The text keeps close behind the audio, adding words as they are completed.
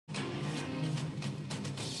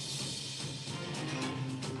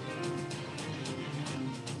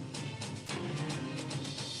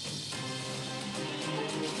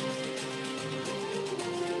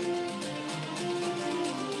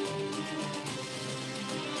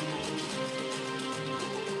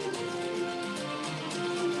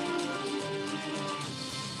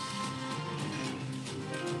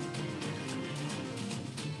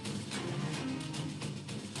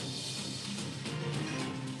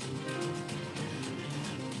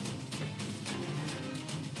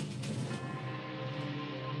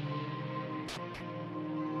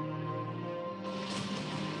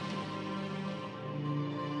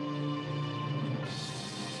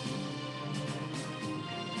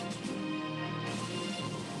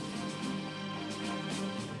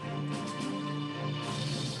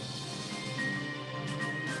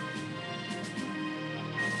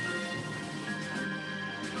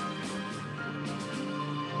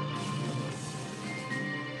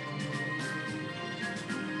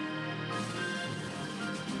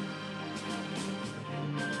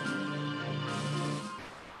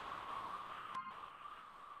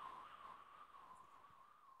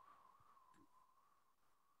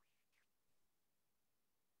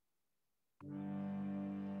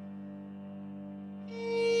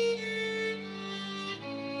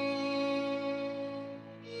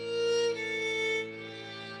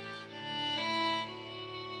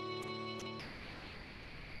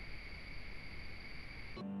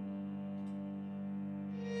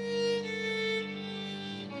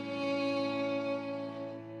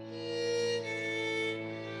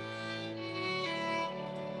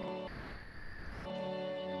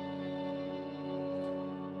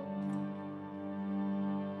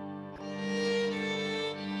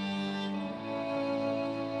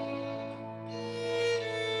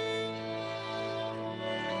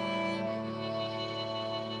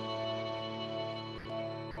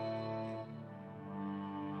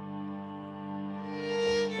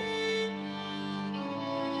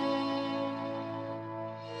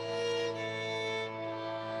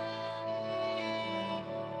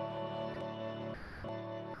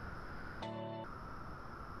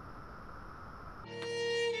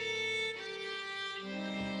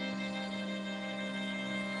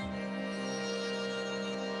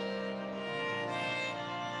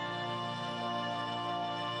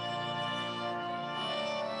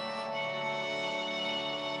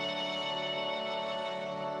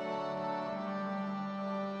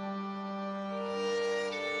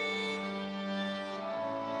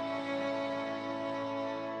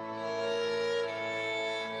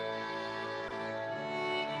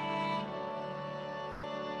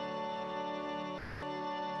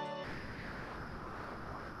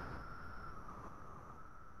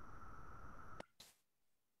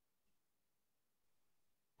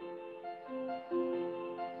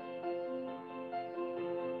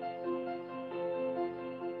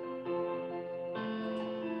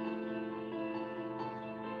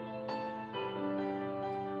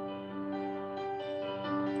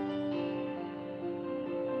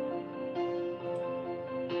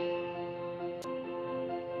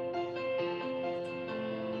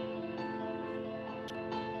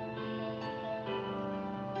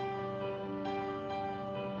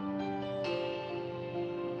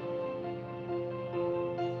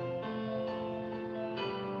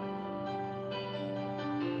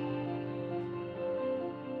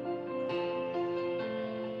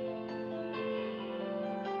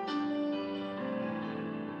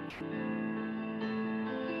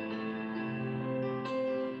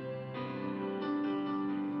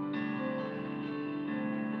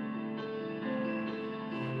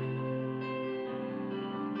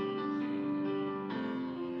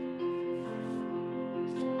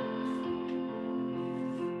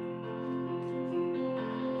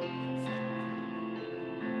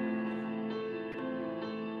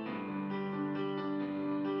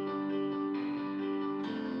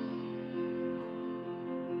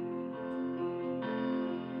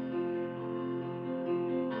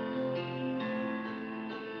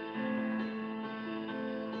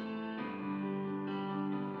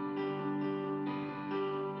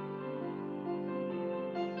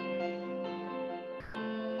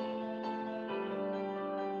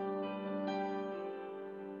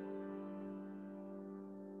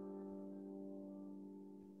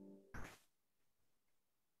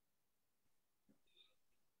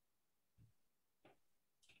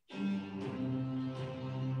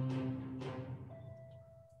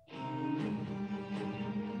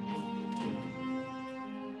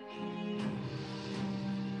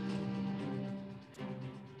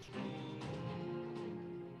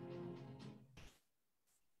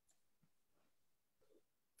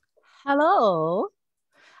Hello,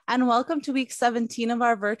 and welcome to week 17 of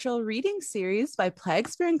our virtual reading series by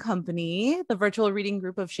PLAGUESPEARE and Company, the virtual reading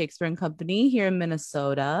group of Shakespeare and Company here in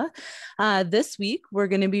Minnesota. This week, we're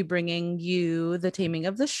going to be bringing you The Taming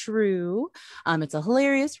of the Shrew. It's a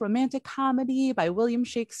hilarious romantic comedy by William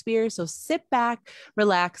Shakespeare, so sit back,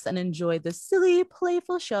 relax, and enjoy the silly,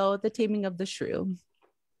 playful show, The Taming of the Shrew.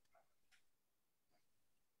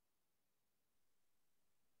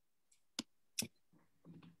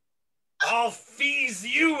 I'll fees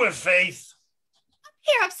you with faith. A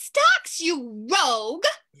pair of stocks, you rogue!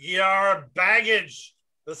 Your baggage.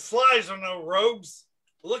 The Slides are no rogues.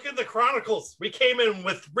 Look at the chronicles. We came in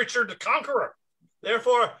with Richard the Conqueror.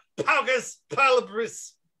 Therefore, paugas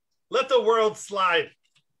palabris. Let the world slide.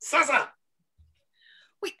 Sasa!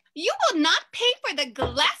 Wait, you will not pay for the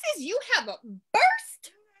glasses you have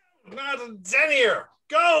burst? Not a denier.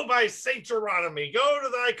 Go by Saint Jerome. Go to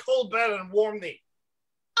thy cold bed and warm thee.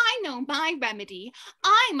 I know my remedy.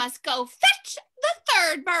 I must go fetch the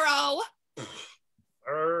third burrow.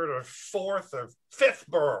 Third or fourth or fifth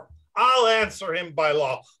burrow. I'll answer him by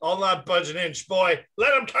law. I'll not budge an inch, boy.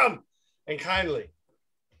 Let him come, and kindly.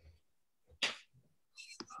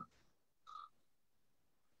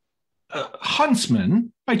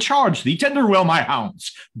 Huntsman, I charge thee, tender well my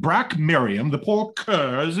hounds. Brack Miriam, the poor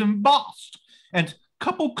cur, is embossed, and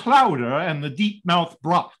couple Clowder and the deep-mouthed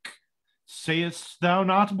Brock. Sayest thou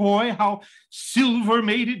not, boy, how silver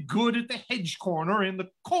made it good at the hedge corner in the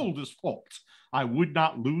coldest fault? I would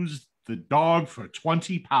not lose the dog for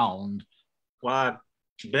 20 pound. Why,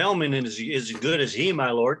 Bellman is as good as he,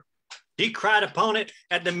 my lord. He cried upon it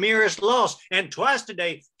at the merest loss, and twice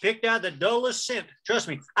today picked out the dullest scent. Trust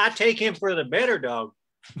me, I take him for the better dog.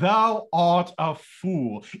 Thou art a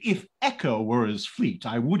fool. If Echo were as fleet,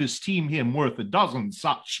 I would esteem him worth a dozen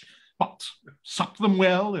such. But sup them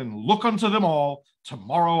well and look unto them all.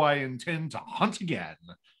 Tomorrow I intend to hunt again.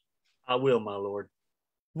 I will, my lord.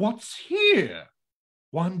 What's here?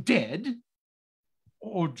 One dead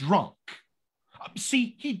or drunk?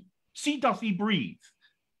 See, doth he breathe?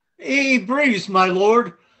 He breathes, my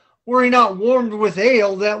lord. Were he not warmed with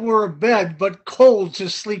ale, that were a bed, but cold to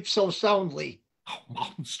sleep so soundly.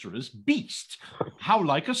 Monstrous beast! How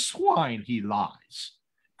like a swine he lies!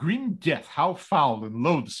 Grim death, how foul and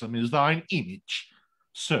loathsome is thine image.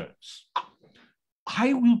 Sirs,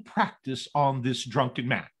 I will practice on this drunken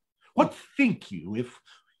man. What think you if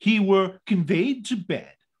he were conveyed to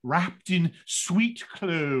bed, wrapped in sweet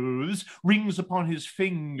clothes, rings upon his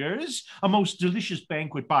fingers, a most delicious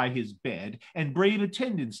banquet by his bed, and brave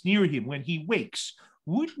attendants near him when he wakes?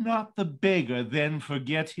 Would not the beggar then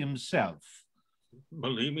forget himself?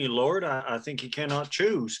 Believe me, Lord, I think he cannot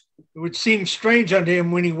choose. It would seem strange unto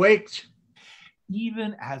him when he waked.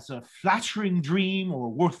 Even as a flattering dream or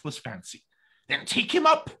worthless fancy. Then take him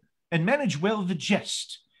up and manage well the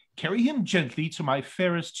jest. Carry him gently to my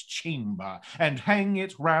fairest chamber, and hang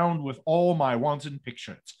it round with all my wanton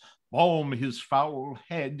pictures. Balm his foul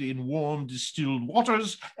head in warm distilled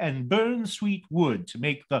waters, and burn sweet wood to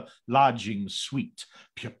make the lodging sweet.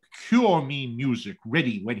 Procure me music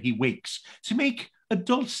ready when he wakes, to make a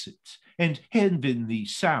dulcet and heavenly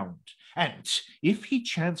sound. And if he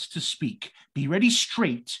chance to speak, be ready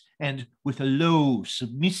straight, and with a low,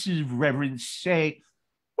 submissive reverence say,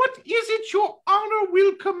 "What is it your honor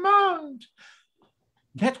will command?"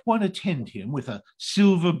 let one attend him with a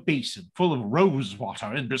silver basin full of rose water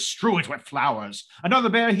and bestrew it with flowers. Another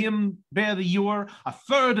bear the ewer, a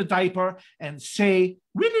third a diaper, and say,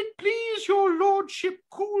 will it please your lordship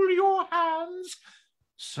cool your hands?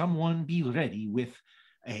 Someone be ready with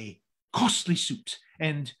a costly suit,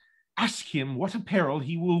 and ask him what apparel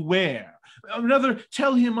he will wear. Another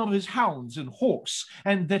tell him of his hounds and horse,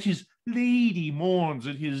 and that his lady mourns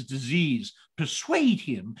at his disease. Persuade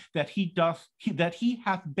him that he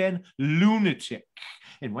hath been lunatic,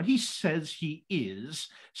 and when he says he is,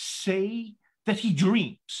 say that he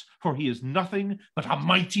dreams, for he is nothing but a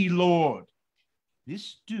mighty lord.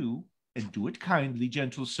 This do, and do it kindly,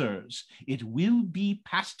 gentle sirs. It will be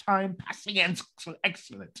pastime passing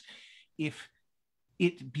excellent, if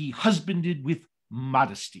it be husbanded with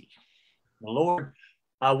modesty. My lord,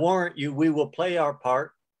 I warrant you we will play our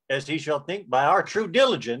part, as he shall think by our true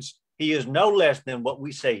diligence he is no less than what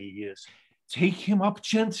we say he is. Take him up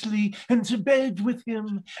gently, and to bed with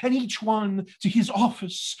him, and each one to his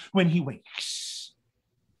office when he wakes.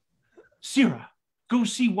 Sirrah, go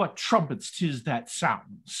see what trumpets 'tis that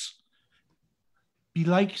sounds.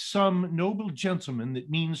 Belike some noble gentleman that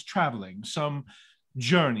means traveling, some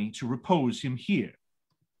journey to repose him here.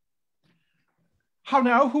 How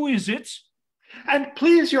now, who is it? And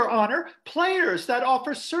please your honor, players that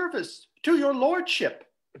offer service to your lordship.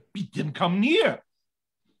 Bid them come near.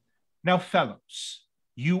 Now, fellows,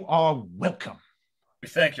 you are welcome. We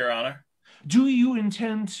thank your honor. Do you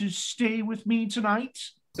intend to stay with me tonight?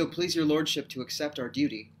 So please your lordship to accept our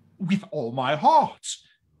duty. With all my heart.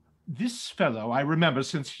 This fellow I remember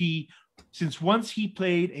since once he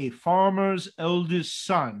played a farmer's eldest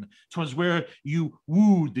son. 'Twas where you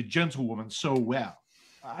wooed the gentlewoman so well.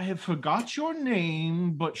 I have forgot your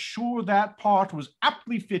name, but sure that part was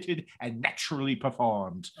aptly fitted and naturally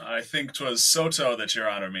performed. I think 'twas Soto that your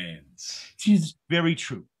honor means. 'Tis very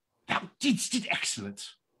true. Thou didst it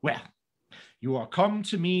excellent. Well, you are come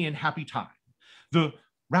to me in happy time. The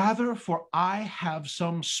rather, for I have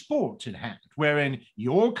some sport in hand, wherein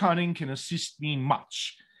your cunning can assist me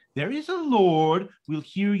much. There is a lord will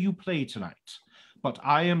hear you play tonight, but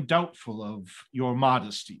I am doubtful of your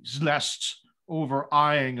modesties, lest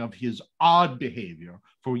over-eyeing of his odd behavior,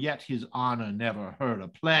 for yet his honor never heard a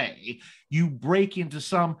play, you break into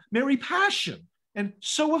some merry passion, and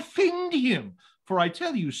so offend him. For I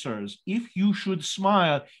tell you, sirs, if you should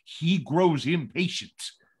smile, he grows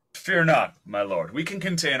impatient. Fear not, my lord. We can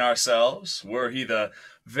contain ourselves, were he the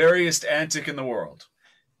veriest antic in the world.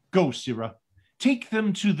 Go, sirrah. Take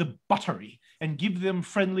them to the buttery, and give them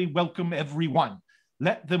friendly welcome every one.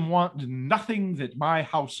 Let them want nothing that my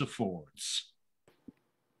house affords.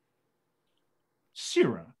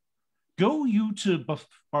 Sirrah, go you to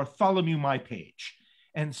Bartholomew my page,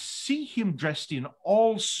 and see him dressed in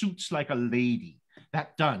all suits like a lady.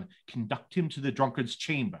 That done, conduct him to the drunkard's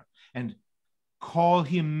chamber, and call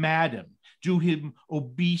him madam, do him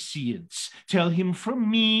obeisance, tell him from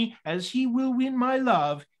me, as he will win my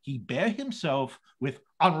love, he bear himself with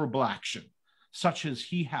honorable action, such as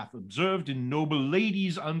he hath observed in noble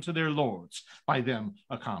ladies unto their lords, by them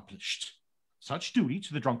accomplished. Such duty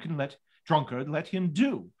to the drunkard let him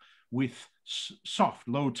do, with soft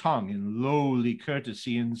low tongue and lowly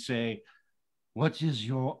courtesy, and say, what is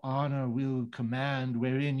your honor will command,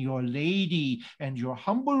 wherein your lady and your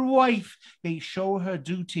humble wife may show her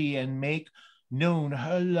duty and make known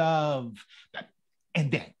her love. And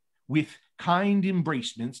then, with kind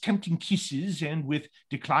embracements, tempting kisses, and with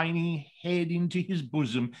declining head into his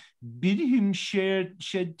bosom, bid him shed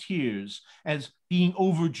tears, as being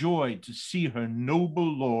overjoyed to see her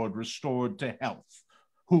noble lord restored to health,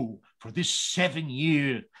 who for this 7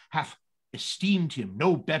 years hath esteemed him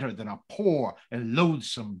no better than a poor and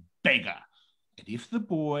loathsome beggar. And if the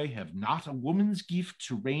boy have not a woman's gift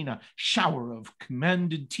to rain a shower of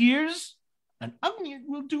commanded tears, an onion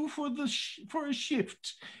will do for a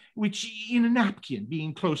shift, which in a napkin,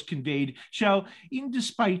 being close conveyed, shall in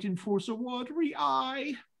despite enforce a watery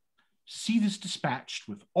eye. See this dispatched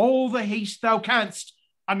with all the haste thou canst.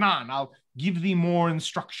 Anon, I'll give thee more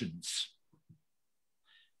instructions.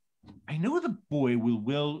 I know the boy will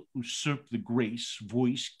well usurp the grace,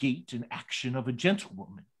 voice, gait, and action of a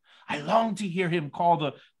gentlewoman. I long to hear him call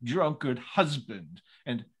the drunkard husband,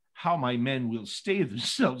 and how my men will stay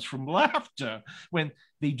themselves from laughter when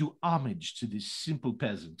they do homage to this simple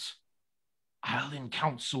peasant. I'll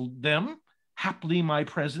counsel them. Haply my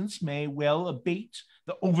presence may well abate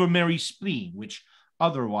the over-merry spleen, which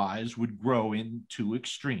otherwise would grow into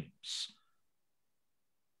extremes.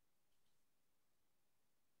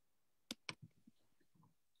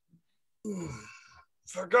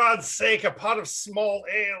 For God's sake, a pot of small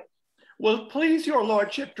ale. Will it please your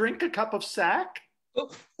lordship drink a cup of sack?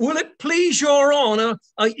 Will it please your honor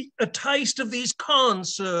a taste of these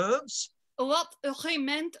conserves? What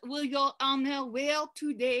raiment will your honor wear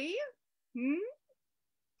today?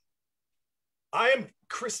 I am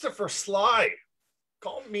Christopher Sly.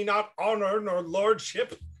 Call me not honor nor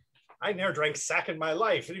lordship. I ne'er drank sack in my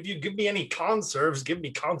life, and if you give me any conserves, give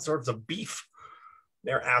me conserves of beef.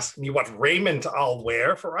 Ne'er ask me what raiment I'll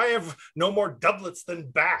wear, for I have no more doublets than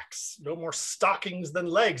backs, no more stockings than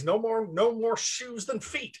legs, no more shoes than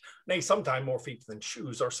feet, nay, sometime more feet than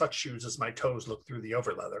shoes, or such shoes as my toes look through the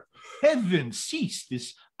overleather. Heaven cease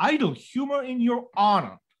this idle humor in your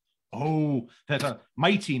honor. Oh, that a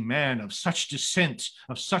mighty man of such descent,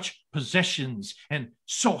 of such possessions, and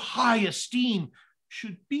so high esteem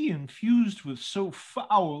should be infused with so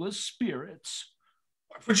foul a spirit.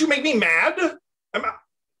 Would you make me mad?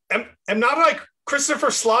 Am not I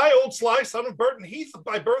Christopher Sly, old Sly, son of Burton Heath,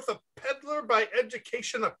 by birth a peddler, by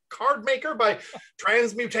education a card maker, by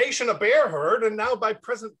transmutation a bear herd, and now by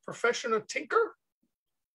present profession a tinker?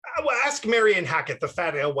 I will ask Marion Hackett, the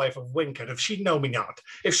fat alewife of Wincott, if she know me not.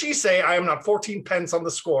 If she say I am not 14 pence on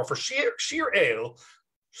the score for sheer ale,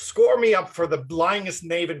 score me up for the blindest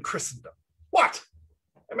knave in Christendom. What?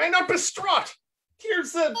 Am I not distraught?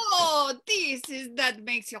 Here's the... Oh, this is that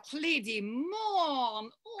makes your lady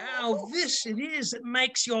mourn. Oh, this it is that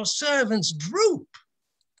makes your servants droop.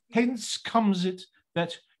 Hence comes it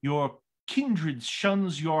that your kindred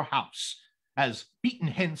shuns your house, as beaten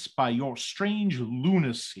hence by your strange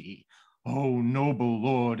lunacy. O noble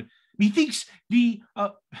lord, bethink thee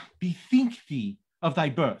of thy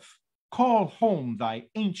birth. Call home thy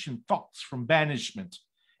ancient thoughts from banishment,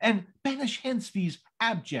 and banish hence these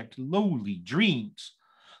abject, lowly dreams.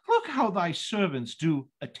 Look how thy servants do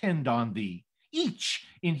attend on thee, each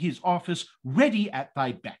in his office ready at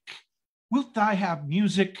thy beck. Wilt thou have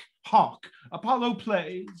music? Hark, Apollo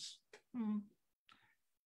plays.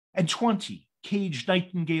 And 20 caged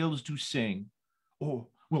nightingales do sing. Or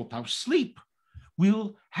wilt thou sleep?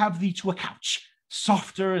 We'll have thee to a couch,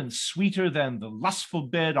 softer and sweeter than the lustful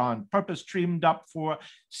bed on purpose trimmed up for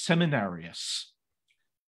seminarius.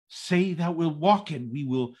 Say thou wilt walk, and we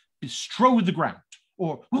will bestrow the ground.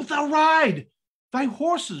 Or wilt thou ride? Thy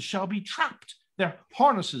horses shall be trapped, their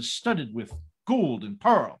harnesses studded with gold and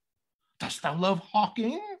pearl. Dost thou love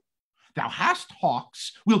hawking? Thou hast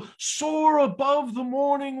hawks, will soar above the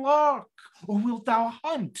morning lark. Or wilt thou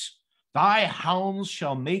hunt? Thy hounds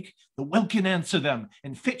shall make the welkin answer them,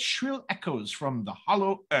 and fetch shrill echoes from the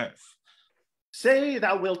hollow earth. Say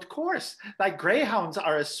thou wilt course, thy greyhounds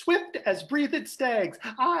are as swift as breathed stags,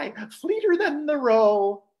 aye, fleeter than the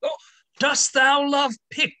roe. Oh, dost thou love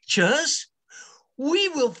pictures? We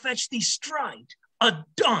will fetch thee stride,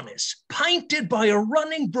 Adonis, painted by a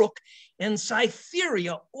running brook, and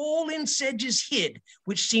Cytherea all in sedges hid,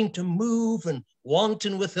 which seem to move and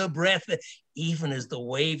wanton with her breath, even as the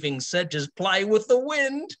waving sedges ply with the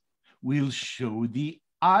wind. We'll show thee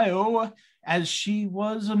Io, as she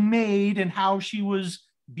was a maid, and how she was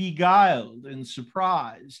beguiled and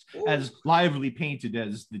surprised, as lively painted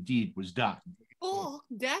as the deed was done. Oh,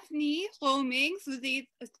 Daphne roaming through the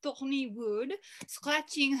thorny wood,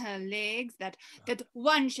 scratching her legs, that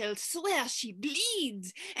one shall swear she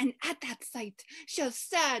bleeds, and at that sight shall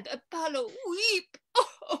sad Apollo weep. Oh,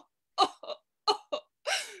 oh, oh, oh.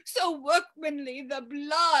 So workmanly the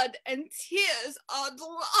blood and tears are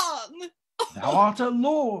drawn. Thou art a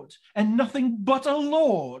lord, and nothing but a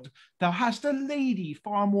lord. Thou hast a lady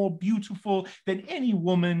far more beautiful than any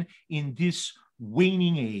woman in this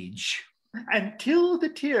waning age. And till the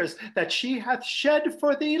tears that she hath shed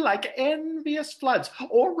for thee like envious floods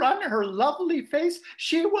o'errun her lovely face,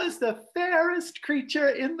 she was the fairest creature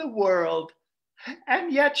in the world,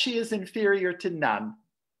 and yet she is inferior to none.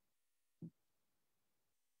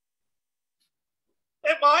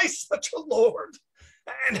 Am I such a lord?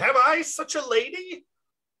 And have I such a lady?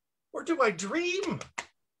 Or do I dream?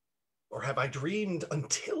 Or have I dreamed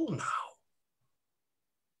until now?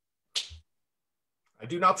 I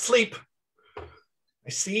do not sleep. I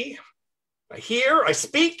see, I hear, I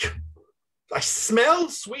speak, I smell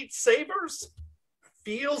sweet savors, I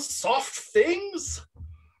feel soft things.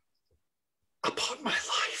 Upon my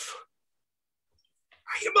life,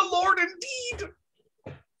 I am a lord indeed.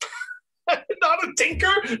 Not a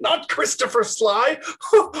tinker, not Christopher Sly.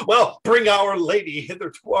 Well, bring our lady hither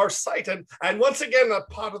to our sight, and once again a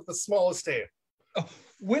pot of the smallest ale. Oh,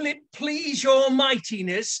 will it please your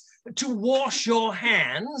mightiness to wash your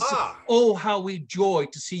hands? Oh, how we joy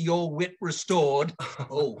to see your wit restored.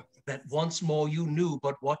 Oh, that once more you knew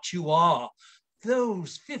but what you are.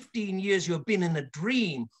 Those 15 years you have been in a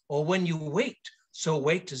dream, or when you waked, so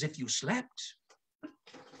waked as if you slept.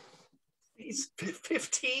 These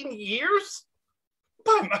 15 years?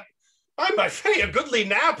 By my fay, a goodly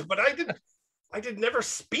nap, but I did never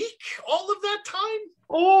speak all of that time.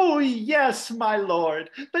 Oh, yes, my lord,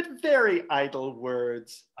 but very idle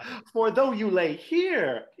words. For though you lay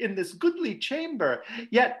here in this goodly chamber,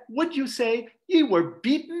 yet would you say ye were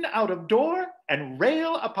beaten out of door, and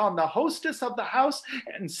rail upon the hostess of the house,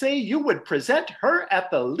 and say you would present her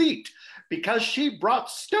at the leet, because she brought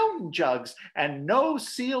stone jugs and no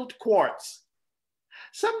sealed quartz.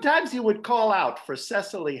 Sometimes you would call out for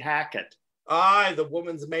Cecily Hackett. Aye, the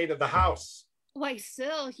woman's maid of the house. Why,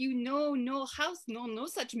 sir, you know no house, nor no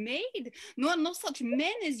such maid, nor no such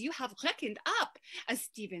men as you have reckoned up, as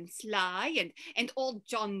Stephen Sly, and old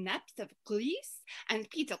John Naps of Greece, and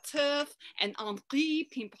Peter Turf, and Henri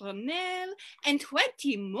Pimpernel, and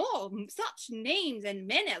 20 more such names and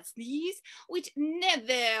men as these, which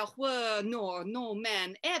never were, nor no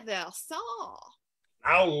man ever saw.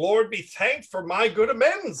 Now, Lord be thanked for my good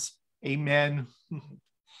amends. Amen.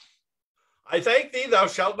 I thank thee, thou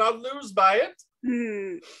shalt not lose by it.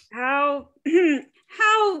 How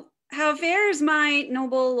fares my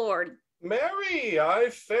noble lord? Marry, I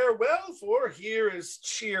fare well, for here is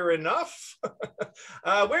cheer enough.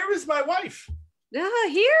 Where is my wife?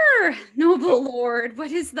 Here, noble lord,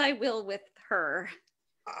 what is thy will with her?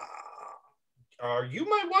 Are you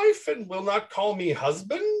my wife, and will not call me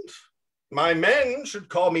husband? My men should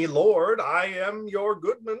call me lord. I am your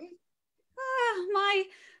goodman. My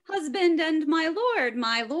husband and my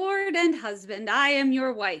lord and husband, I am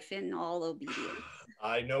your wife in all obedience.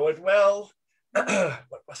 I know it well.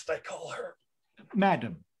 What must I call her?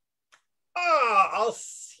 Madam. I'll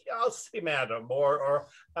see madam, or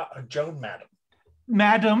Joan madam.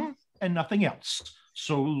 Madam, and nothing else.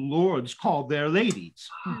 So lords call their ladies.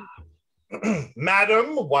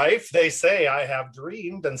 Madam, wife, they say I have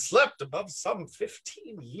dreamed and slept above some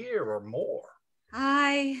 15 year or more.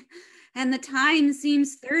 Aye, and the time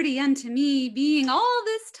seems 30 unto me, being all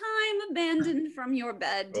this time abandoned from your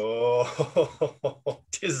bed. Oh,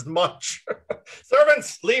 'tis much.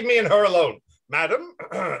 Servants, leave me and her alone. Madam,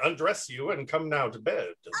 undress you and come now to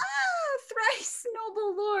bed. Thrice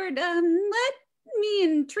noble lord, let me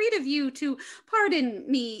entreat of you to pardon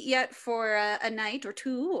me yet for a night or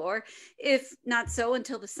two, or if not so,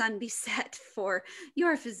 until the sun be set, for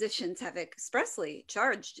your physicians have expressly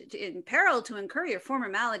charged in peril to incur your former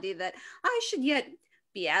malady that I should yet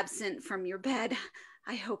be absent from your bed.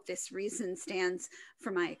 I hope this reason stands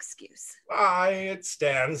for my excuse. Aye, it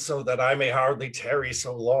stands so that I may hardly tarry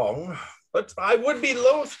so long, but I would be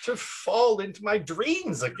loath to fall into my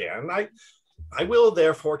dreams again. I will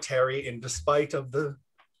therefore tarry in despite of the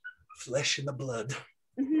flesh and the blood.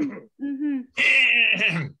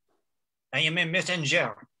 I am a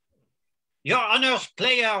messenger. Your honors,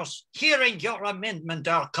 players, hearing your amendment,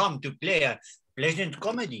 are come to play a pleasant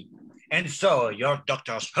comedy. And so your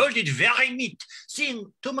doctors hold it very meet,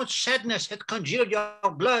 seeing too much sadness hath congealed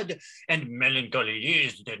your blood, and melancholy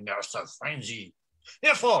is the nurse of frenzy.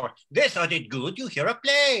 Therefore, they thought it good you hear a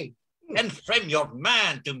play, and frame your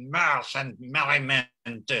mind to mirth and merriment,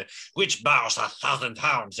 which bars 1,000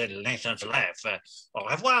 harms and lengthens life. Au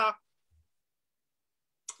revoir.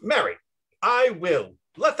 Marry, I will.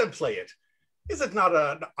 Let them play it. Is it not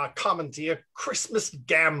a comedy, a Christmas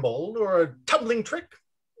gamble, or a tumbling trick?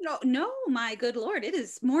 No, my good lord, it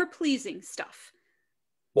is more pleasing stuff.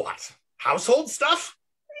 What? Household stuff?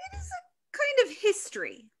 It is a kind of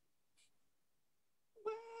history.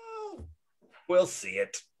 Well, we'll see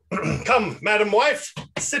it. Come, madam wife,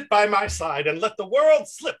 sit by my side and let the world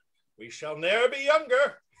slip. We shall ne'er be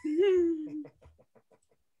younger.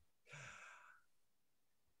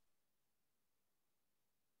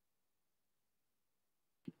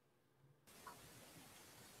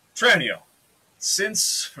 Tranio,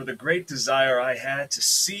 since for the great desire I had to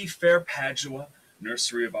see fair Padua,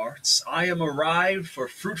 nursery of arts, I am arrived for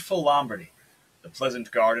fruitful Lombardy, the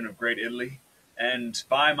pleasant garden of great Italy, and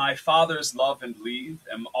by my father's love and leave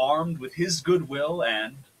am armed with his good will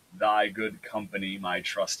and thy good company, my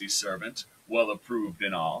trusty servant, well approved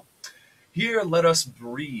in all. Here let us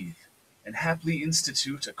breathe, and haply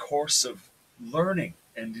institute a course of learning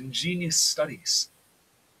and ingenious studies.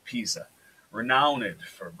 Pisa, renowned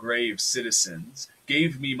for grave citizens,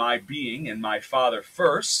 gave me my being, and my father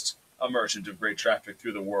first, a merchant of great traffic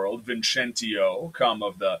through the world, Vincentio, come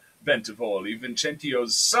of the Bentivogli,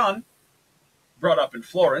 Vincentio's son, brought up in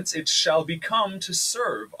Florence, it shall become to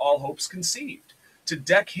serve all hopes conceived, to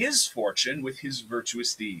deck his fortune with his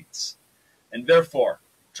virtuous deeds. And therefore,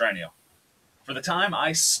 Tranio, for the time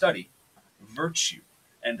I study virtue,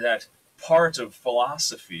 and that part of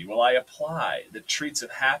philosophy will I apply that treats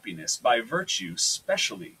of happiness by virtue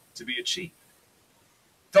specially to be achieved?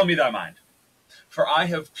 Tell me thy mind, for I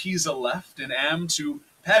have Pisa left and am to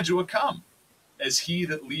Padua come, as he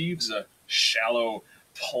that leaves a shallow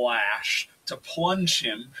plash to plunge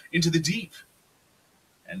him into the deep,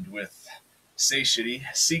 and with satiety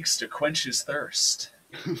seeks to quench his thirst.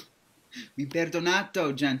 Mi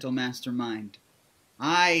perdonato, gentle mastermind.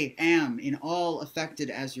 I am in all affected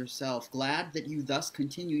as yourself, glad that you thus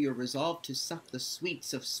continue your resolve to suck the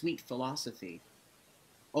sweets of sweet philosophy.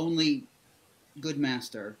 Only, good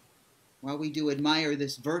master, while we do admire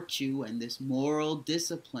this virtue and this moral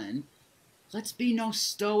discipline, let's be no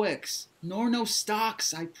Stoics, nor no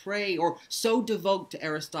stocks, I pray, or so devote to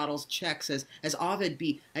Aristotle's checks as Ovid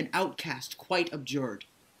be an outcast quite abjured.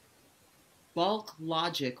 Bulk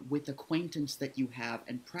logic with acquaintance that you have,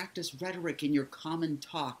 and practice rhetoric in your common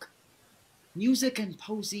talk. Music and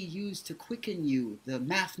poesy used to quicken you, the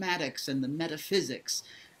mathematics and the metaphysics.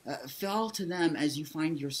 Fall to them as you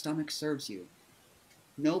find your stomach serves you.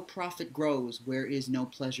 No profit grows where is no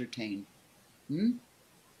pleasure ta'en.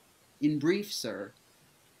 In brief, sir,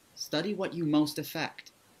 study what you most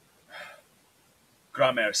affect.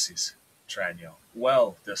 Gramercies, Tranio,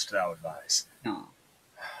 well dost thou advise. No.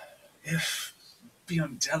 If,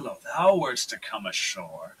 Biondello, thou wert to come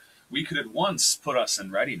ashore, we could at once put us in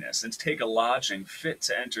readiness, and take a lodging fit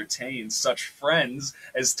to entertain such friends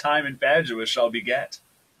as time in Padua shall beget.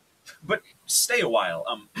 But stay a while,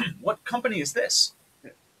 what company is this?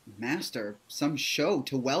 Master, some show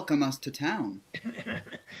to welcome us to town.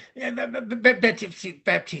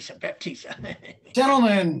 Baptista.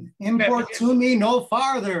 Gentlemen, importune me no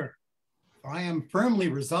farther, for I am firmly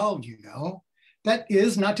resolved, you know. That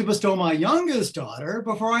is, not to bestow my youngest daughter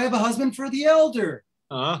before I have a husband for the elder.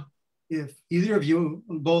 If either of you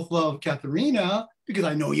both love Katharina, because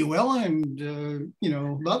I know you well and,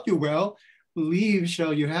 love you well, leave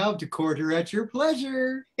shall you have to court her at your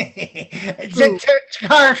pleasure.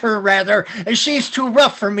 Cart her, rather. She's too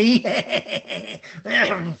rough for me.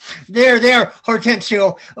 There,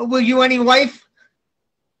 Hortensio. Will you any wife?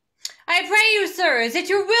 I pray you, sir, is it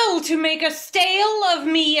your will to make a stale of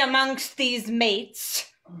me amongst these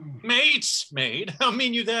mates? Mates, maid? How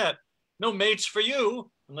mean you that? No mates for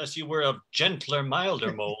you, unless you were of gentler,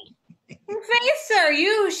 milder mold. Faith, sir,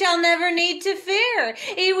 you shall never need to fear.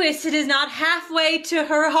 Ewis, it is not halfway to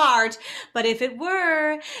her heart, but if it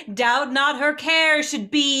were, doubt not her care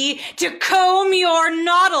should be to comb your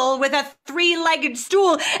noddle with a three-legged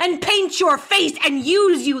stool and paint your face and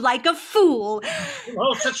use you like a fool.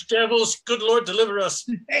 Oh, such devils, good Lord, deliver us.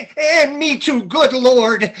 And me too, good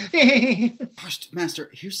Lord. First, master,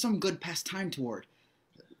 here's some good pastime toward.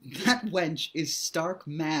 That wench is stark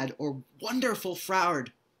mad or wonderful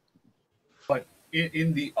froward. But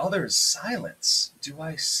in the other's silence do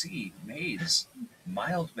I see maids'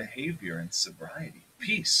 mild behavior and sobriety.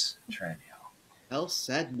 Peace, Tranio. Well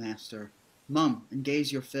said, master. Mum, and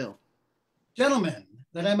gaze your fill. Gentlemen,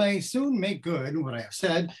 that I may soon make good what I have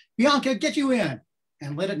said, Bianca, get you in,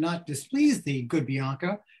 and let it not displease thee, good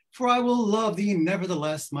Bianca, for I will love thee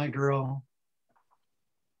nevertheless, my girl.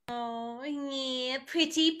 Oh, yeah,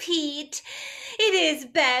 pretty Pete. It is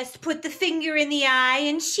best put the finger in the eye,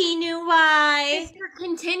 and she knew why. Sister,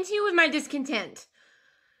 content you with my discontent.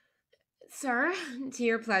 Sir, to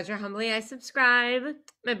your pleasure, humbly I subscribe.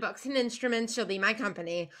 My books and instruments shall be my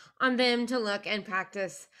company, on them to look and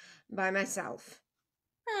practice by myself.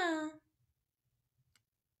 Oh.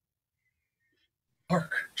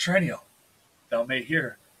 Hark, Tranio, thou may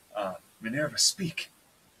hear Minerva speak.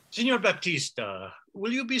 Signor Baptista,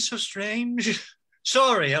 will you be so strange?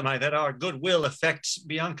 Sorry am I that our goodwill affects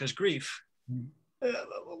Bianca's grief.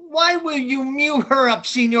 Why will you mew her up,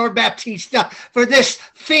 Signor Baptista, for this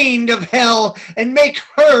fiend of hell, and make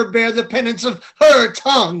her bear the penance of her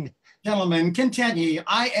tongue? Gentlemen, content ye.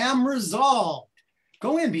 I am resolved.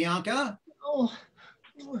 Go in, Bianca. Oh.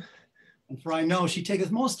 And for I know she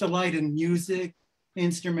taketh most delight in music,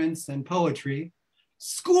 instruments, and poetry.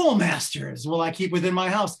 Schoolmasters will I keep within my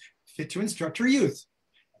house, fit to instruct her youth.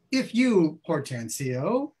 If you,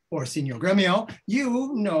 Hortensio, or Signor Gremio,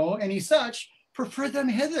 you know any such, prefer them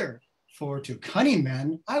hither, for to cunning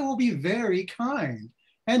men I will be very kind,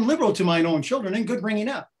 and liberal to mine own children in good bringing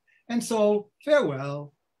up. And so,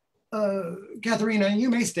 farewell. Katharina, you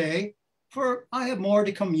may stay, for I have more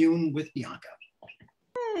to commune with Bianca.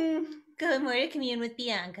 Go more to commune with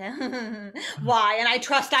Bianca. Why, and I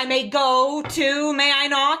trust I may go too, may I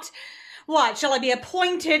not? What, shall I be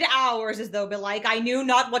appointed hours, as though belike I knew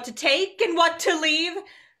not what to take and what to leave?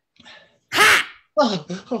 Ha!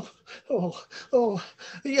 Oh,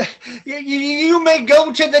 You may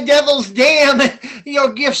go to the devil's dam.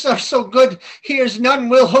 Your gifts are so good, here's none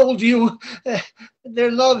will hold you.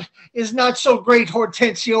 Their love is not so great,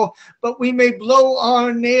 Hortensio, but we may blow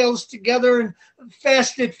our nails together and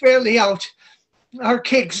fast it fairly out. Our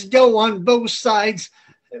cake's dough on both sides.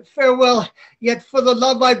 Farewell, yet for the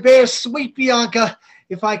love I bear, sweet Bianca,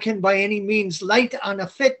 if I can by any means light on a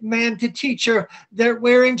fit man to teach her that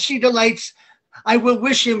wherein she delights, I will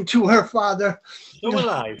wish him to her father. So will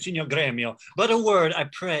I, Signor Gremio. But a word, I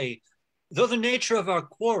pray, though the nature of our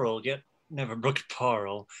quarrel yet never brooked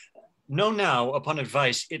quarrel, know now, upon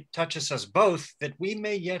advice, it touches us both that we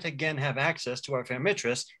may yet again have access to our fair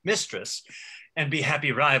mistress, and be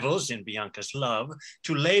happy rivals in Bianca's love,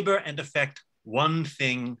 to labor and effect one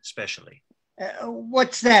thing specially.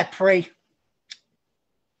 What's that, pray?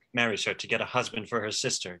 Marry her to get a husband for her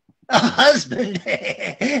sister. A husband?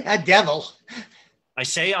 A devil. I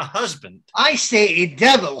say a husband. I say a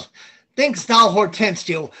devil. Thinkst thou,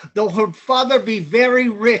 Hortensio, though her father be very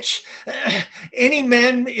rich, any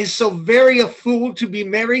man is so very a fool to be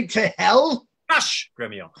married to hell? Hush,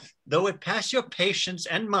 Gremio. Though it pass your patience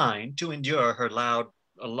and mine to endure her loud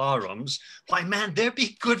alarums, why, man, there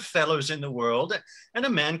be good fellows in the world, and a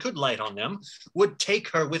man could light on them, would take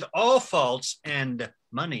her with all faults and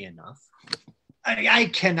money enough. I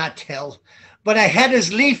cannot tell, but I had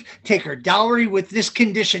as lief take her dowry with this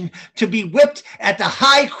condition, to be whipped at the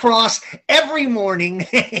high cross every morning.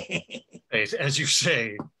 As you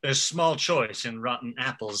say, there's small choice in rotten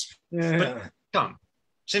apples. But come,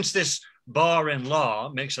 since this bar in law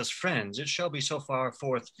makes us friends, it shall be so far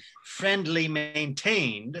forth friendly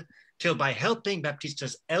maintained, till by helping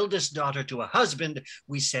Baptista's eldest daughter to a husband,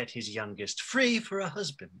 we set his youngest free for a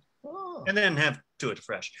husband. And then have to it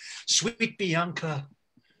fresh. Sweet Bianca,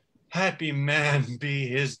 happy man be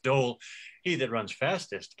his dole. He that runs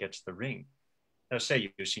fastest gets the ring. Now say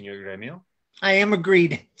you, Signor Gremio? I am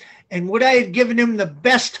agreed. And would I had given him the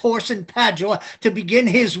best horse in Padua to begin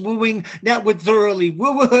his wooing, that would thoroughly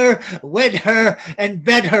woo her, wed her, and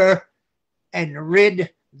bed her, and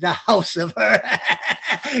rid the house of her.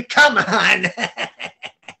 Come on.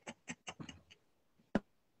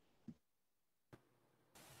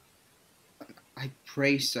 I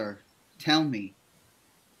pray, sir, tell me,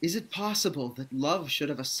 is it possible that love should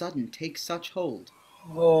of a sudden take such hold?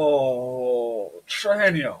 Oh,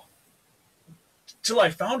 Tranio. Till I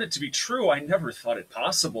found it to be true, I never thought it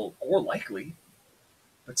possible or likely.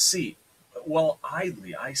 But see, while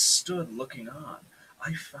idly I stood looking on,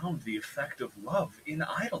 I found the effect of love in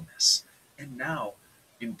idleness, and now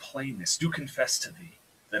in plainness do confess to thee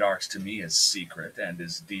that art to me as secret and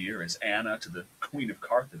as dear as Anna to the Queen of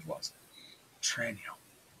Carthage was. Tranio,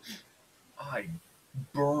 I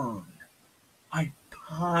burn, I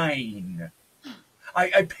pine,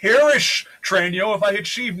 I perish, Tranio, if I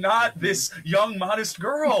achieve not this young modest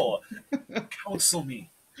girl. Counsel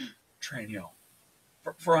me, Tranio,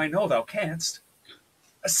 for I know thou canst.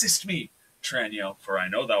 Assist me, Tranio, for I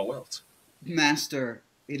know thou wilt. Master,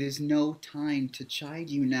 it is no time to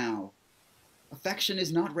chide you now. Affection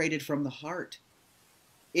is not rated from the heart.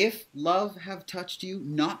 If love have touched you,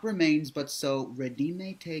 naught remains but so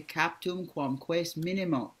redimete captum quam quaes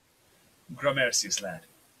minimo. Gramercies, lad.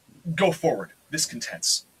 Go forward, this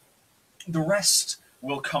contents. The rest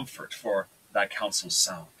will comfort, for thy counsel's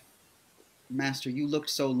sound. Master, you looked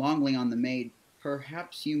so longly on the maid,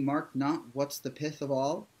 perhaps you marked not what's the pith of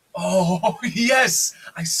all? Oh, yes!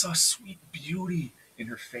 I saw sweet beauty in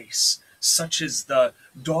her face, such as the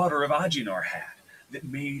daughter of Agenor had, that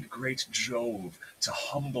made great Jove to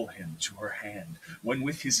humble him to her hand, when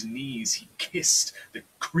with his knees he kissed the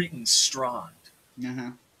Cretan strand.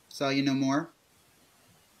 Saw you no more?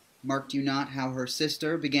 Marked you not how her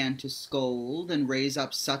sister began to scold and raise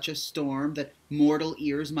up such a storm that mortal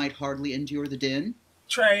ears might hardly endure the din?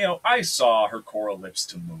 Tranio, I saw her coral lips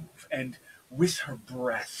to move, and with her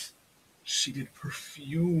breath she did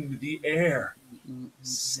perfume the air.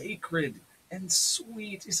 Sacred and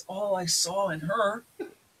sweet is all I saw in her.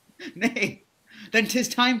 Nay, then 'tis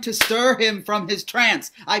time to stir him from his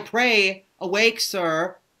trance. I pray, awake,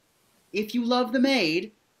 sir. If you love the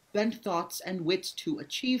maid, bend thoughts and wits to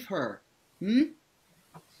achieve her.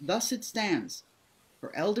 Thus it stands.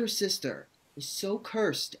 Her elder sister is so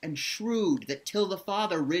cursed and shrewd that till the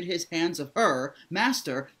father rid his hands of her,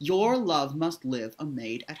 master, your love must live a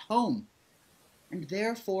maid at home. And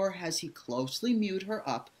therefore has he closely mewed her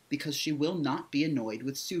up, because she will not be annoyed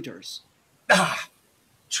with suitors. Ah,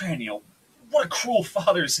 Tranio, what a cruel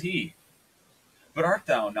father's he! But art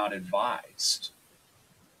thou not advised?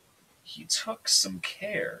 He took some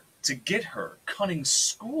care to get her cunning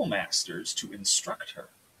schoolmasters to instruct her.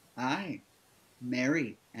 Aye,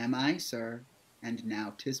 marry am I, sir, and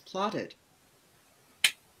now 'tis plotted.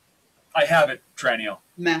 I have it, Tranio.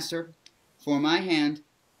 Master, for my hand,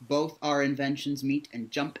 both our inventions meet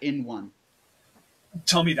and jump in one.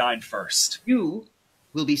 Tell me thine first. You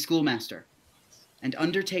will be schoolmaster, and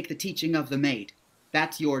undertake the teaching of the maid.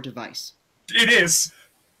 That's your device. It is.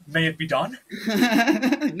 May it be done?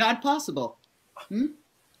 Not possible.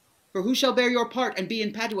 For who shall bear your part and be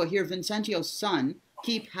in Padua here Vincentio's son,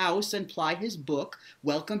 keep house and ply his book,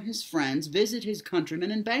 welcome his friends, visit his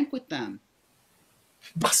countrymen, and banquet them?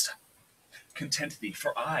 Basta! Content thee,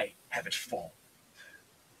 for I have it full.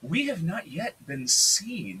 We have not yet been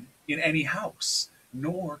seen in any house,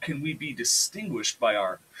 nor can we be distinguished by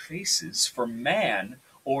our faces for man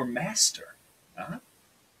or master.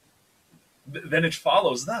 Then it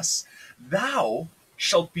follows thus. Thou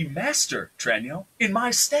shalt be master, Tranio, in my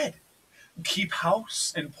stead. Keep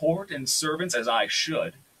house and port and servants as I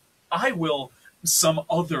should. I will some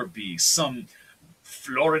other be, some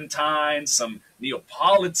Florentine, some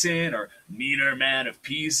Neapolitan, or meaner man of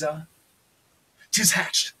Pisa. 'Tis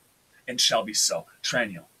hatched, and shall be so.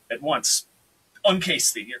 Tranio, at once,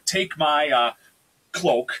 uncase thee. Here, take my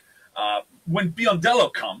cloak. When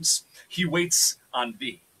Biondello comes, he waits on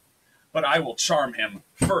thee. But I will charm him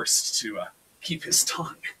first to keep his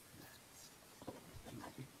tongue.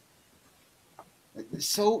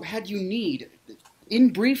 So had you need.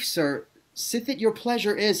 In brief, sir, sith it your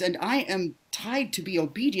pleasure is, and I am tied to be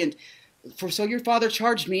obedient, for so your father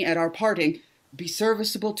charged me at our parting, be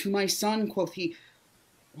serviceable to my son, quoth he,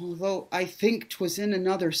 although I think 'twas in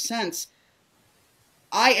another sense.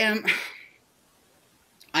 I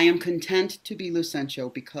am content to be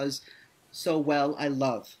Lucentio, because so well I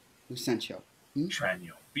love Lucentio.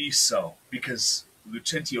 Tranio, be so, because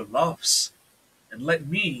Lucentio loves, and let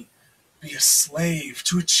me be a slave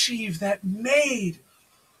to achieve that maid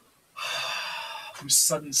whose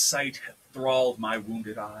sudden sight hath thralled my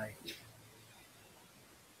wounded eye.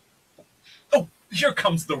 Oh, here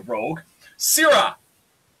comes the rogue. Sirrah,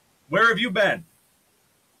 where have you been?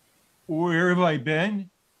 Where have I been?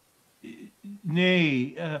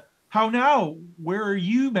 Nay, how now? Where are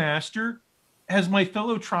you, master? Has my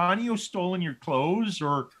fellow Tranio stolen your clothes,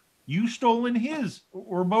 or you stolen his,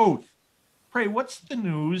 or both? Pray, what's the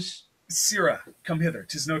news? Sirrah, come hither.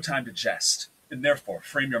 'Tis no time to jest, and therefore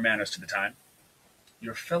frame your manners to the time.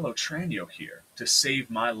 Your fellow Tranio here, to save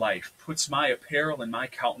my life, puts my apparel and my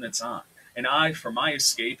countenance on, and I, for my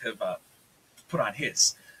escape, have put on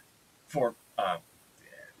his. For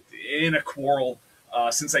in a quarrel,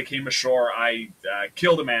 since I came ashore, I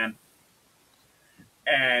killed a man,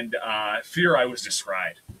 and fear I was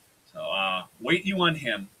descried. So wait you on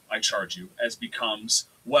him, I charge you, as becomes,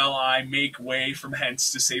 while I make way from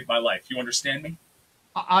hence to save my life. You understand me?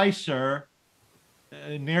 Aye, sir.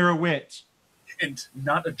 Ne'er a whit. And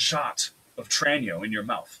not a jot of Tranio in your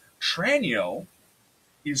mouth. Tranio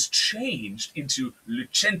is changed into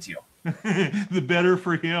Lucentio. The better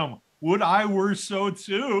for him. Would I were so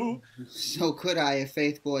too. So could I, if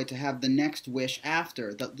faith boy, to have the next wish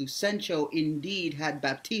after, that Lucentio indeed had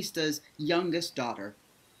Baptista's youngest daughter.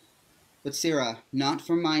 But Sirrah, not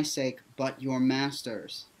for my sake, but your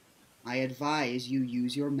master's, I advise you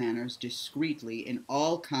use your manners discreetly in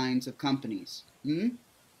all kinds of companies.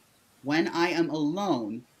 When I am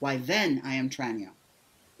alone, why then I am Tranio.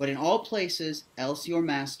 But in all places, else your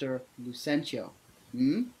master, Lucentio.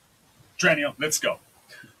 Tranio, let's go.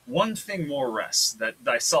 One thing more rests, that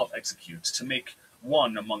thyself execute, to make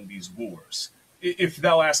one among these wooers. If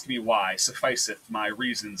thou ask me why, sufficeth my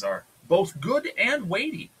reasons are both good and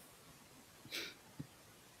weighty.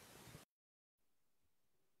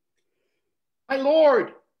 My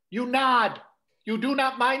lord, you nod. You do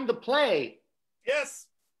not mind the play. Yes,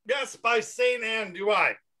 by Saint Anne do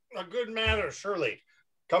I. A good matter, surely.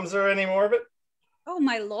 Comes there any more of it? Oh,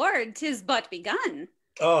 my lord, 'tis but begun.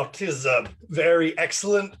 Oh, 'tis a very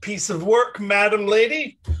excellent piece of work, madam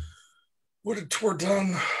lady. Would it 'twere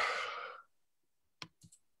done.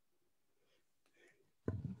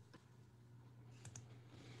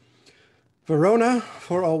 Verona,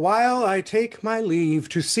 for a while I take my leave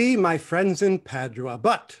to see my friends in Padua,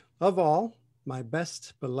 but of all, my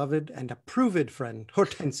best beloved and approved friend,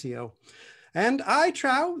 Hortensio. And I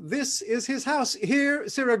trow this is his house. Here,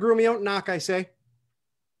 Sirrah Grumio, knock, I say.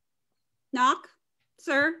 Knock,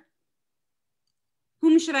 sir?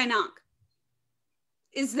 Whom should I knock?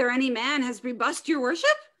 Is there any man has rebust your worship?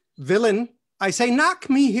 Villain, I say knock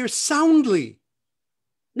me here soundly.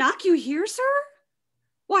 Knock you here, sir?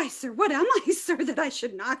 Why, sir, what am I, sir, that I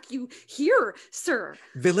should knock you here, sir?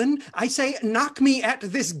 Villain, I say, knock me at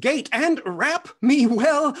this gate, and rap me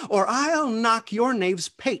well, or I'll knock your knave's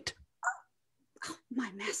pate. Oh,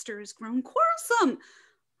 my master has grown quarrelsome.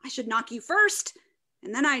 I should knock you first,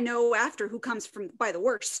 and then I know after who comes by the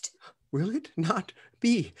worst. Will it not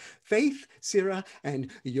be? Faith, sirrah, and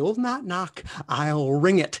you'll not knock, I'll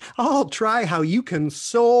ring it. I'll try how you can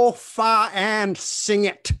so fa and sing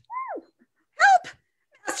it. Help!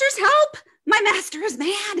 Masters, help! My master is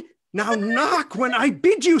mad. Now knock when I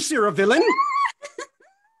bid you, sirrah villain.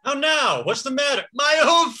 Oh, now, what's the matter? My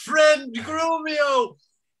old friend Grumio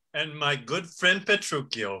and my good friend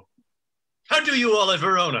Petruchio. How do you all at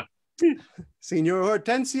Verona? Signor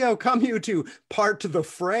Hortensio, come you to part the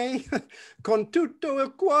fray? Con tutto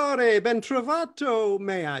il cuore ben trovato,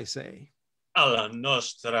 may I say. Alla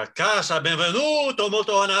nostra casa, benvenuto,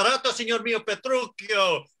 molto onorato, signor mio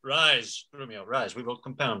Petruchio. Rise, Grumio, rise, we will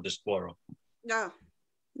compound this quarrel. Oh,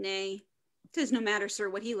 nay, 'tis no matter, sir,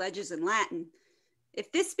 what he alleges in Latin.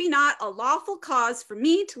 If this be not a lawful cause for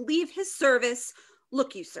me to leave his service,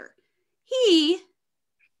 look you, sir, he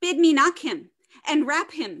bid me knock him and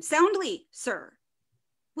rap him soundly, sir.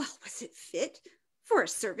 Well, was it fit for a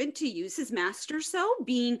servant to use his master so,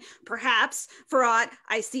 being perhaps, for aught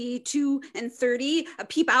I see 2 and 30 a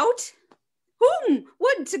peep out? Whom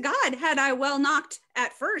would to God had I well knocked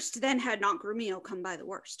at first, then had not Grumio come by the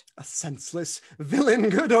worst. A senseless villain,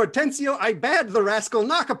 good Hortensio, I bade the rascal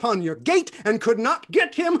knock upon your gate, and could not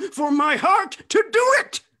get him for my heart to do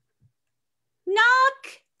it.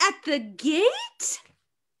 Knock at the gate?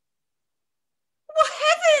 Oh,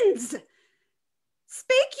 heavens!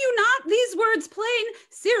 Spake you not these words plain,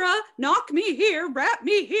 sirrah, knock me here, rap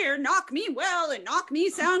me here, knock me well, and knock me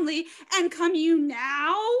soundly, and come you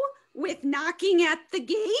now with knocking at the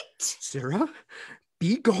gate? Sirrah,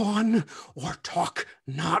 be gone, or talk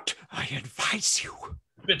not, I advise you.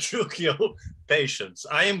 Petruchio, patience,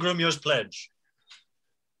 I am Grumio's pledge.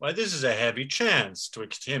 Why, this is a heavy chance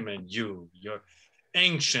twixt him and you, your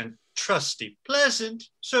ancient, trusty, pleasant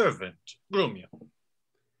servant, Grumio.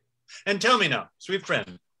 And tell me now, sweet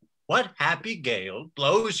friend, what happy gale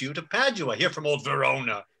blows you to Padua, here from old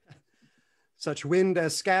Verona? Such wind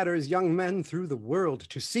as scatters young men through the world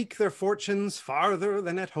to seek their fortunes farther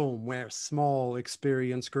than at home, where small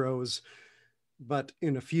experience grows. But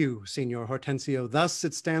in a few, Signor Hortensio, thus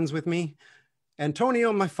it stands with me.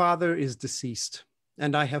 Antonio, my father, is deceased,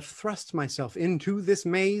 and I have thrust myself into this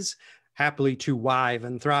maze, happily to wive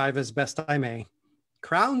and thrive as best I may.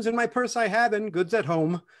 Crowns in my purse I have, and goods at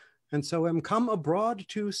home, and so am come abroad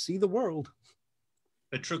to see the world.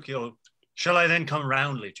 Petruchio, shall I then come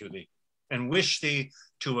roundly to thee, and wish thee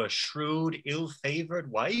to a shrewd, ill-favored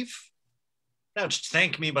wife? Thou'dst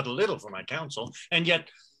thank me but a little for my counsel, and yet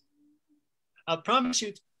I'll promise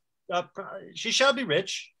you, she shall be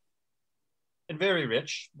rich, and very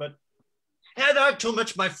rich, but thou'rt too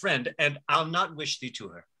much my friend, and I'll not wish thee to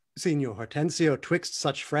her. Signor Hortensio, twixt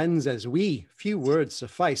such friends as we, few words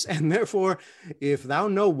suffice, and therefore, if thou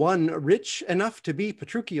know one rich enough to be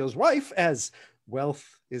Petruchio's wife, as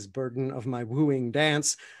wealth is burden of my wooing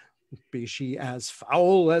dance, be she as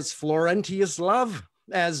foul as Florentius' love,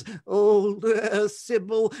 as old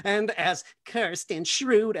Sibyl, and as cursed and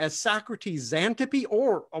shrewd as Socrates' Xantippe,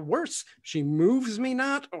 or worse, she moves me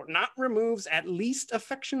not, or not removes at least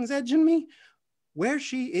affection's edge in me, where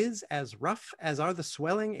she is as rough as are the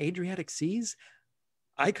swelling Adriatic seas,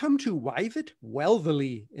 I come to wive it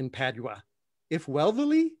wealthily in Padua. If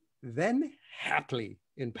wealthily, then haply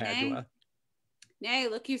in Padua. Nay,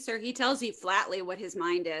 look you, sir, he tells you flatly what his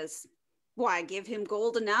mind is. Why, give him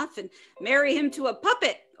gold enough and marry him to a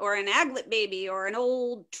puppet or an aglet baby or an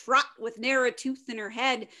old trot with ne'er a tooth in her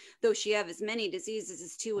head, though she have as many diseases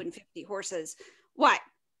as 52 horses. Why,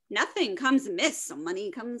 nothing comes amiss, so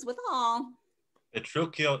money comes with all.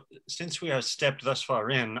 Petruchio, since we are stepped thus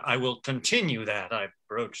far in, I will continue that I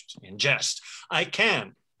broached in jest. I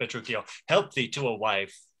can, Petruchio, help thee to a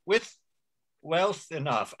wife with wealth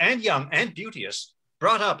enough, and young and beauteous,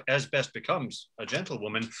 brought up as best becomes a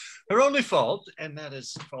gentlewoman. Her only fault, and that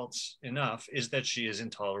is faults enough, is that she is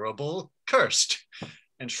intolerable, cursed,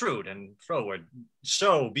 and shrewd and froward,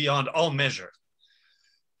 so beyond all measure,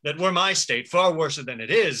 that were my state far worse than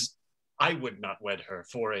it is, I would not wed her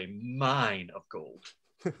for a mine of gold.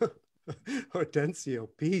 Hortensio,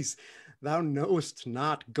 peace, thou knowest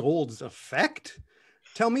not gold's effect.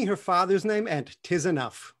 Tell me her father's name, and 'tis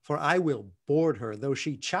enough, for I will board her, though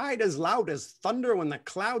she chide as loud as thunder when the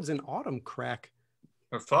clouds in autumn crack.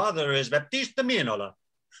 Her father is Baptista Minola,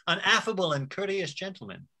 an affable and courteous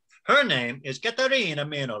gentleman. Her name is Katharina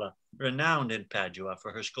Minola, renowned in Padua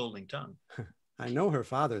for her scolding tongue. I know her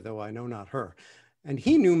father, though I know not her, and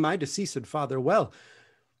he knew my deceased father well.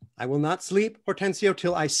 I will not sleep, Hortensio,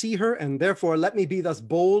 till I see her, and therefore let me be thus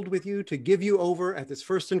bold with you to give you over at this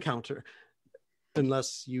first encounter,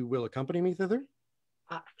 unless you will accompany me thither.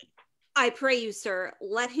 I pray you, sir,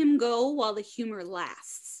 let him go while the humor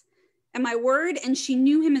lasts. And my word, and she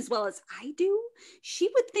knew him as well as I do, she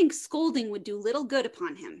would think scolding would do little good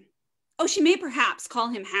upon him. Oh, she may perhaps call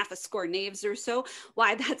him half a score knaves or so.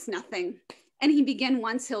 Why, that's nothing. And he begin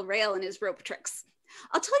once he'll rail in his rope tricks.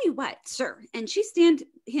 I'll tell you what, sir, and she stand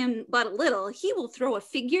him but a little, he will throw a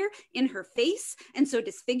figure in her face, and so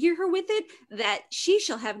disfigure her with it, that she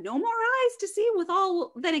shall have no more eyes to see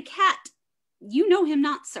withal than a cat. You know him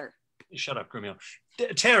not, sir. Shut up, Grumio.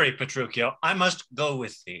 Tarry, Petruchio, I must go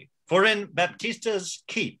with thee, for in Baptista's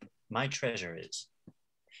keep my treasure is.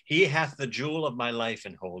 He hath the jewel of my life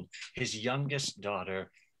in hold, his youngest daughter,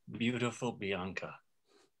 beautiful Bianca.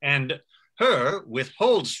 And her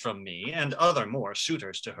withholds from me and other more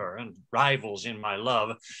suitors to her and rivals in my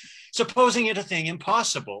love, supposing it a thing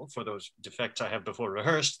impossible for those defects I have before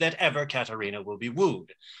rehearsed that ever Katharina will be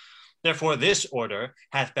wooed. Therefore this order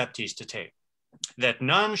hath Baptista ta'en, that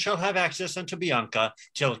none shall have access unto Bianca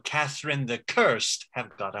till Catherine the Cursed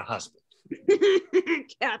have got a husband.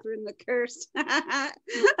 Catherine the Cursed.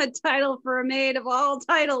 A title for a maid of all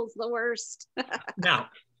titles, the worst. Now,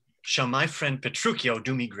 shall my friend Petruchio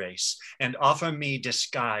do me grace and offer me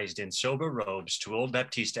disguised in sober robes to old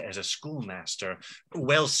Baptista as a schoolmaster,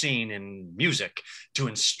 well seen in music, to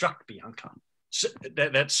instruct Bianca, so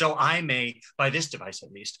that I may, by this device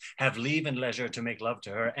at least, have leave and leisure to make love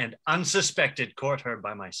to her and unsuspected court her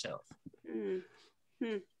by myself.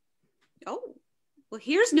 Oh, well,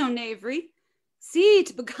 here's no knavery. See,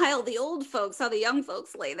 to beguile the old folks, how the young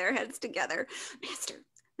folks lay their heads together.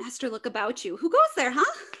 Master, look about you. Who goes there,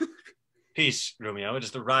 huh? Peace, Grumio. It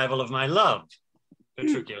is the rival of my love.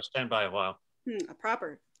 Petruchio, stand by a while. A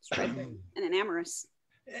proper striker and an amorous.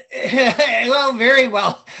 Well, very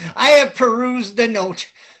well. I have perused the note.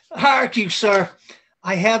 Hark you, sir.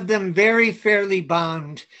 I have them very fairly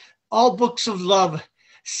bound. All books of love.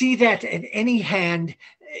 See that in any hand.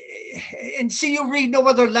 And see you read no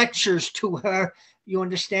other lectures to her. You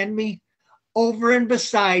understand me? Over and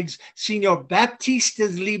besides Signor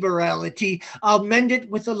Baptista's liberality, I'll mend it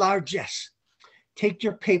with a largesse. Take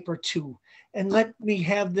your paper too, and let me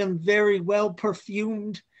have them very well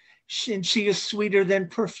perfumed, and she is sweeter than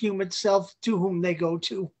perfume itself to whom they go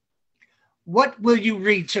to. What will you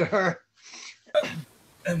read to her?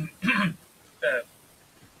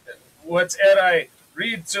 Whatever I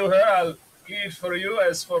read to her, I'll plead for you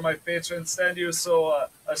as for my patron. Stand you so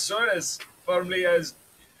assured, as firmly as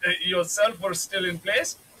yourself were still in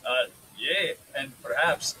place? Yea, and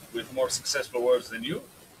perhaps with more successful words than you.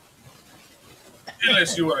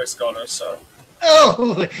 Unless you were a scholar, sir.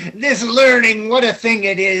 Oh, this learning, what a thing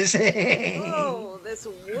it is. Oh, this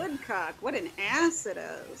woodcock, what an ass it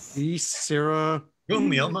is. Peace, Sarah.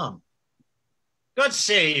 Grumio, mum. God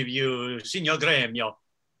save you, Signor Gremio.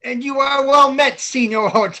 And you are well met, Signor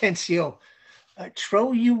Hortensio.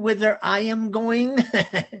 Trow you whither I am going?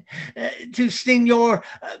 To Signor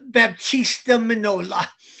Baptista Minola.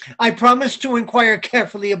 I promise to inquire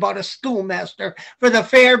carefully about a schoolmaster for the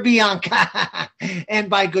fair Bianca. And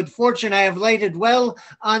by good fortune I have lighted well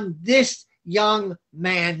on this young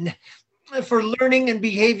man, for learning and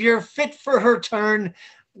behavior fit for her turn,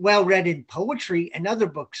 well read in poetry and other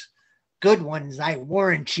books. Good ones, I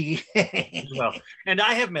warrant ye. Well, and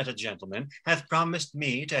I have met a gentleman, hath promised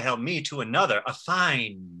me to help me to another, a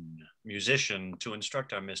fine musician, to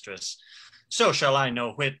instruct our mistress. So shall I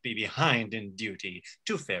no whit be behind in duty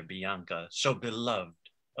to fair Bianca, so beloved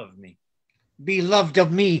of me. Beloved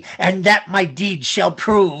of me, and that my deed shall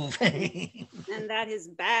prove. And that his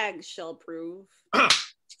bag shall prove.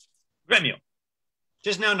 Gremio,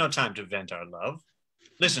 'tis now no time to vent our love.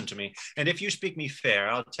 Listen to me, and if you speak me fair,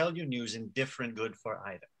 I'll tell you news indifferent good for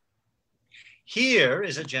either. Here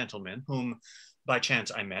is a gentleman whom by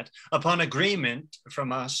chance I met, upon agreement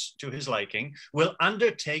from us to his liking, will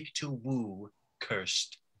undertake to woo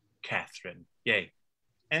cursed Catherine, yea,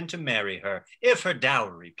 and to marry her, if her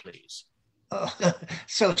dowry please.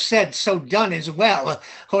 So said, so done as well.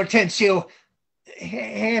 Hortensio,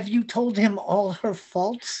 have you told him all her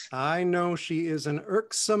faults? I know she is an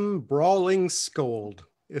irksome, brawling scold.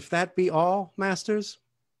 If that be all, masters,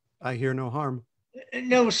 I hear no harm.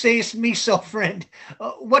 No, sayest me so, friend.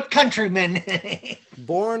 What countryman?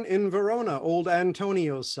 Born in Verona, old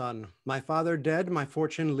Antonio's son. My father dead, my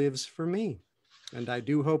fortune lives for me. And I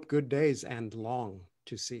do hope good days and long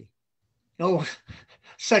to see. No,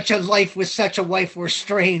 such a life with such a wife were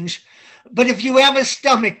strange. But if you have a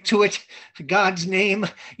stomach to it, God's name,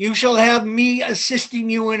 you shall have me assisting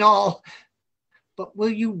you in all. But will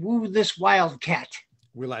you woo this wildcat?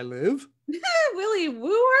 Will I live? Will he woo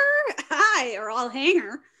her? Aye, or I'll hang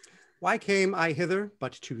her. Why came I hither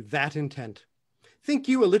but to that intent? Think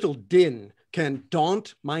you a little din can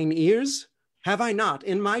daunt mine ears? Have I not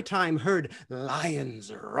in my time heard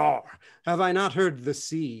lions roar? Have I not heard the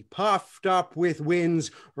sea, puffed up with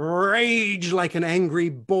winds, rage like an angry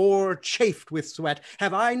boar chafed with sweat?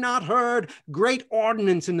 Have I not heard great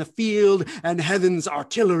ordnance in the field and heaven's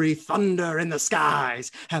artillery thunder in the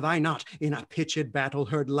skies? Have I not in a pitched battle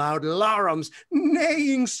heard loud larums,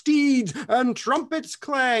 neighing steeds, and trumpets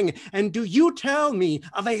clang? And do you tell me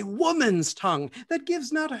of a woman's tongue that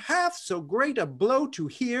gives not half so great a blow to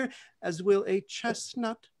hear as will a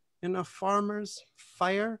chestnut in a farmer's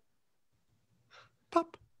fire?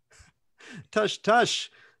 Pop. Tush, tush,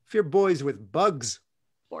 fear boys with bugs.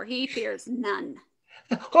 For he fears none.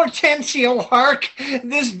 Hortensio, hark!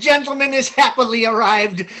 This gentleman is happily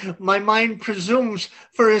arrived. My mind presumes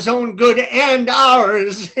for his own good and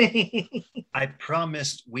ours. I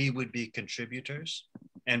promised we would be contributors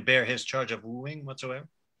and bear his charge of wooing whatsoever.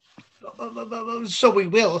 So we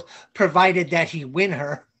will, provided that he win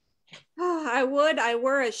her. I would I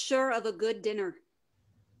were as sure of a good dinner.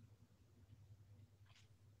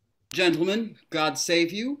 Gentlemen, God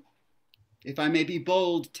save you. If I may be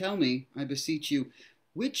bold, tell me, I beseech you,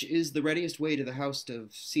 which is the readiest way to the house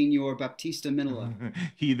of Signor Baptista Minola?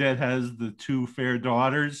 He that has the 2 fair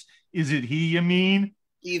daughters. Is it he, you mean?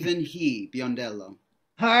 Even he, Biondello.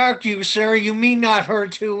 Hark you, sir, you mean not her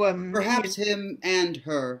to, Perhaps him and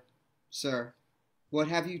her, sir. What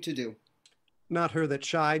have you to do? Not her that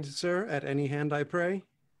chides, sir, at any hand, I pray.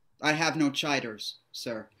 I have no chiders,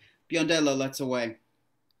 sir. Biondello, let's away.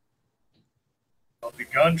 Well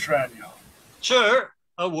begun, Tranio. Sir,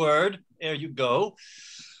 a word ere you go.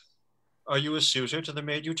 Are you a suitor to the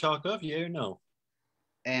maid you talk of, yea or no?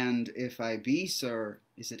 And if I be, sir,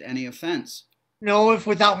 is it any offense? No, if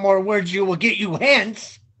without more words you will get you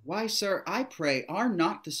hence. Why, sir, I pray, are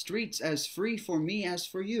not the streets as free for me as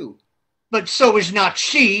for you? But so is not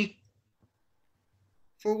she.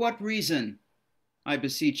 For what reason, I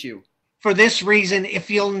beseech you? For this reason,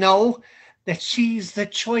 if you'll know, that she's the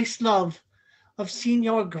choice love of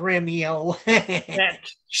Signor Gremio. That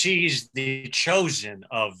she's the chosen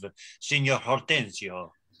of Signor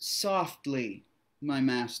Hortensio. Softly, my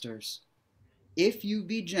masters. If you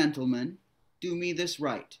be gentlemen, do me this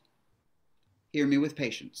right. Hear me with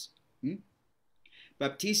patience.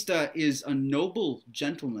 Baptista is a noble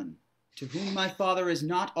gentleman, to whom my father is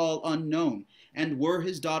not all unknown, and were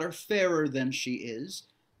his daughter fairer than she is,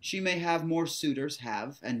 she may have more suitors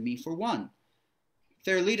have, and me for one.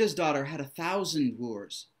 Fair Lida's daughter had 1,000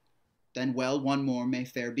 wooers. Then well, one more may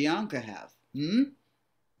fair Bianca have.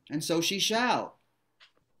 And so she shall.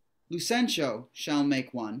 Lucentio shall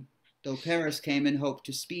make one, though Paris came in hope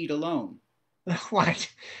to speed alone. What?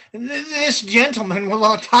 This gentleman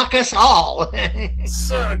will attack us all.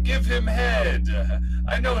 Sir, give him head.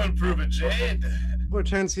 I know he'll prove a jade.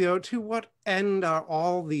 Hortensio, to what end are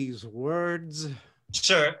all these words?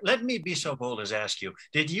 Sir, let me be so bold as ask you,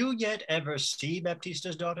 did you yet ever see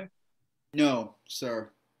Baptista's daughter? No,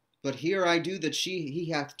 sir, but here I do that he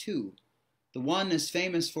hath 2. The one is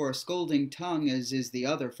famous for a scolding tongue, as is the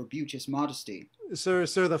other for beauteous modesty. Sir,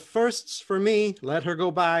 the first's for me. Let her go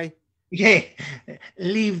by. Yea,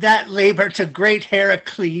 leave that labor to great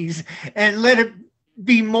Heracles, and let it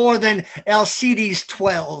be more than Alcides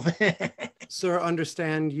 12. Sir,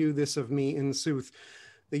 understand you this of me in sooth.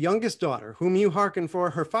 The youngest daughter, whom you hearken for,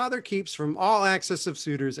 her father keeps from all access of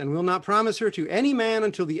suitors, and will not promise her to any man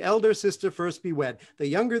until the elder sister first be wed. The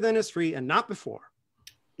younger then is free, and not before.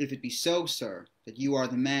 If it be so, sir, that you are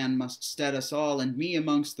the man must stead us all, and me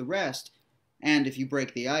amongst the rest, and if you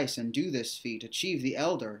break the ice and do this feat, achieve the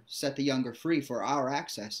elder, set the younger free for our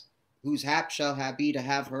access, whose hap shall be to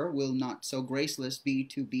have her, will not so graceless be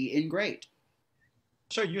to be ingrate.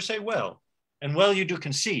 Sir, you say well, and well you do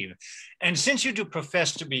conceive. And since you do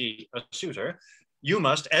profess to be a suitor, you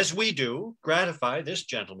must, as we do, gratify this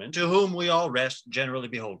gentleman, to whom we all rest generally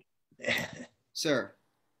behold. Sir,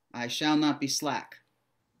 I shall not be slack.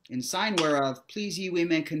 In sign whereof, please ye we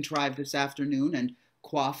may contrive this afternoon, and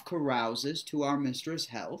quaff carouses to our mistress'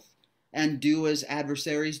 health, and do as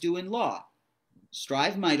adversaries do in law.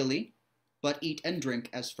 Strive mightily, but eat and drink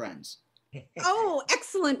as friends. Oh,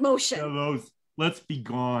 excellent motion. Fellows, let's be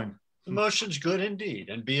gone. The motion's good indeed,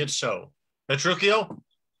 and be it so. Petruchio,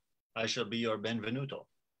 I shall be your benvenuto.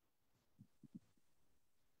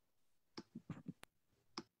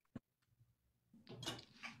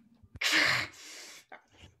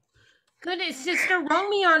 Good sister, wrong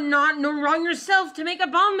me or not, nor wrong yourself to make a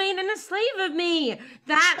bondmaid and a slave of me.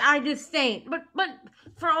 That I disdain. But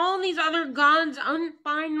for all these other gods,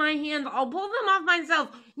 unbind my hands. I'll pull them off myself.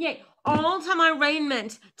 Yea, all to my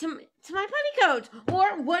raiment, to my petticoat,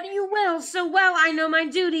 or what you will. So well I know my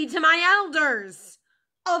duty to my elders.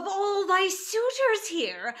 Of all thy suitors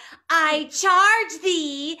here, I charge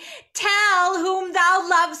thee, tell whom thou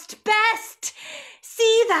lovest best.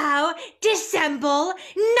 See thou dissemble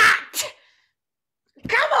not.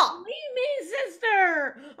 Come on! Leave me,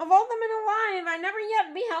 sister! Of all the men alive, I never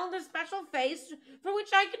yet beheld a special face for which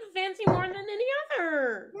I could fancy more than any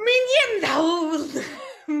other. Minion,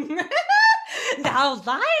 thou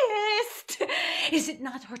liest. Is it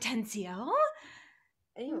not Hortensio?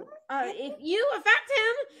 If you affect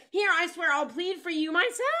him, here I swear I'll plead for you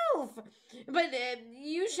myself. But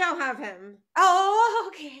you shall have him. Oh,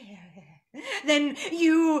 okay. Then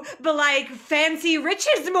you belike fancy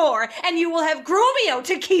riches more, and you will have Grumio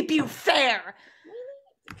to keep you fair.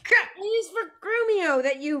 It is for Grumio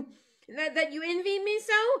that you envy me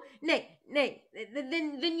so? Nay,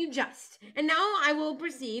 then you just. And now I will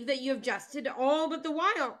perceive that you have justed all but the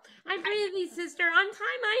while. I pray thee, sister,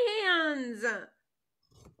 untie my hands.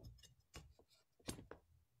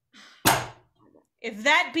 If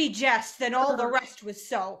that be jest, then all the rest was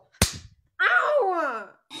so. Ow!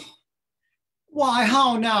 Why,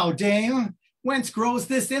 how now, dame? Whence grows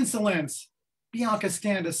this insolence? Bianca,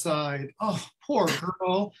 stand aside. Oh, poor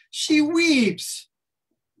girl, she weeps.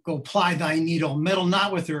 Go ply thy needle, meddle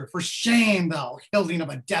not with her. For shame, thou hilding of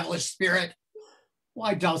a devilish spirit.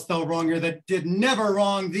 Why dost thou wrong her that did never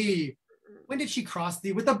wrong thee? When did she cross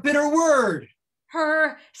thee with a bitter word?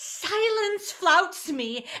 Her silence flouts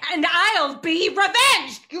me, and I'll be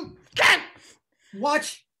revenged.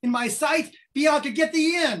 What? In my sight? Bianca, get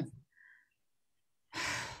thee in.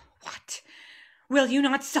 What? Will you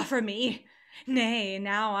not suffer me? Nay,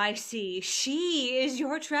 now I see. She is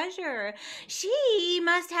your treasure. She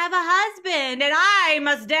must have a husband, and I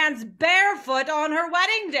must dance barefoot on her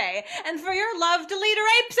wedding day, and for your love to lead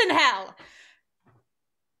her apes in hell.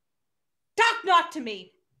 Talk not to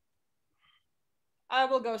me. I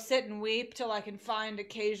will go sit and weep till I can find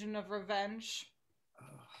occasion of revenge.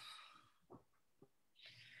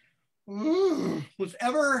 Was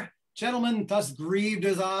ever gentleman thus grieved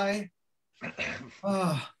as I?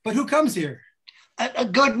 But who comes here?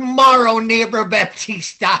 Good morrow, neighbor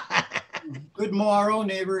Baptista. Good morrow,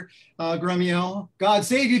 neighbor Gremio. God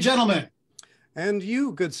save you, gentlemen. And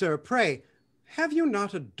you, good sir, pray, have you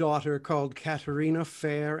not a daughter called Katharina,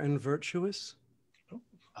 fair and virtuous?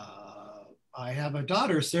 I have a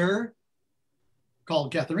daughter, sir,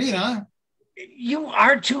 called Katharina. You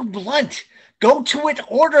are too blunt. Go to it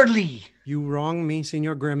orderly. You wrong me,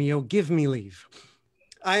 Signor Gremio. Give me leave.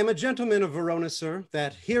 I am a gentleman of Verona, sir,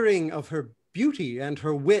 that hearing of her beauty and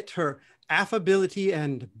her wit, her affability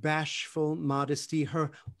and bashful modesty,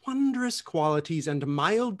 her wondrous qualities and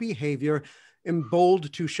mild behavior, am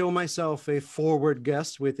bold to show myself a forward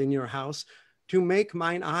guest within your house, to make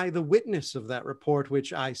mine eye the witness of that report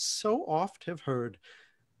which I so oft have heard.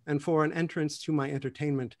 And for an entrance to my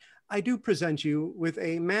entertainment, I do present you with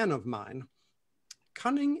a man of mine,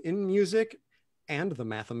 cunning in music and the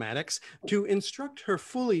mathematics, to instruct her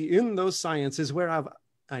fully in those sciences whereof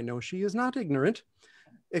I know she is not ignorant,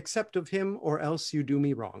 except of him, or else you do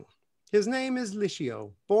me wrong. His name is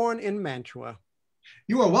Licio, born in Mantua.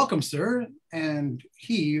 You are welcome, sir, and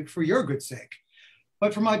he for your good sake.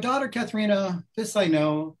 But for my daughter Katharina, this I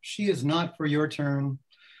know, she is not for your turn.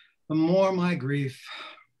 The more my grief.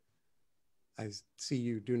 I see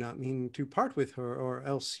you do not mean to part with her, or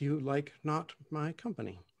else you like not my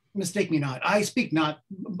company. Mistake me not, I speak not,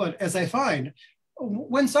 but as I find.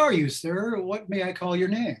 Whence are you, sir? What may I call your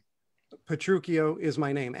name? Petruchio is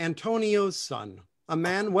my name, Antonio's son, a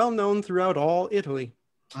man well known throughout all Italy.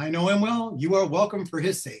 I know him well. You are welcome for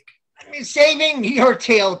his sake. Saving your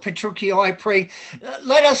tale, Petruchio, I pray,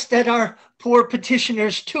 let us that our poor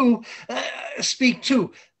petitioners too speak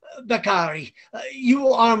too. Beccari, you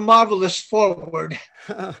are marvelous forward.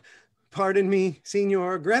 Pardon me,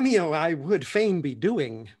 Signor Gremio, I would fain be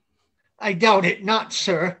doing. I doubt it not,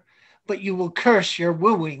 sir, but you will curse your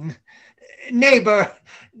wooing. Neighbor,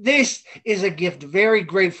 this is a gift very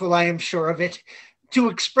grateful, I am sure of it. To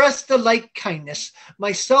express the like kindness,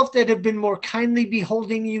 myself that have been more kindly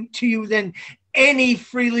beholding you to you than any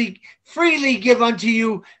freely give unto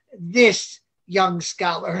you this young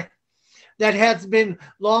scholar, that hath been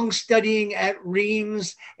long studying at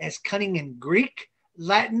Rheims, as cunning in Greek,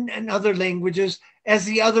 Latin, and other languages, as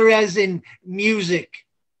the other as in music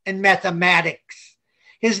and mathematics.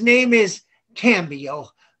 His name is Cambio,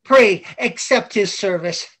 Pray accept his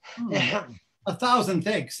service. 1,000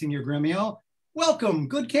 thanks, Signor Gremio. Welcome,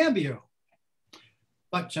 good cambio.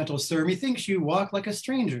 But, gentle sir, methinks you walk like a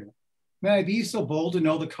stranger. May I be so bold to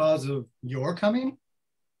know the cause of your coming?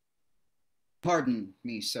 Pardon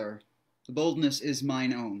me, sir. The boldness is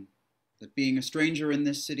mine own, that being a stranger in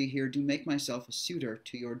this city here, do make myself a suitor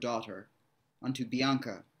to your daughter, unto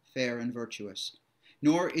Bianca, fair and virtuous.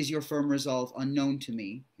 Nor is your firm resolve unknown to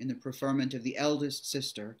me, in the preferment of the eldest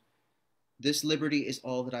sister. This liberty is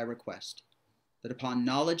all that I request, that upon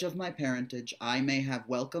knowledge of my parentage I may have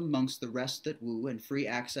welcome mongst the rest that woo, and free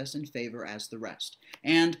access and favor as the rest.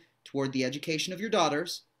 And toward the education of your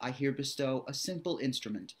daughters, I here bestow a simple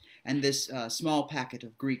instrument, and this small packet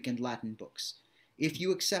of Greek and Latin books. If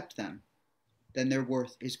you accept them, then their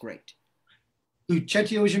worth is great.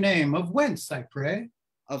 Lucentio is your name. Of whence, I pray?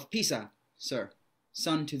 Of Pisa, sir,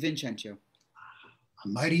 son to Vincentio. A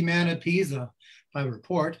mighty man at Pisa, by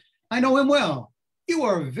report. I know him well. You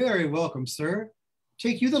are very welcome, sir.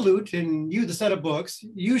 Take you the lute, and you the set of books.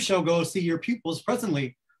 You shall go see your pupils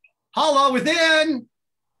presently. Holla within!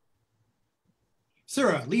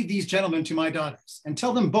 Sirrah, lead these gentlemen to my daughters, and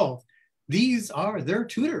tell them both, these are their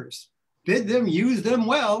tutors. Bid them use them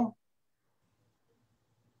well.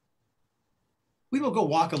 We will go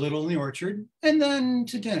walk a little in the orchard, and then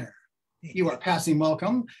to dinner. You are passing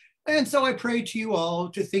welcome, and so I pray to you all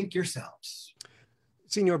to think yourselves.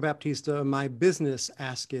 Signor Baptista, my business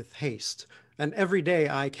asketh haste, and every day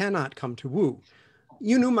I cannot come to woo.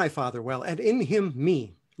 You knew my father well, and in him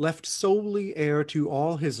me, left solely heir to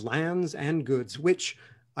all his lands and goods, which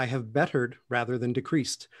I have bettered rather than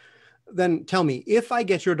decreased. Then tell me, if I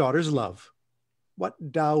get your daughter's love,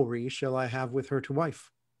 what dowry shall I have with her to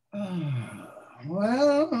wife?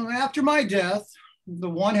 Well, after my death, the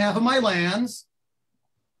one half of my lands,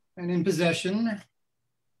 and in possession,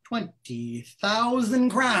 20,000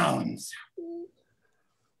 crowns.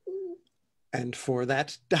 And for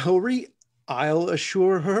that dowry, I'll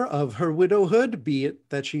assure her of her widowhood, be it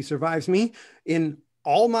that she survives me, in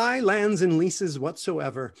all my lands and leases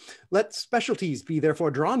whatsoever. Let specialties be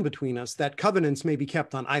therefore drawn between us, that covenants may be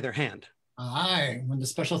kept on either hand. Aye, when the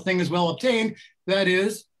special thing is well obtained, that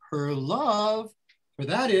is her love, for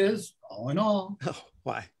that is all in all. Oh,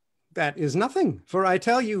 why, that is nothing, for I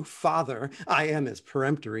tell you, father, I am as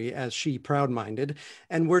peremptory as she proud-minded,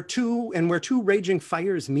 and where two raging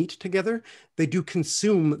fires meet together, they do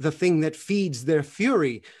consume the thing that feeds their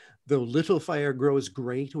fury. Though little fire grows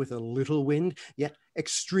great with a little wind, yet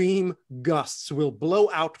extreme gusts will blow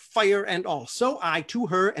out fire and all. So I to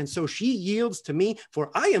her, and so she yields to me,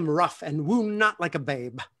 for I am rough and woo not like a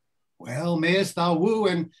babe. Well, mayest thou woo,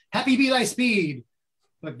 and happy be thy speed.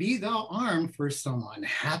 But be thou armed for some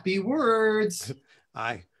unhappy words.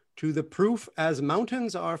 Aye, to the proof as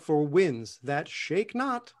mountains are for winds that shake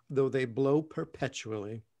not, though they blow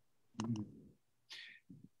perpetually.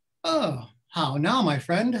 Oh, how now, my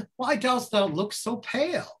friend? Why dost thou look so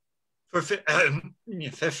pale? For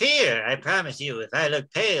fear, I promise you, if I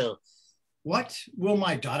look pale. What? Will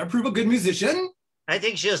my daughter prove a good musician? I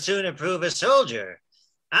think she'll sooner prove a soldier.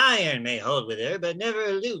 Iron may hold with her, but never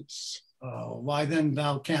a lute. Oh, why then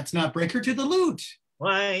thou canst not break her to the lute?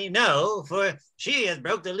 Why, no, for she hath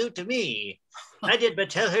broke the lute to me. I did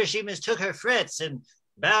but tell her she mistook her frets, and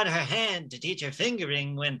bowed her hand to teach her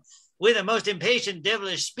fingering, when, with a most impatient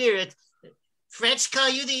devilish spirit, frets call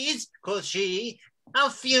you these? Quoth she,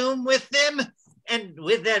 I'll fume with them. And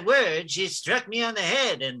with that word she struck me on the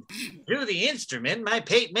head, and through the instrument my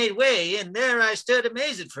pate made way, and there I stood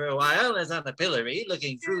amazed for a while, as on the pillory,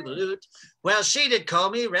 looking through the lute, while she did call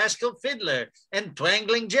me rascal fiddler, and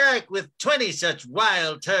twangling jack, with 20 such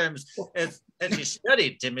wild terms, as she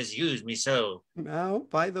studied to misuse me so. Now,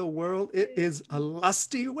 by the world, it is a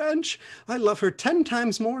lusty wench. I love her 10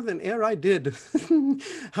 times more than e'er I did.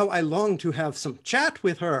 How I long to have some chat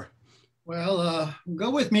with her. Well, go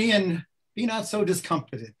with me, and be not so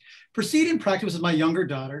discomfited. Proceed in practice with my younger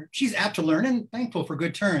daughter. She's apt to learn and thankful for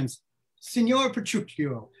good turns. Signor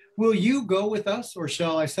Petruchio, will you go with us, or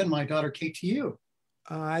shall I send my daughter Kate to you?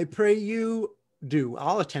 I pray you do.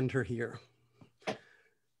 I'll attend her here,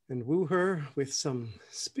 and woo her with some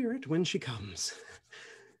spirit when she comes.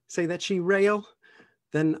 Say that she rail,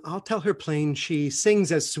 then I'll tell her plain she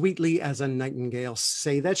sings as sweetly as a nightingale.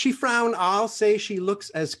 Say that she frown, I'll say she looks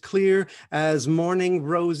as clear as morning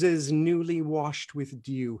roses newly washed with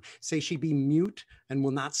dew. Say she be mute and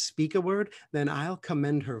will not speak a word, then I'll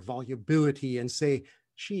commend her volubility and say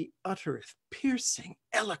she uttereth piercing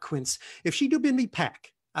eloquence. If she do bid me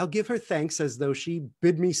pack, I'll give her thanks as though she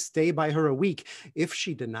bid me stay by her a week. If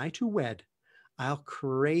she deny to wed, I'll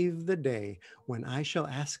crave the day when I shall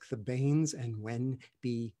ask the Banes and when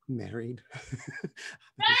be married. Here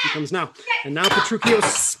she comes now. And now, Petruchio,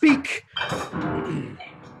 speak.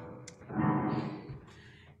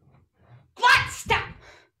 What? Stop!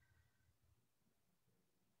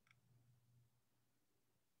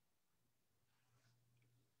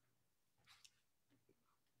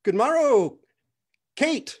 Good morrow,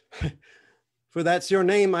 Kate. For that's your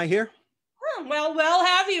name, I hear. Well,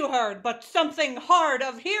 have you heard, but something hard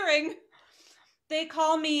of hearing. They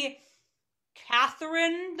call me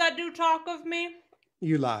Catherine that do talk of me.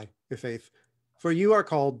 You lie, i'faith, for you are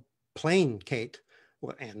called plain Kate,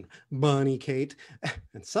 and bonny Kate,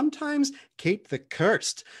 and sometimes Kate the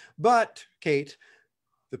Cursed. But Kate,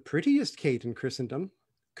 the prettiest Kate in Christendom,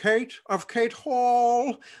 Kate of Kate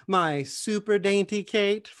Hall, my super dainty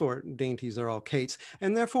Kate, for dainties are all Kates,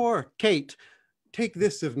 and therefore, Kate, take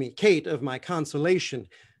this of me, Kate of my consolation.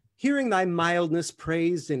 Hearing thy mildness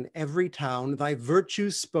praised in every town, thy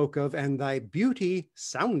virtues spoke of, and thy beauty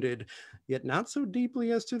sounded, yet not so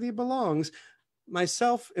deeply as to thee belongs,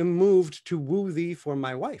 myself am moved to woo thee for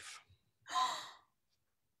my wife.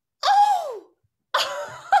 Oh! What?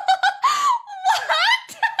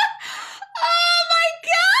 Oh my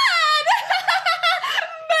God!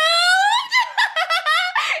 Moved?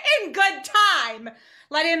 In good time.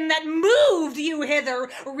 Let him that moved you hither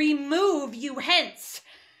remove you hence.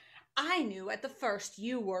 I knew at the first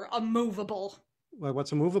you were immovable. Why,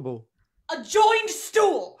 what's immovable? A joined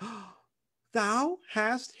stool. Thou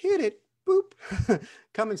hast hit it. Boop.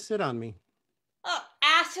 Come and sit on me.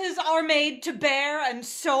 Asses are made to bear, and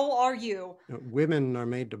so are you. Women are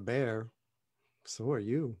made to bear. So are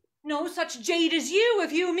you. No such jade as you,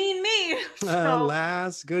 if you mean me.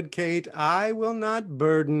 Alas, good Kate, I will not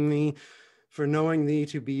burden thee, for knowing thee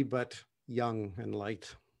to be but young and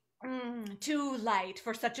light. Too light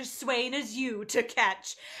for such a swain as you to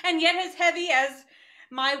catch, and yet as heavy as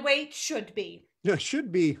my weight should be.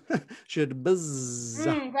 Should be. Should buzz.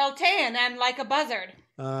 Well ta'en, and like a buzzard.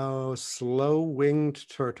 Oh, slow-winged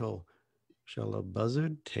turtle, shall a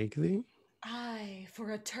buzzard take thee? Aye,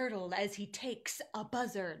 for a turtle as he takes a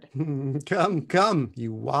buzzard. Come,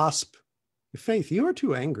 you wasp. Faith, you are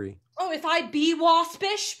too angry. Oh, if I be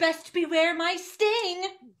waspish, best beware my sting.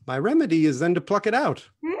 My remedy is then to pluck it out.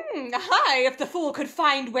 Aye, if the fool could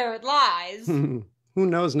find where it lies. Who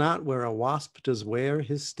knows not where a wasp does wear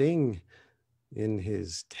his sting? In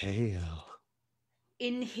his tail.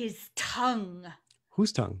 In his tongue.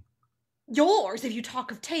 Whose tongue? Yours, if you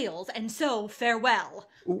talk of tails, and so farewell.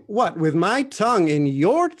 What, with my tongue in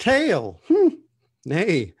your tail?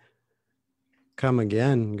 Nay. Come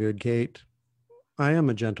again, good Kate. I am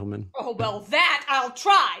a gentleman. Oh, well, that I'll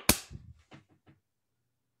try.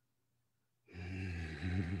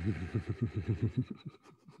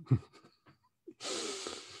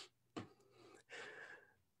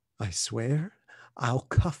 I swear I'll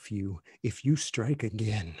cuff you if you strike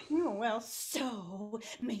again. Oh, well, so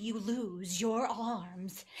may you lose your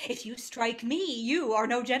arms. If you strike me, you are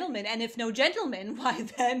no gentleman, and if no gentleman, why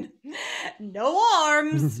then, no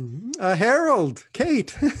arms. A herald,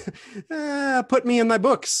 Kate. Put me in my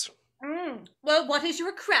books. Well, what is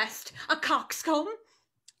your crest? A coxcomb?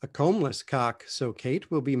 A combless cock, so Kate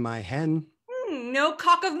will be my hen. No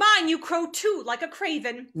cock of mine, you crow too, like a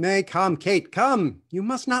craven. Nay, come, Kate, come. You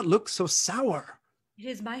must not look so sour. It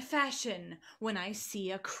is my fashion when I see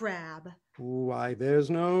a crab. Why, there's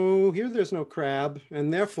no crab,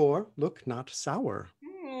 and therefore look not sour.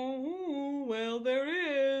 Oh, well, there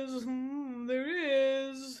is.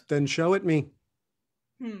 Then show it me.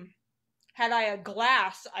 Had I a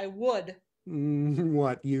glass, I would.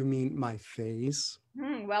 What, you mean my face?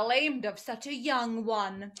 Well aimed of such a young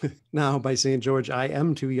one. Now, by St. George, I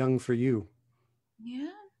am too young for you. Yeah,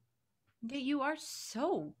 yet you are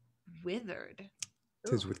so withered.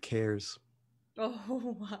 'Tis with cares.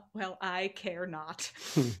 Oh, well, I care not.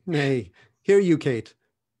 Nay, hear you, Kate.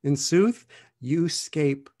 In sooth, you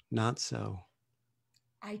scape not so.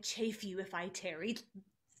 I chafe you if I tarry.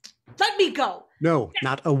 Let me go. No,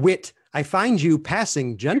 not a whit. I find you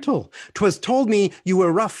passing gentle. 'Twas told me you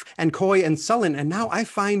were rough and coy and sullen, and now I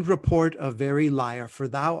find report a very liar, for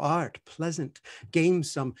thou art pleasant,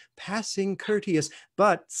 gamesome, passing courteous,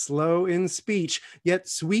 but slow in speech, yet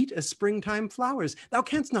sweet as springtime flowers. Thou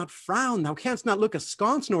canst not frown, thou canst not look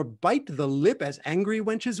askance, nor bite the lip as angry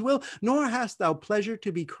wenches will, nor hast thou pleasure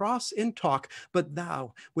to be cross in talk, but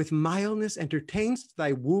thou with mildness entertainst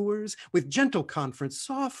thy wooers, with gentle conference,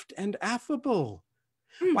 soft and affable.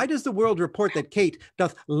 Why does the world report that Kate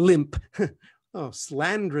doth limp? Oh,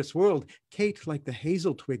 slanderous world. Kate, like the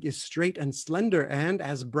hazel twig, is straight and slender, and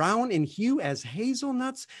as brown in hue as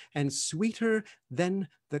hazelnuts, and sweeter than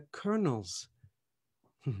the kernels.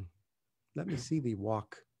 Let me see thee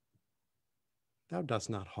walk. Thou dost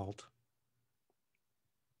not halt.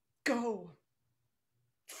 Go,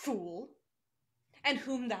 fool, and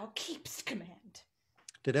whom thou keep'st command.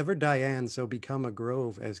 Did ever Diane so become a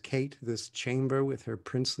grove as Kate, this chamber with her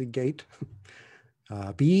princely gate?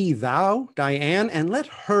 Be thou Diane, and let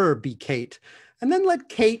her be Kate, and then let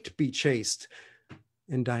Kate be chaste,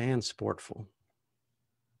 and Diane sportful.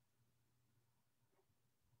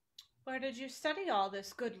 Where did you study all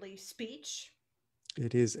this goodly speech?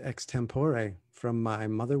 It is extempore from my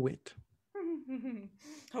mother wit.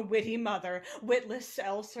 A witty mother, witless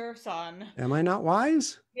else her son. Am I not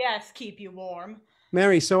wise? Yes, keep you warm.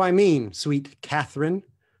 Marry, so I mean, sweet Catherine,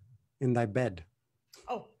 in thy bed.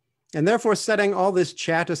 Oh. And therefore, setting all this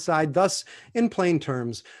chat aside, thus, in plain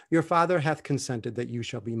terms, your father hath consented that you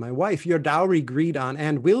shall be my wife, your dowry agreed on,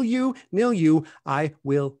 and will you, nill you, I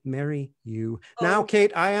will marry you. Oh. Now,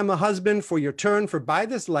 Kate, I am a husband for your turn, for by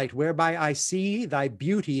this light, whereby I see thy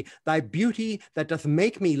beauty that doth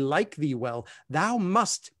make me like thee well, thou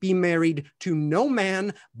must be married to no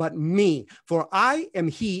man but me, for I am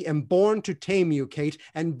he am born to tame you, Kate,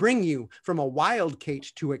 and bring you from a wild Kate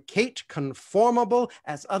to a Kate conformable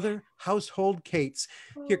as other household Kates.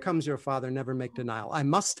 Here comes your father, never make denial. I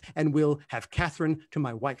must and will have Catherine to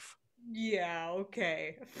my wife. Yeah,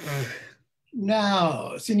 okay.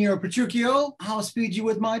 Now, Signor Petruchio, how speed you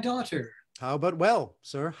with my daughter? How but well,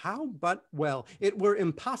 sir, how but well. It were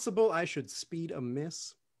impossible I should speed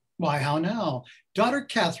amiss. Why, how now? Daughter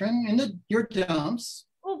Catherine, in your dumps.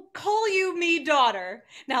 Oh, call you me daughter.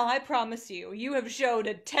 Now I promise you, you have showed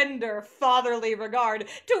a tender fatherly regard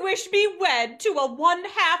to wish me wed to a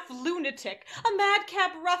one-half lunatic, a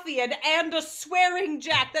madcap ruffian, and a swearing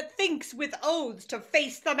jack that thinks with oaths to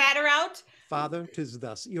face the matter out. Father, 'tis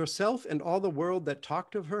thus. Yourself and all the world that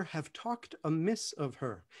talked of her have talked amiss of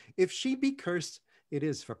her. If she be cursed, it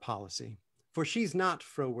is for policy. For she's not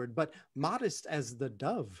froward, but modest as the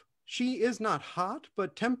dove. She is not hot,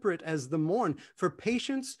 but temperate as the morn. For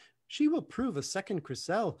patience, she will prove a second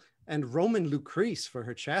Chrysel, and Roman Lucrece for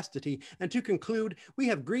her chastity. And to conclude, we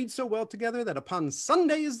have agreed so well together that upon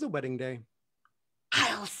Sunday is the wedding day.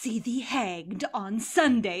 I'll see thee hanged on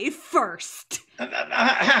Sunday first.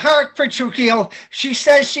 Hark, Petruchio. She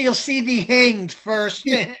says she'll see thee hanged first.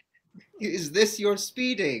 Is this your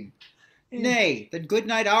speeding? Nay, then good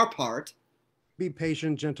night our part. Be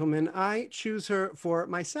patient, gentlemen. I choose her for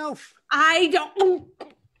myself. I don't.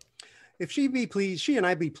 If she be pleased, she and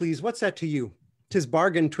I be pleased, what's that to you? 'Tis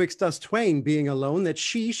bargain twixt us twain, being alone, that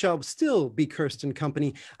she shall still be cursed in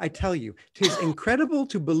company. I tell you, 'tis incredible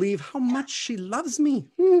to believe how much she loves me.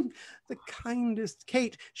 The kindest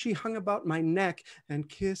Kate, she hung about my neck, and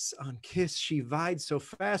kiss on kiss she vied so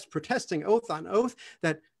fast, protesting oath on oath,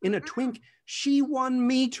 that in a twink she won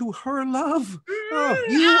me to her love. Oh,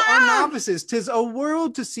 you are novices. 'Tis a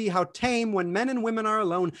world to see how tame, when men and women are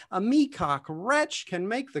alone, a meacock wretch can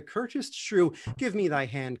make the curtest shrew. Give me thy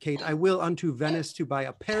hand, Kate. I will unto Venice to buy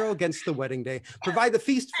apparel against the wedding day. Provide the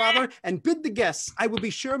feast, father, and bid the guests. I will be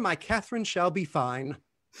sure my Catherine shall be fine.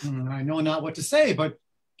 I know not what to say, but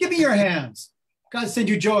give me your hands. God send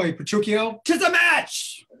you joy, Petruchio. 'Tis a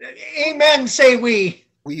match! Amen, say we.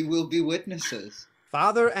 We will be witnesses.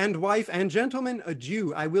 Father and wife and gentlemen,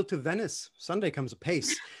 adieu. I will to Venice. Sunday comes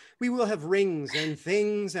apace. We will have rings and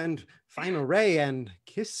things and fine array, and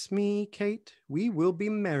kiss me, Kate. We will be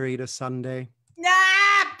married a Sunday.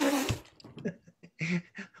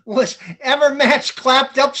 Was ever match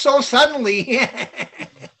clapped up so suddenly?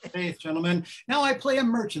 Faith, gentlemen, now I play a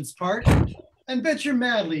merchant's part and venture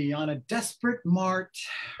madly on a desperate mart.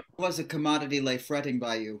 Was a commodity lay fretting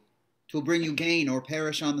by you? 'Twill bring you gain or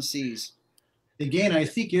perish on the seas. The gain I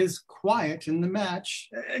seek is quiet in the match.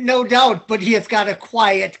 No doubt, but he has got a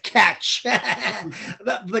quiet catch.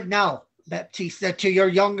 But now, Baptista, to your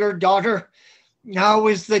younger daughter, now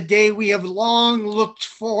is the day we have long looked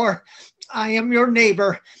for. I am your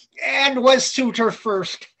neighbor, and was suitor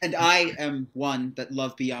first. And I am one that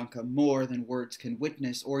love Bianca more than words can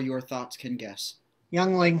witness or your thoughts can guess.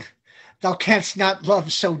 Youngling, thou canst not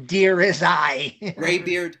love so dear as I.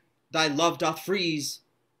 Greybeard, thy love doth freeze.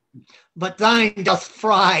 But thine doth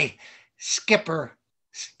fry. Skipper,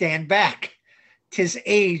 stand back. 'Tis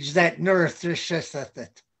age that nourisheth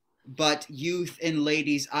it. But youth in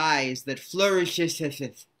ladies' eyes that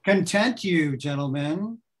flourisheth. Content you,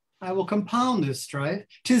 gentlemen. I will compound this strife.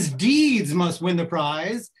 'Tis deeds must win the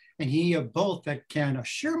prize, and he of both that can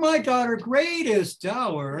assure my daughter greatest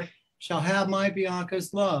dower shall have my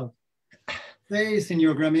Bianca's love. Say,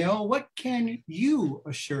 Signor Gremio, what can you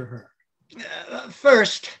assure her?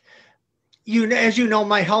 First, as you know,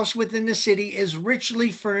 my house within the city is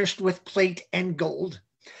richly furnished with plate and gold,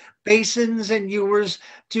 basins and ewers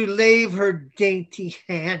to lave her dainty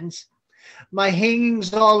hands. My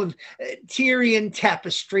hangings all of Tyrian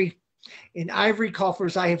tapestry. In ivory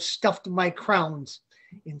coffers I have stuffed my crowns.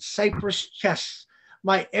 In cypress chests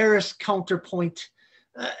my arras counterpoint.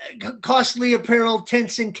 Costly apparel,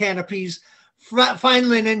 tents and canopies, fine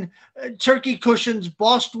linen, turkey cushions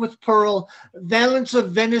bossed with pearl, valance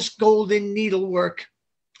of Venice gold in needlework,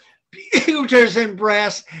 pewters and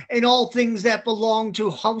brass, and all things that belong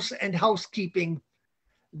to house and housekeeping.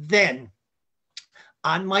 Then,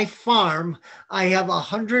 on my farm, I have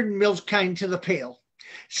 100 milch kine to the pail,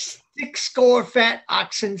 60 fat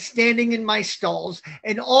oxen standing in my stalls,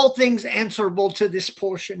 and all things answerable to this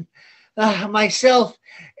portion. Myself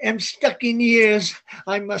am stuck in years,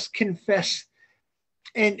 I must confess.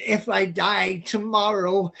 And if I die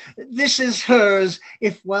tomorrow, this is hers.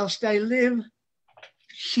 If whilst I live,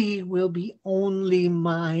 she will be only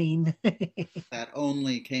mine. That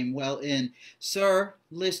only came well in. Sir,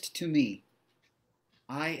 list to me.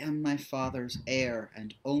 I am my father's heir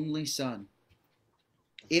and only son.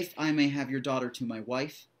 If I may have your daughter to my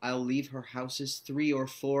wife, I'll leave her houses 3 or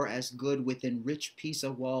 4 as good within rich piece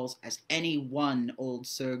of walls as any one old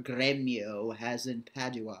Sir Gremio has in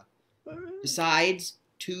Padua. Besides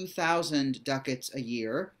 2,000 ducats a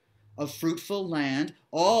year of fruitful land,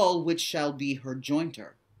 all which shall be her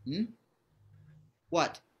jointer.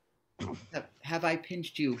 What? Have I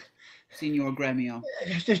pinched you, Signor Gremio?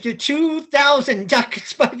 2,000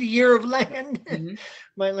 ducats by the year of land.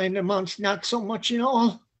 My land amounts not so much in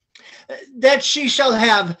all. That she shall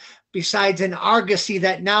have, besides an argosy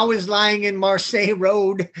that now is lying in Marseille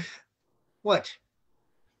Road. What?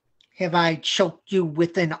 Have I choked you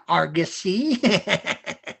with an argosy?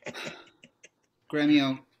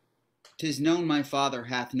 Gremio, 'tis known my father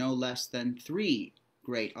hath no less than 3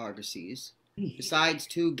 great argosies, besides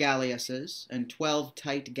 2 galleasses and 12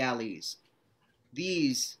 tight galleys.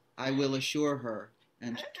 These I will assure her,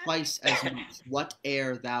 and twice as much,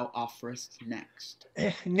 whate'er thou offerest next.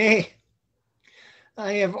 Nay,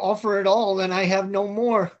 I have offered all, and I have no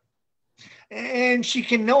more. And she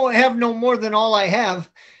can have no more than all I have.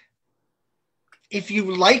 If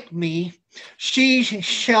you like me, she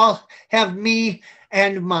shall have me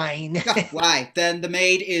and mine. Why, then the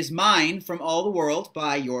maid is mine from all the world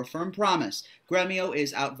by your firm promise. Gremio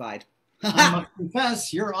is outvied. I must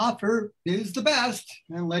confess, your offer is the best,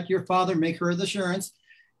 and let your father make her the assurance.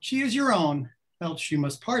 She is your own, else you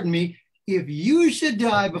must pardon me. If you should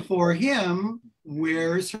die before him,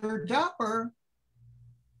 where's her dower?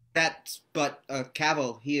 That's but a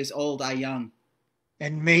cavil. He is old, I young.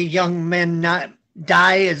 And may young men not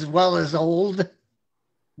die as well as old?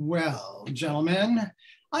 Well, gentlemen,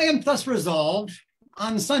 I am thus resolved.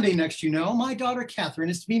 On Sunday next, you know, my daughter Katharine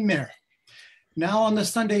is to be married. Now on the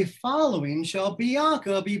Sunday following shall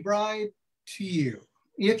Bianca be bride to you,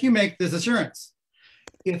 if you make this assurance.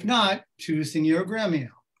 If not, to Signor Gremio.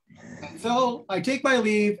 So I take my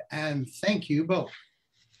leave and thank you both.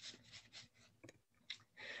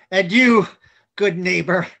 Adieu, good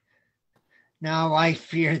neighbor. Now I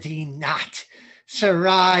fear thee not.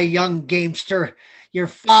 Sirrah, young gamester, your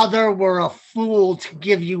father were a fool to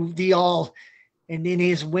give you thee all, and in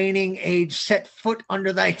his waning age set foot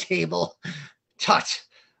under thy table. Tut,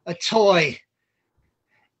 a toy.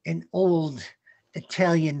 An old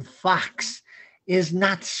Italian fox is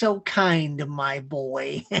not so kind, my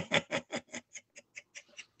boy.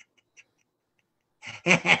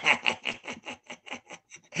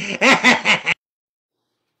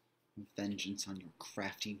 Vengeance on your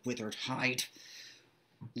crafty, withered hide.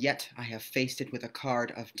 Yet I have faced it with a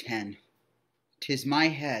card of 10. 'Tis my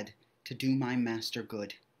head to do my master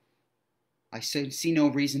good. I see no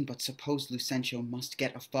reason but suppose Lucentio must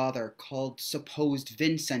get a father called supposed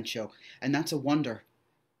Vincentio, and that's a wonder.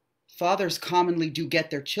 Fathers commonly do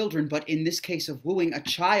get their children, but in this case of wooing, a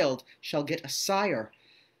child shall get a sire,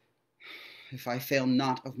 if I fail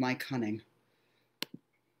not of my cunning.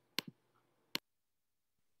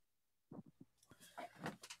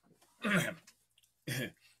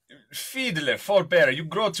 Fiddler, forbear, you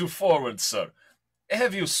grow too forward, sir.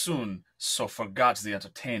 Have you soon so forgot the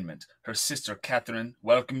entertainment? Her sister Katharine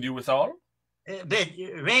welcomed you withal? But,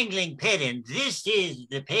 wrangling pedant, this is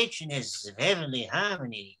the patroness of heavenly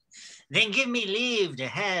harmony. Then give me leave to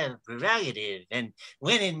have prerogative, and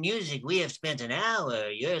when in music we have spent an hour,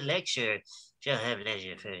 your lecture shall have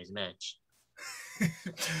leisure for as much.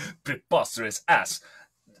 Preposterous ass!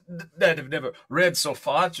 That have never read so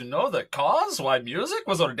far to know the cause why music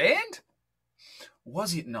was ordained?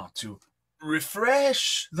 was it not to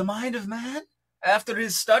refresh the mind of man after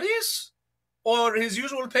his studies or his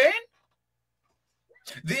usual pain?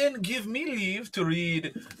 Then give me leave to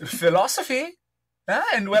read philosophy,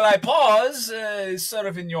 and while I pause,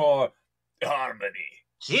 serve in your harmony.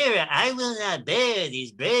 Sir, I will not bear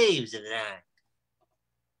these braves of thine.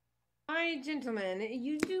 My gentlemen,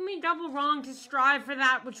 you do me double wrong to strive for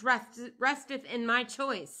that which resteth in my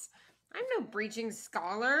choice. I'm no breaching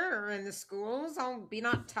scholar, or in the schools I'll be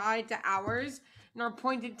not tied to hours, nor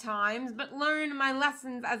appointed times, but learn my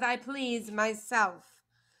lessons as I please myself.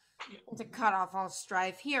 And to cut off all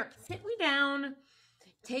strife, here, sit we down,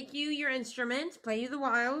 take you your instrument, play you the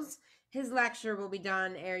whiles. His lecture will be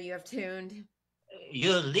done ere you have tuned.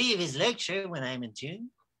 You'll leave his lecture when I'm in tune?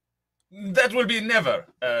 That will be never.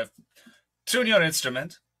 Tune your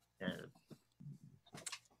instrument.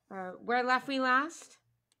 Where left we last?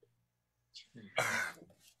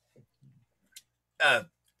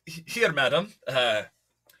 Here, madam.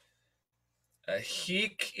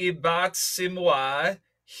 Hic ibat simua,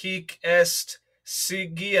 hic est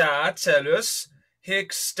sigia telus,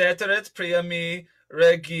 hic steteret priami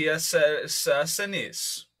regia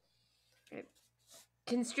senis.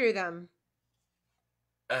 Construe them.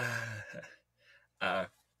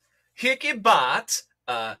 Hic ibat,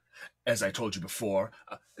 as I told you before,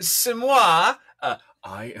 simua,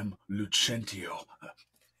 I am Lucentio.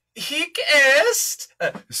 Hic est,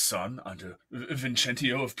 son unto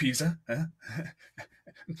Vincentio of Pisa.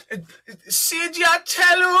 Sidia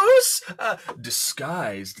telus,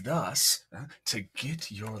 disguised thus to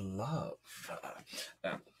get your love.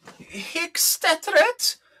 Hic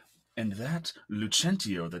stetret, and that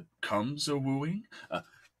Lucentio that comes a-wooing.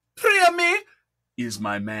 Priami is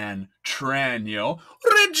my man Tranio,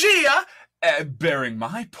 Regia, bearing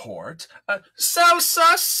my port,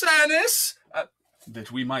 salsa sanis,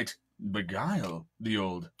 that we might beguile the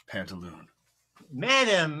old pantaloon.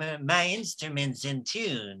 Madam, my instrument's in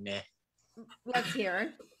tune. Let's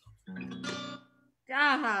hear.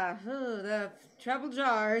 The treble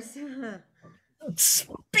jars.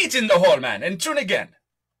 Beat in the hole, man, and tune again.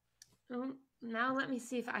 Now let me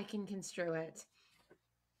see if I can construe it.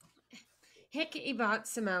 Hic ibat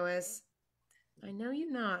Samoas. I know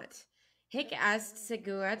you not. Hic est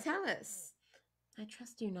segura tellus. I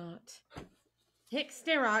trust you not. Hic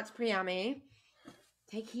sterat priami.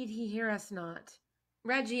 Take heed he hear us not.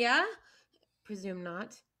 Regia. Presume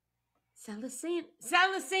not.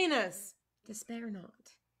 Salicinus. Despair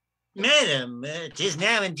not. Madam, 'tis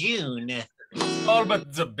now in tune. All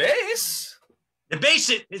but the bass. The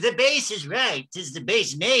bass is right. 'Tis the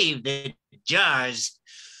bass knave that jars.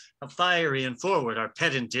 How fiery and forward our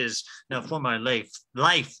pedant is. Now for my life,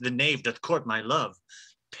 the knave doth court my love.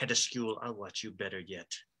 Pedescule, I'll watch you better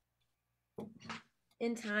yet.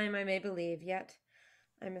 In time I may believe, yet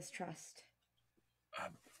I mistrust.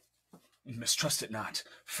 Mistrust it not,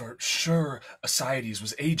 for sure Alcides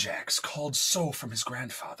was Ajax, called so from his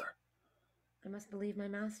grandfather. I must believe my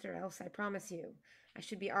master, else I promise you I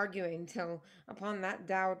should be arguing till upon that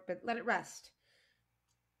doubt, but let it rest.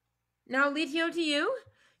 Now, Letio, to you,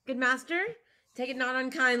 good master, take it not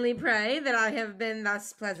unkindly, pray, that I have been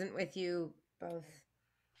thus pleasant with you both.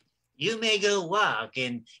 You may go walk,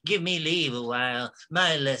 and give me leave a while.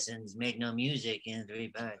 My lessons make no music in 3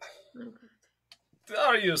 parts.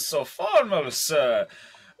 Are you so formal, sir?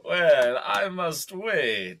 Well, I must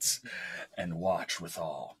wait and watch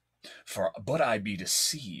withal. For but I be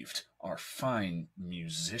deceived, our fine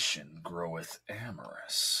musician groweth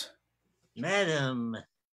amorous. Madam,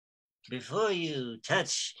 before you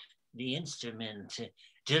touch the instrument,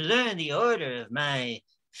 to learn the order of my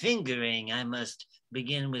fingering, I must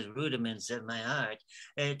begin with rudiments of my art.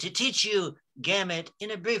 To teach you gamut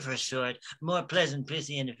in a briefer sort, more pleasant,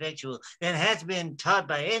 pithy, and effectual than hath been taught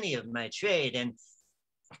by any of my trade, and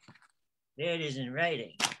there it is in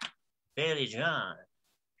writing, fairly drawn.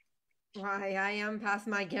 Why, I am past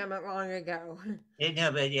my gamut long ago.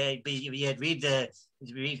 No, but yet read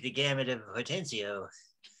the gamut of Hortensio.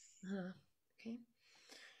 Okay.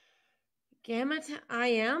 Gamut I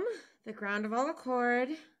am, the ground of all accord.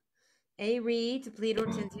 A re to plead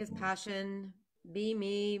Hortensia's passion. B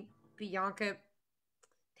me, Bianca,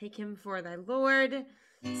 take him for thy lord.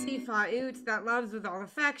 C fa ut, that loves with all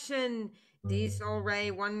affection. D sol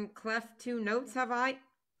re, 1 clef 2 notes have I.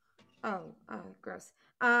 Oh, gross.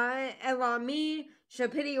 Ella me, show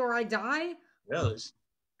pity or I die. Rose.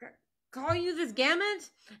 Call you this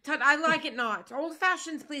gamut? Tut, I like it not. Old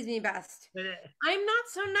fashions please me best. I am not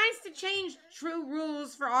so nice to change true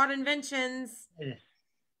rules for odd inventions.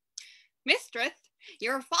 Mistress,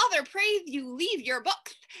 Your father prays you leave your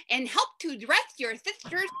books and help to dress your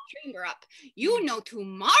sister's chamber up. You know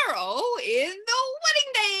tomorrow is the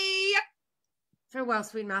wedding day. Farewell,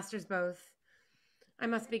 sweet masters both. I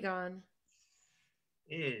must be gone.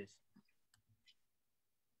 Yes.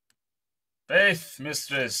 Faith,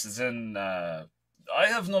 mistress, then I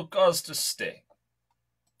have no cause to stay.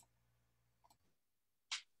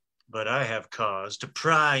 But I have cause to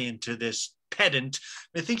pry into this pedant.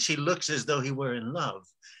 Methinks he looks as though he were in love.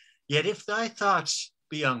 Yet if thy thoughts,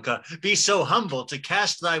 Bianca, be so humble to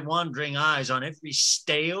cast thy wandering eyes on every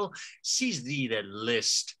stale, seize thee that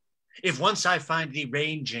list. If once I find thee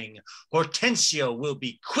ranging, Hortensio will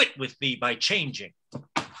be quit with thee by changing.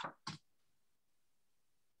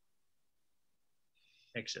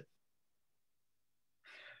 Exit.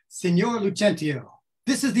 Signor Lucentio,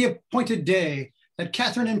 this is the appointed day that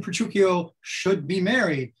Catherine and Petruchio should be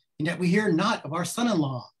married, and yet we hear not of our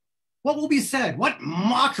son-in-law. What will be said? What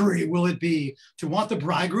mockery will it be to want the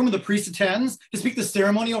bridegroom and the priest attends to speak the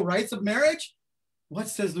ceremonial rites of marriage? What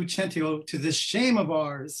says Lucentio to this shame of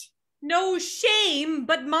ours? No shame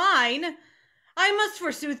but mine. I must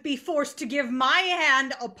forsooth be forced to give my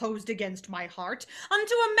hand, opposed against my heart,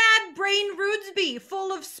 unto a mad-brained Rudesby,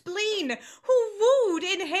 full of spleen, who wooed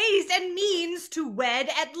in haste and means to wed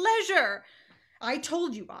at leisure. I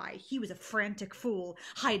told you he was a frantic fool,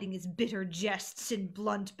 hiding his bitter jests in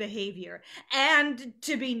blunt behavior. And,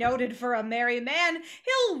 to be noted for a merry man,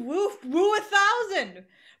 he'll woo 1,000.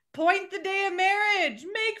 Point the day of marriage,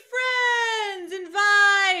 make friends,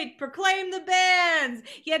 invite, proclaim the banns,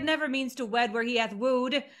 yet never means to wed where he hath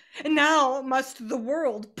wooed. Now must the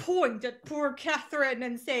world point at poor Catherine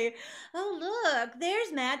and say, oh, look,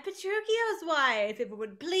 there's mad Petruchio's wife. If it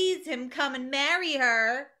would please him, come and marry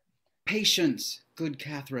her. Patience, good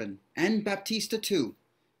Catherine, and Baptista too.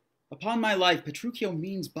 Upon my life, Petruchio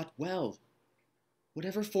means but well.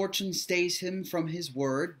 Whatever fortune stays him from his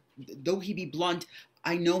word, though he be blunt,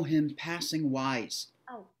 I know him passing wise.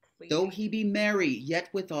 Oh, please. Though he be merry, yet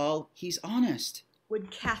withal he's honest. Would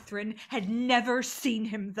Catherine had never seen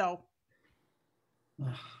him, though.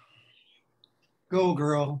 Go,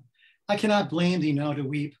 girl. I cannot blame thee now to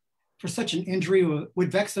weep, for such an injury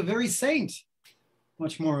would vex a very saint.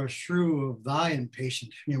 Much more a shrew of thy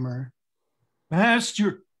impatient humor.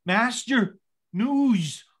 Master,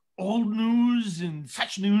 news, old news, and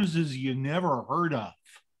such news as you never heard of.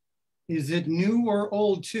 Is it new or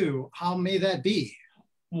old too? How may that be?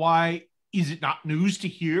 Why, is it not news to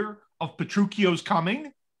hear of Petruchio's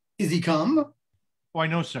coming? Is he come? Why,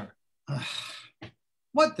 no, sir.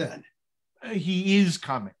 What then? He is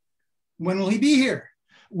coming. When will he be here?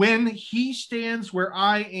 When he stands where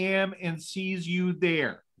I am and sees you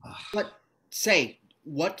there. But say,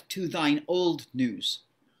 what to thine old news?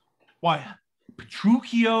 Why,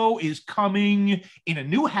 Petruchio is coming in a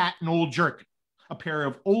new hat and old jerkin, a pair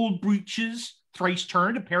of old breeches, thrice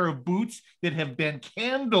turned, a pair of boots that have been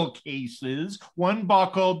candle cases, one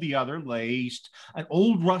buckled, the other laced, an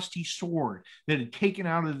old rusty sword that had taken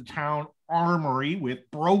out of the town armory with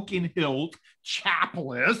broken hilt,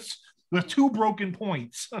 chapless, with 2 broken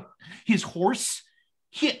points. His horse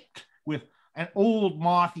hipped with an old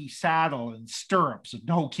mothy saddle and stirrups of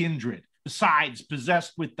no kindred, besides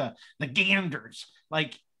possessed with the ganders,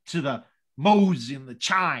 like to the mows in the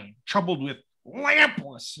chine, troubled with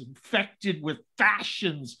lampless, infected with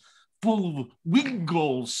fashions, full of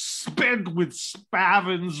wiggles, spent with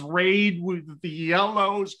spavins, rayed with the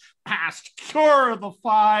yellows, past cure of the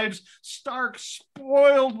fives, stark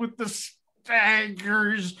spoiled with the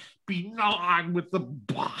staggers, begnawed with the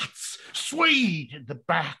bots, swayed in the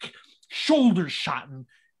back, shoulders shotten,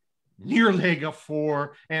 near leg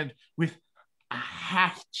afore, and with a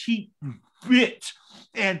half-cheek bit,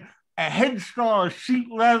 and a headstall of sheet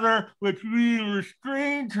leather, which being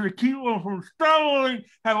restrained to keep them from stumbling,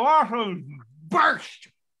 have also burst,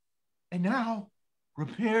 and now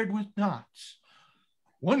repaired with knots.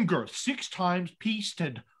 One girth 6 times pieced,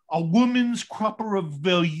 and a woman's crupper of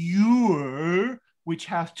velour, which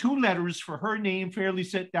hath 2 letters for her name fairly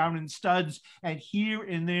set down in studs, and here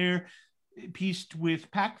and there pieced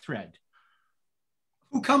with packthread.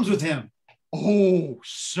 Who comes with him? Oh,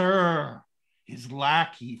 sir, his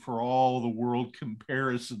lackey for all the world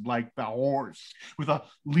comparison, like the horse, with a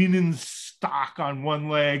linen stock on one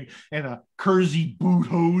leg and a kersey boot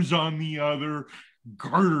hose on the other,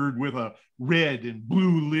 gartered with a red and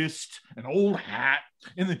blue list, an old hat,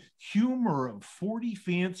 and the humor of 40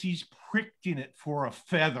 fancies pricked in it for a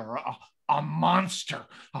feather, a monster,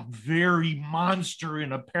 a very monster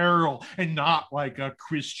in apparel, and not like a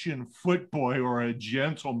Christian footboy or a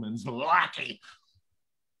gentleman's lackey.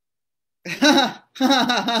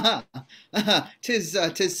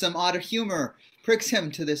 'Tis some odd humor pricks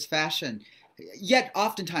him to this fashion. Yet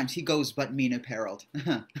oftentimes he goes but mean apparelled.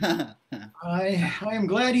 I am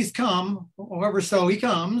glad he's come, however so he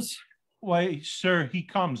comes. Why, sir, he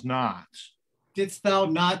comes not. Didst thou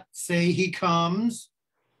not say he comes?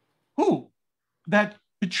 Who? That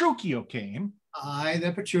Petruchio came? Aye,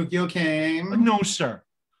 that Petruchio came. No, sir.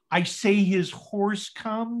 I say his horse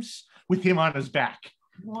comes with him on his back.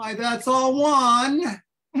 Why, that's all one.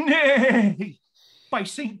 Nay, by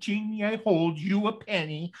St. Jamie, I hold you a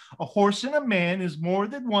penny. A horse and a man is more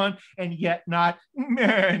than one, and yet not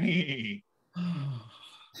many.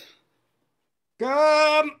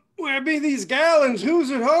 Come, where be these gallants?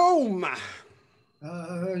 Who's at home?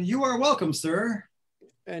 You are welcome, sir.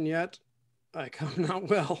 And yet I come not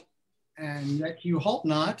well. And yet you halt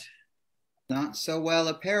not. Not so well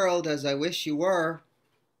apparelled as I wish you were.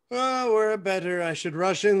 Oh, were it better I should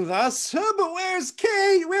rush in thus. Oh, but where's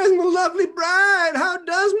Kate? Where's my lovely bride? How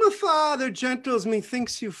does my father? Gentles,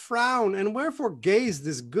 methinks you frown. And wherefore gaze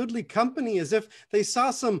this goodly company as if they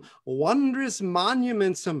saw some wondrous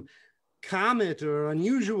monument, some comet or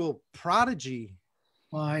unusual prodigy?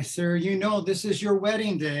 Why, sir, you know this is your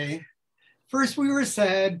wedding day. First we were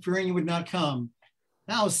sad, fearing you would not come.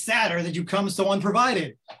 Now sadder that you come so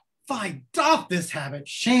unprovided. Fie, doff this habit,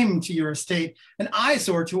 shame to your estate, an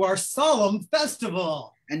eyesore to our solemn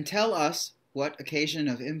festival. And tell us what occasion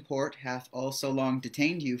of import hath all so long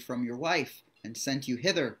detained you from your wife, and sent you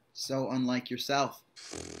hither, so unlike yourself.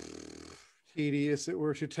 Tedious it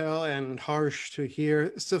were to tell, and harsh to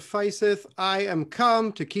hear. Sufficeth, I am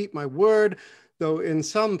come to keep my word, though in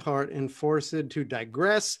some part enforced to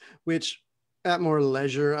digress, which at more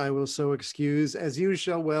leisure I will so excuse, as you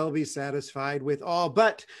shall well be satisfied with all.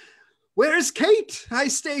 But where's Kate? I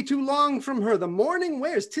stay too long from her. The morning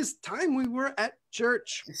wears, 'tis time we were at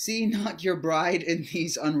church. See not your bride in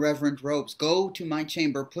these unreverent robes. Go to my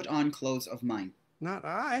chamber, put on clothes of mine. Not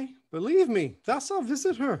I, believe me, thus I'll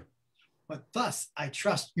visit her. But thus, I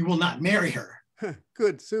trust, you will not marry her.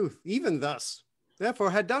 Good sooth, even thus.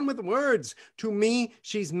 Therefore had done with words. To me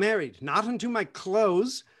she's married, not unto my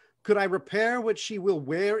clothes. Could I repair what she will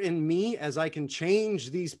wear in me, as I can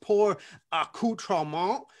change these poor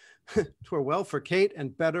accoutrements? 'Twere well for Kate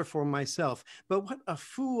and better for myself. But what a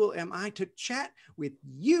fool am I to chat with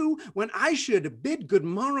you when I should bid good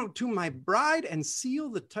morrow to my bride and seal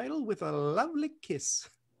the title with a lovely kiss.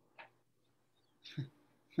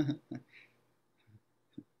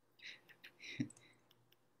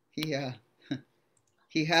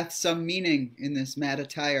 He hath some meaning in this mad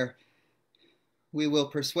attire. We will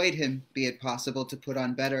persuade him, be it possible, to put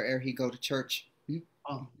on better ere he go to church.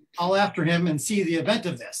 I'll after him and see the event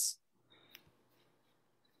of this.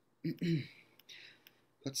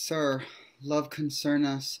 But, sir, love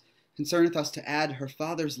concerneth us to add her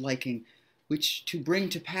father's liking, which to bring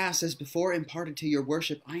to pass, as before imparted to your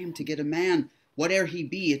worship, I am to get a man, whate'er he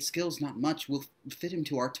be, it skills not much, will fit him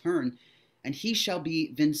to our turn, and he shall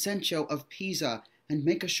be Lucentio of Pisa, and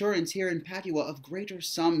make assurance here in Padua of greater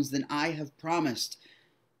sums than I have promised.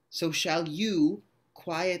 So shall you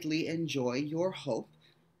quietly enjoy your hope,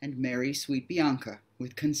 and marry sweet Bianca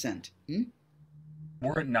with consent.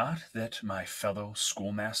 Were it not that my fellow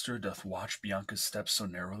schoolmaster doth watch Bianca's steps so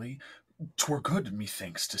narrowly, 'twere good,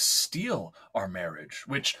 methinks, to steal our marriage,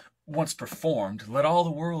 which, once performed, let all the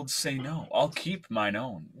world say no. I'll keep mine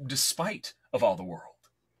own, despite of all the world.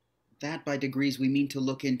 That by degrees we mean to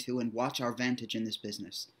look into, and watch our vantage in this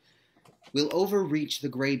business. We'll overreach the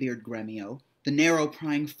greybeard Gremio, the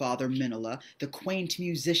narrow-prying father Minola, the quaint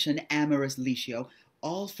musician amorous Licio,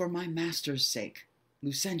 all for my master's sake,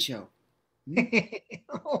 Lucentio.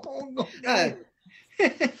 Oh, no.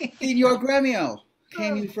 In your Gremio,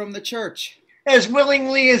 came you from the church? As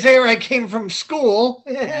willingly as e'er I came from school.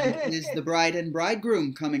 And is the bride and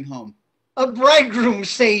bridegroom coming home? A bridegroom,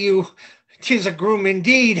 say you? 'Tis a groom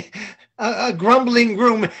indeed, a grumbling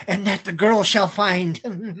groom, and that the girl shall find.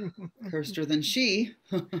 Curster than she?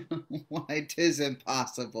 Why, 'tis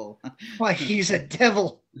impossible. Why, he's a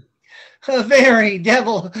devil. A very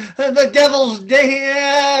devil. The devil's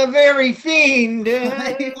very fiend.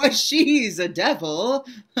 Why, she's a devil.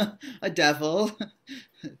 A devil.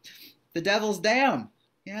 The devil's dam.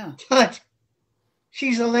 Yeah. But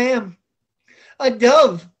she's a lamb. A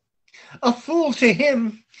dove. A fool to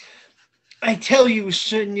him. I tell you,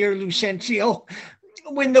 Signor Lucentio,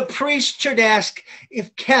 when the priest should ask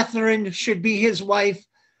if Katharina should be his wife,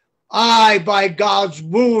 "Aye, by God's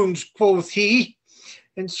wounds," quoth he,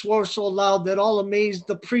 and swore so loud that all amazed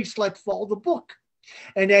the priest let fall the book.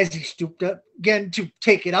 And as he stooped up again to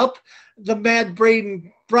take it up, the mad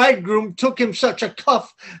bridegroom took him such a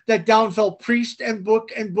cuff that down fell priest and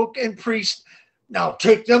book and book and priest. Now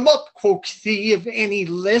take them up, quoth he, if any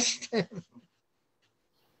list.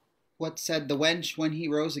 What said the wench when he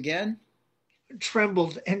rose again?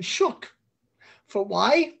 Trembled and shook. For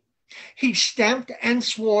why? He stamped and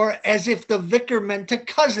swore as if the vicar meant to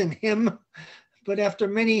cozen him. But after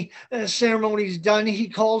many ceremonies done, he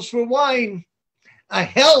calls for wine. A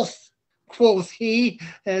health, quoth he,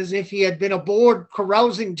 as if he had been aboard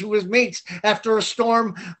carousing to his mates after a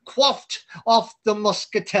storm, quaffed off the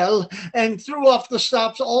muscatel, and threw off the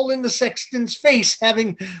stops all in the sexton's face,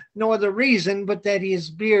 having no other reason but that his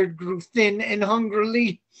beard grew thin and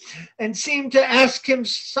hungrily, and seemed to ask him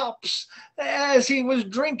sops as he was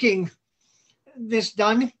drinking. This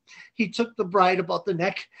done, he took the bride about the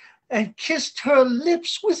neck, and kissed her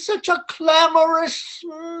lips with such a clamorous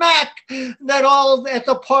smack that all at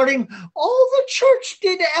the parting, all the church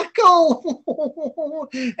did echo.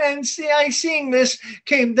 And seeing this,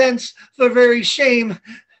 came thence for very shame.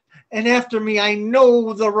 And after me, I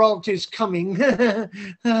know the ralt is coming.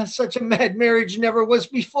 Such a mad marriage never was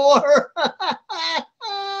before.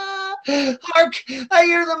 Hark, I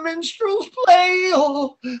hear the minstrels play.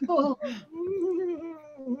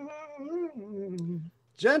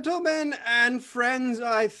 Gentlemen and friends,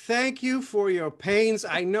 I thank you for your pains.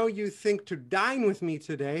 I know you think to dine with me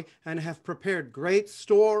today, and have prepared great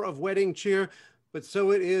store of wedding cheer, but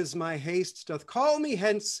so it is my haste doth call me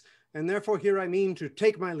hence, and therefore here I mean to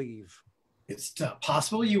take my leave. It's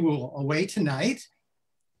possible you will away tonight?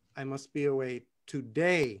 I must be away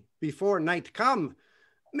today, before night come.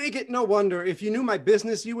 Make it no wonder, if you knew my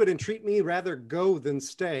business, you would entreat me rather go than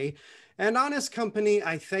stay. And honest company,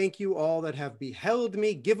 I thank you all that have beheld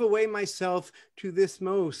me give away myself to this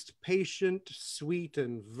most patient, sweet,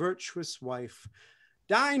 and virtuous wife.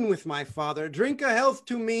 Dine with my father, drink a health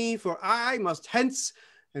to me, for I must hence,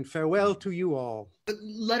 and farewell to you all. But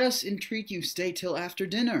let us entreat you stay till after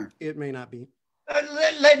dinner. It may not be.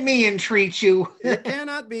 Let me entreat you. It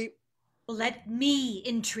cannot be. Let me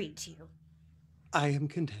entreat you. I am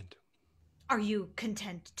content. Are you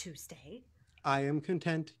content to stay? I am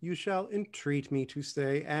content. You shall entreat me to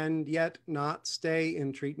stay, and yet not stay.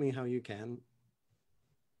 Entreat me how you can.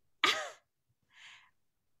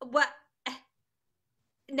 What?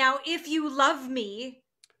 Now, if you love me,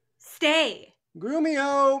 stay.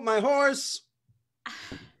 Grumio, my horse.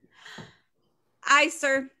 Aye,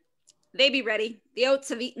 sir. They be ready. The oats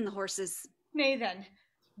have eaten the horses. Nay then,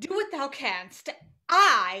 do what thou canst.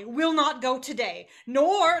 I will not go today,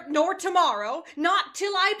 nor tomorrow, not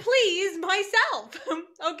till I please myself.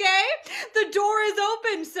 Okay? The door is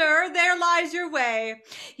open, sir. There lies your way.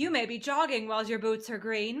 You may be jogging while your boots are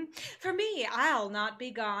green. For me, I'll not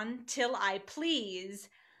be gone till I please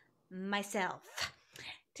myself.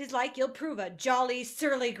 'Tis like you'll prove a jolly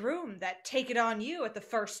surly groom that take it on you at the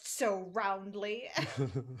first so roundly.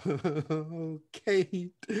 Oh,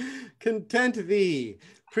 Kate, content thee,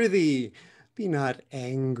 prithee, be not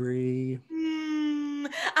angry.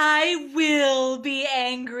 I will be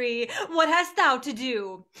angry. What hast thou to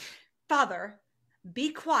do? Father,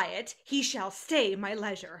 be quiet. He shall stay my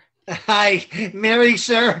leisure. Aye, marry,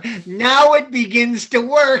 sir, now it begins to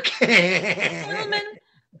work. Gentlemen,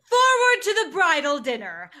 forward to the bridal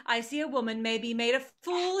dinner. I see a woman may be made a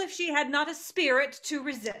fool if she had not a spirit to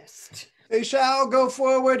resist. They shall go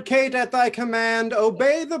forward, Kate, at thy command.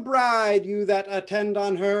 Obey the bride, you that attend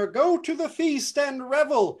on her. Go to the feast and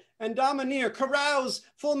revel, and domineer, carouse,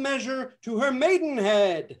 full measure to her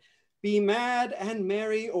maidenhead. Be mad and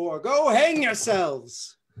merry, or go hang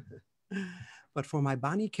yourselves. But for my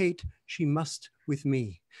bonny Kate, she must with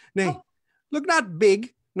me. Nay, look not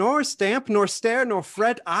big, nor stamp, nor stare, nor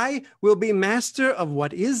fret. I will be master of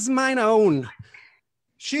what is mine own.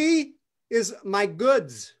 She is my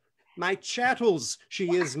goods, my chattels.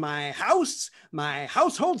 She is my house, my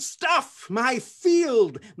household stuff, my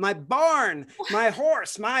field, my barn, my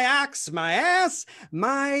horse, my ox, my ass,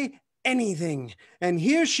 my anything. And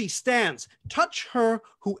here she stands. Touch her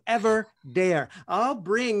whoever dare. I'll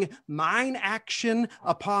bring mine action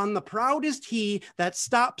upon the proudest he that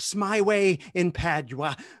stops my way in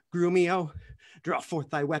Padua. Grumio, draw forth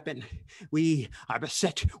thy weapon. We are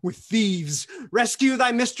beset with thieves. Rescue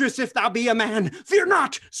thy mistress if thou be a man. Fear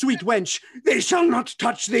not, sweet wench. They shall not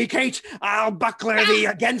touch thee, Kate. I'll buckler thee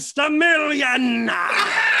against 1,000,000.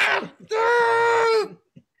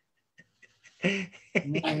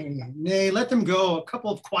 Nay, let them go. A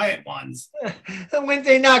couple of quiet ones. Went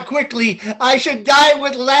they not quickly, I should die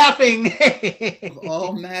with laughing. Of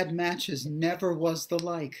all mad matches, never was the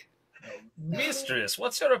like. Mistress,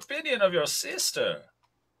 what's your opinion of your sister?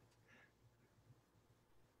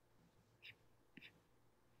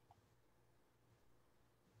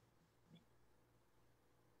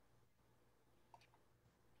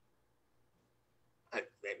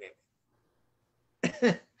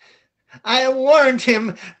 I warned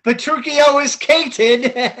him. Petruchio is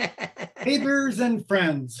cated. Neighbors and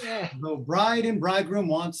friends, though bride and bridegroom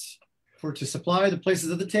wants for to supply the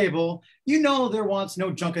places at the table, you know there wants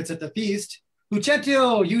no junkets at the feast.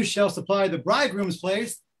 Lucentio, you shall supply the bridegroom's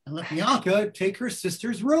place, and let Bianca take her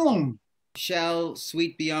sister's room. Shall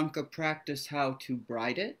sweet Bianca practice how to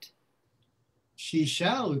bride it? She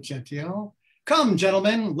shall, Lucentio. Come,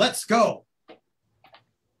 gentlemen, let's go.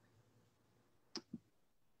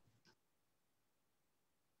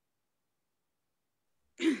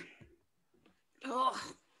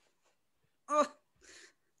 Oh,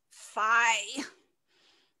 fie.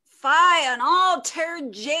 Fie on all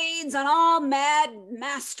turd jades, on all mad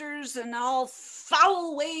masters, and all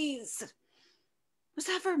foul ways. Was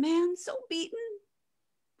ever man so beaten?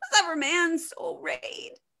 Was ever man so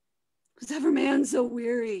rayed? Was ever man so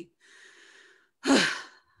weary? I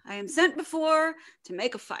am sent before to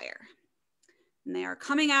make a fire, and they are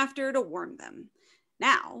coming after to warm them.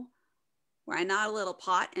 Now, were I not a little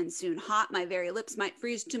pot, and soon hot, my very lips might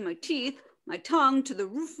freeze to my teeth, my tongue to the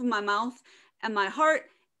roof of my mouth, and my heart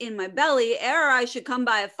in my belly, ere I should come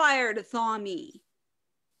by a fire to thaw me.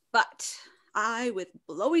 But I, with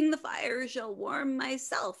blowing the fire, shall warm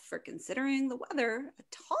myself, for considering the weather, a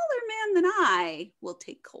taller man than I will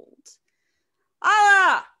take cold.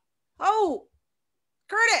 Allah! Oh,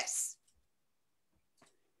 Curtis!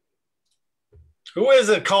 Who is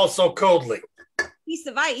it called so coldly? Piece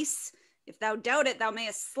of ice. If thou doubt it, thou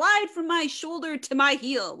mayest slide from my shoulder to my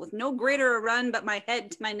heel, with no greater a run but my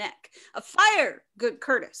head to my neck. A fire, good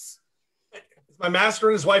Curtis. Is my master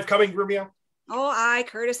and his wife coming, Grumio? Oh, aye,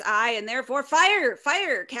 Curtis, aye, and therefore fire,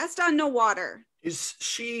 fire, cast on no water. Is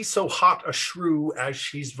she so hot a shrew as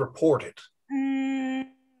she's reported?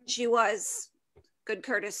 She was, good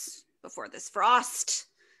Curtis, before this frost.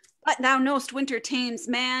 But thou knowst winter tames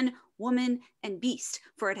man, woman, and beast,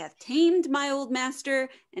 for it hath tamed my old master,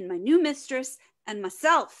 and my new mistress, and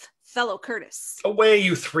myself, fellow Curtis. Away,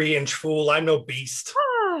 you 3-inch fool, I'm no beast.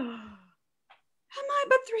 Am I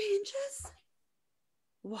but 3 inches?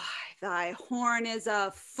 Why, thy horn is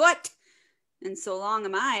a foot, and so long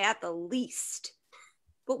am I at the least.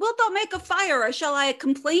 But wilt thou make a fire, or shall I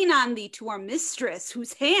complain on thee to our mistress,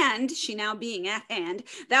 whose hand, she now being at hand,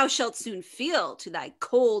 thou shalt soon feel to thy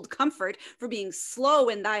cold comfort for being slow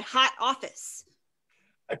in thy hot office?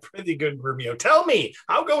 I pray thee, good Grumio, tell me,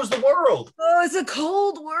 how goes the world? Oh, it's a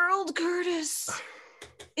cold world, Curtis.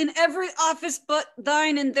 In every office but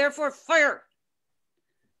thine, and therefore fire.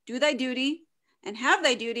 Do thy duty, and have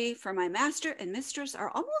thy duty, for my master and mistress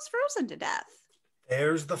are almost frozen to death.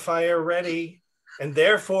 There's the fire ready. And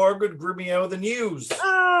therefore, good Grumio, the news.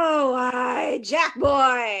 Oh, aye, Jack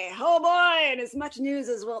boy, oh boy, and as much news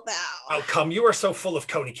as wilt thou. Oh, come, you are so full of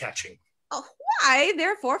coney catching. Oh, why,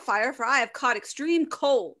 therefore, fire, for I have caught extreme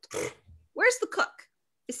cold. Where's the cook?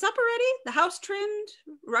 Is supper ready? The house trimmed,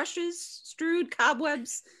 rushes strewed,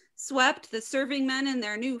 cobwebs swept, the serving men in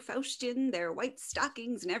their new Faustian, their white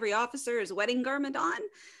stockings, and every officer his wedding garment on?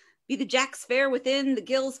 Be the jacks fair within, the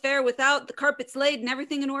gills fair without, the carpets laid, and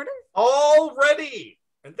everything in order? All ready,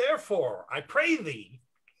 and therefore, I pray thee,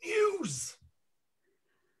 news.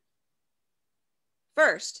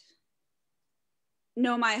 First,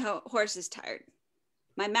 know my horse is tired.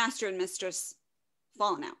 My master and mistress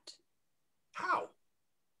fallen out. How?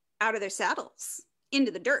 Out of their saddles,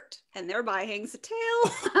 into the dirt, and thereby hangs a tail.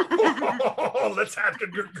 Oh, let's have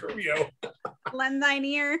good Grumio. Lend thine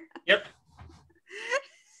ear. Yep.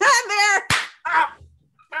 There.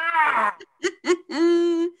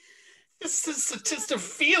 Tis to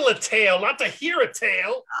feel a tale, not to hear a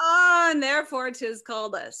tale. Oh, and therefore 'tis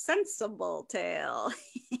called a sensible tale.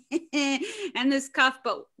 And this cuff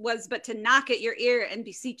was but to knock at your ear and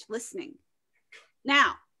beseech listening.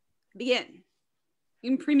 Now, begin.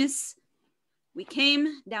 Imprimis, we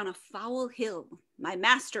came down a foul hill, my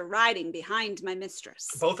master riding behind my mistress.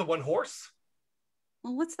 Both of one horse?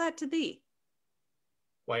 Well, what's that to thee?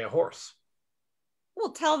 Why, a horse.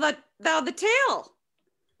 Well, tell thou the tale.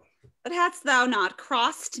 But hadst thou not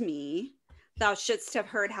crossed me, thou shouldst have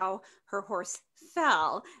heard how her horse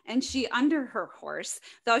fell, and she under her horse.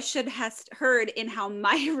 Thou should hast heard in how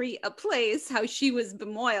miry a place, how she was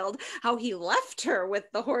bemoiled, how he left her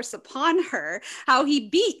with the horse upon her, how he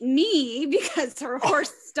beat me because her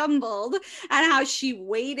horse stumbled, and how she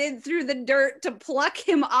waded through the dirt to pluck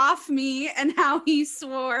him off me, and how he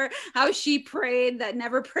swore, how she prayed that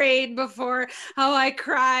never prayed before, how I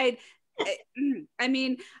cried. I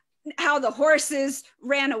mean, how the horses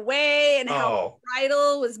ran away and how the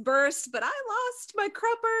bridle was burst, but I lost my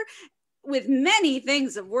crupper with many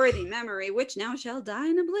things of worthy memory, which now shall die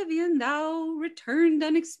in oblivion. Thou returned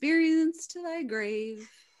unexperienced to thy grave.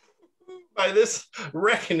 By this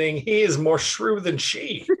reckoning, he is more shrew than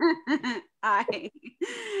she. Aye.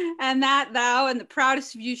 And that thou and the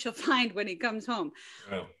proudest of you shall find when he comes home.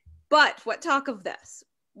 Oh. But what talk of this?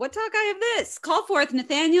 What talk I of this? Call forth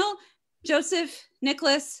Nathaniel, Joseph,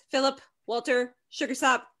 Nicholas, Philip, Walter,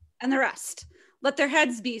 Sugarsop, and the rest. Let their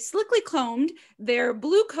heads be slickly combed, their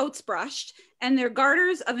blue coats brushed, and their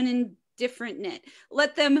garters of an indifferent knit.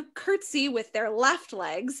 Let them curtsy with their left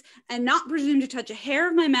legs, and not presume to touch a hair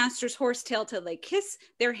of my master's horse tail till they kiss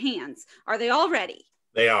their hands. Are they all ready?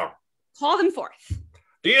 They are. Call them forth.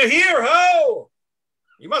 Do you hear, ho?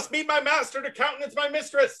 You must meet my master to countenance my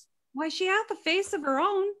mistress. Why, she hath a face of her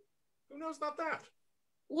own. Who knows not that?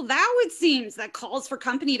 Well, thou it seems that calls for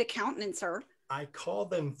company to countenance her. I call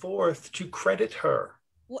them forth to credit her.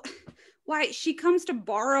 Why, she comes to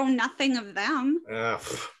borrow nothing of them.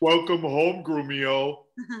 Welcome home, Grumio.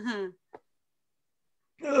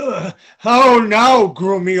 How now,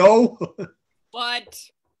 Grumio? What?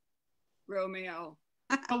 Romeo.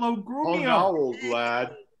 Hello, Grumio. Oh, now, old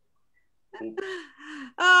lad.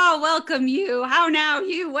 Oh, welcome you. How now,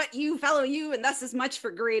 you? What you, fellow you? And thus as much for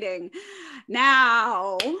greeting.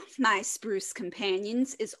 Now, my spruce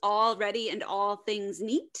companions, is all ready and all things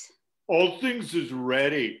neat? All things is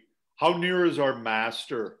ready. How near is our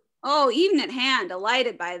master? Oh, even at hand,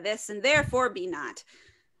 alighted by this, and therefore be not.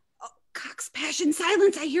 Oh, cock's passion,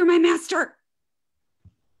 silence, I hear my master.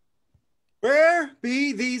 Where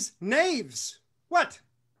be these knaves? What?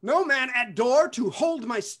 No man at door to hold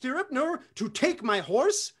my stirrup, nor to take my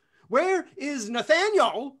horse? Where is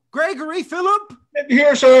Nathaniel? Gregory, Philip?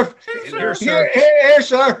 Here, sir. Here, sir. Here,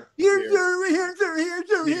 sir.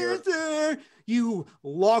 Here, sir. You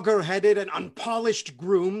logger-headed and unpolished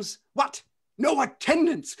grooms. What? No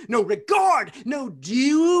attendance, no regard, no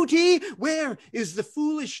duty. Where is the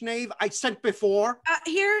foolish knave I sent before?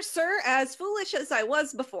 Here, sir, as foolish as I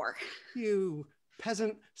was before. You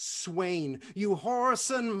peasant swain, you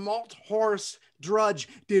whoreson malt horse drudge,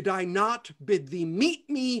 did I not bid thee meet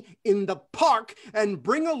me in the park and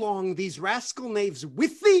bring along these rascal knaves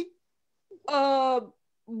with thee? Well,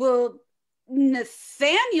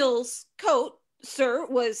 Nathaniel's coat, sir,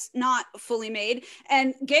 was not fully made,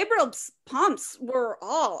 and Gabriel's pumps were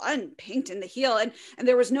all unpinked in the heel, and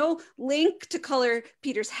there was no link to color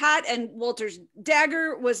Peter's hat, and Walter's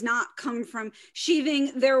dagger was not come from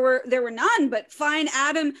sheathing. There were none but fine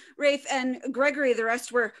Adam, Rafe, and Gregory. The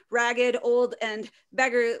rest were ragged, old, and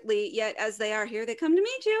beggarly, yet as they are here, they come to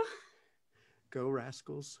meet you. Go,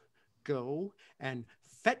 rascals, go and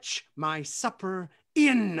fetch my supper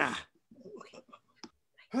in.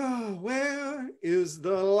 Oh, where is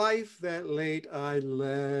the life that late I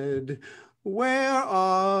led? Where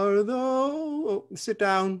are the... Oh, sit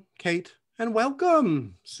down, Kate, and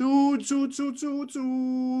welcome. Sood.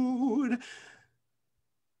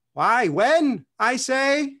 Why, when, I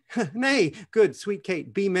say? Nay, good, sweet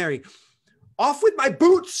Kate, be merry. Off with my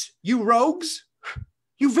boots, you rogues!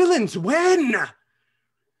 You villains, when?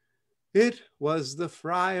 It was the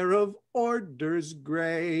friar of orders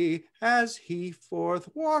gray, as he forth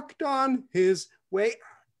walked on his way.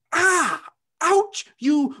 Ah! Ouch!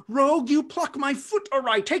 You rogue, you pluck my foot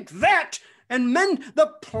awry. Take that, and mend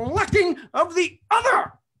the plucking of the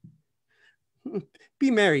other.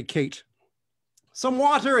 Be merry, Kate. Some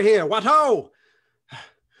water here, what ho!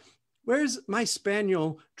 Where's my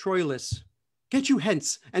spaniel Troilus? Get you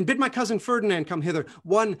hence, and bid my cousin Ferdinand come hither.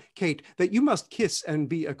 One, Kate, that you must kiss and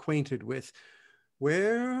be acquainted with.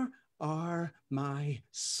 Where are my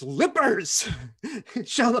slippers?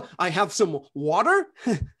 Shall I have some water?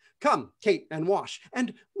 Come, Kate, and wash,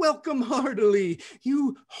 and welcome heartily.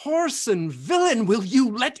 You whoreson villain, will you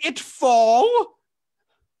let it fall?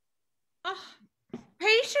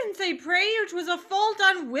 Patience, I pray you, 'twas a fault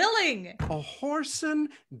unwilling. A whoreson,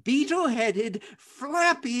 beetle-headed,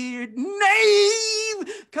 flap-eared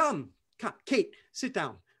knave! Come, Kate, sit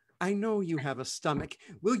down. I know you have a stomach.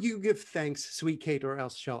 Will you give thanks, sweet Kate, or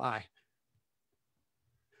else shall I?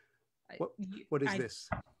 What is this?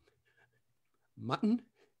 Mutton?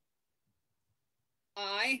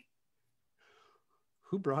 I?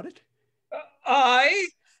 Who brought it? I.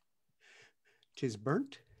 'Tis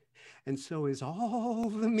burnt, and so is all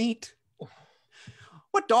the meat.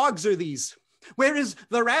 What dogs are these? Where is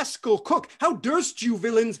the rascal cook? How durst you,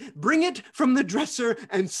 villains, bring it from the dresser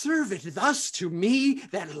and serve it thus to me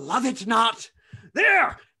that love it not?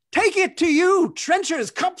 There, take it to you,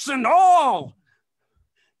 trenchers, cups, and all.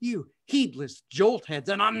 You heedless joltheads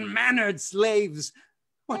and unmannered slaves.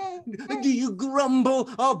 What, do you grumble?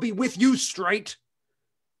 I'll be with you straight.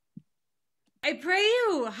 I pray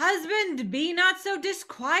you, husband, be not so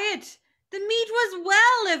disquiet. The meat was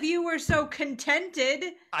well if you were so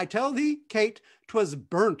contented. I tell thee, Kate, 'twas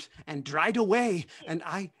burnt and dried away, and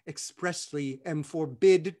I expressly am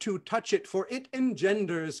forbid to touch it, for it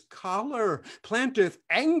engenders choler, planteth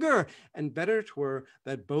anger, and better 'twere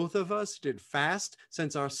that both of us did fast,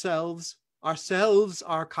 since ourselves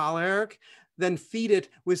are choleric, than feed it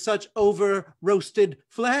with such over roasted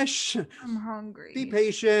flesh. I'm hungry. Be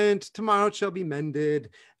patient, tomorrow it shall be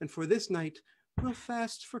mended, and for this night we'll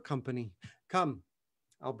fast for company. Come,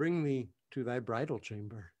 I'll bring thee to thy bridal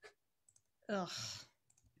chamber. Ugh.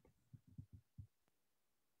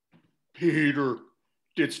 Peter,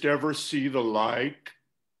 didst ever see the like?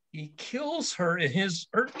 He kills her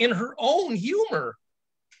in her own humor.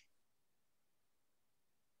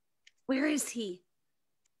 Where is he?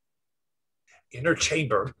 Inner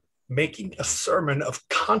chamber, making a sermon of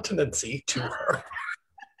continency to her.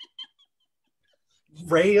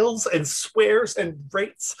 Rails and swears and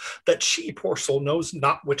rates that she, poor soul, knows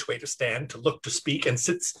not which way to stand, to look, to speak, and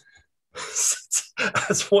sits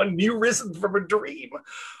as one new risen from a dream.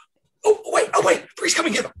 Oh wait, for he's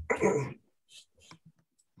coming in.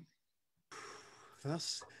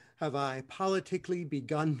 Thus have I politically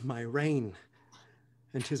begun my reign,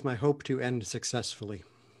 and 'tis my hope to end successfully.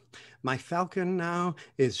 My falcon now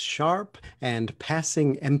is sharp and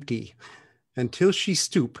passing empty. Until she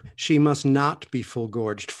stoop, she must not be full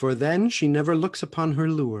gorged, for then she never looks upon her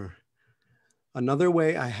lure. Another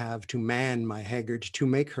way I have to man my haggard, to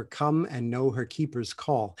make her come and know her keeper's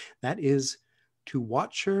call. That is, to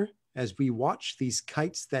watch her as we watch these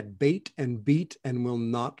kites that bait and beat and will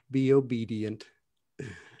not be obedient.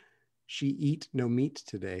 She eat no meat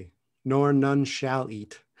today, nor none shall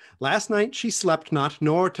eat. Last night she slept not,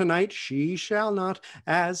 nor tonight she shall not,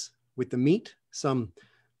 as with the meat some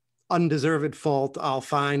undeserved fault I'll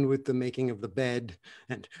find with the making of the bed.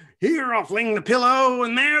 And here I'll fling the pillow,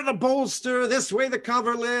 and there the bolster, this way the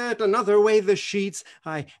coverlet, another way the sheets.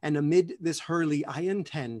 And amid this hurly I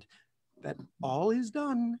intend that all is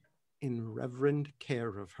done in reverend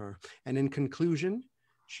care of her. And in conclusion,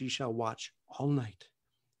 she shall watch all night.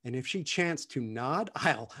 And if she chance to nod,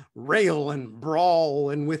 I'll rail and brawl,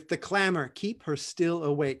 and with the clamor keep her still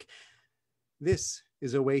awake. This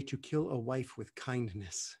is a way to kill a wife with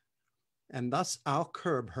kindness. And thus I'll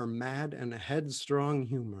curb her mad and headstrong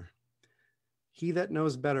humor. He that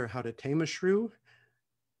knows better how to tame a shrew,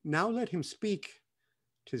 now let him speak.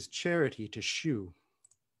 'Tis charity to shew.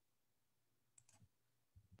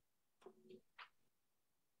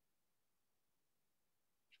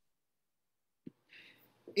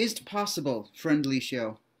 Is't possible, friend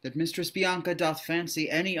Licio, that Mistress Bianca doth fancy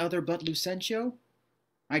any other but Lucentio?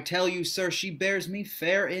 I tell you, sir, she bears me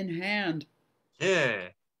fair in hand.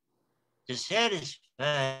 Sir, to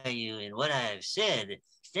satisfy you in what I have said,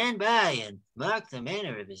 stand by and mark the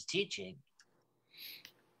manner of his teaching.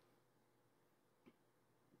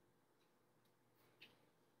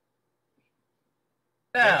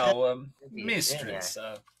 Now, mistress,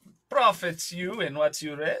 profits you in what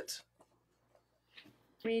you read?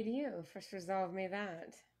 Read you, first resolve me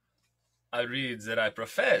that. I read that I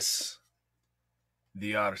profess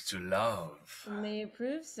the art to love. May you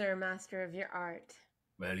prove, sir, master of your art.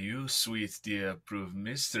 Well, you, sweet dear, prove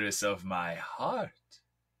mistress of my heart.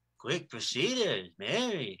 Quick proceeders,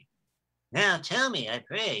 Mary. Now tell me, I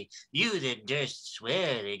pray, you that durst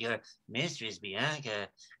swear that your mistress Bianca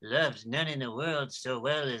loves none in the world so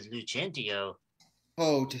well as Lucentio.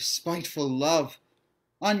 Oh, despiteful love,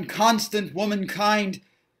 unconstant womankind,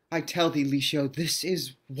 I tell thee, Licio, this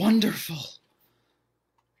is wonderful.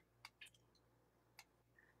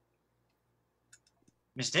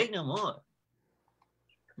 Mistake no more.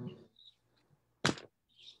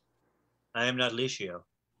 I am not Licio,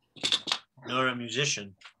 nor a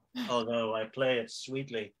musician, although I play it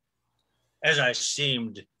sweetly, as I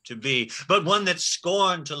seemed to be, but one that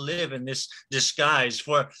scorned to live in this disguise,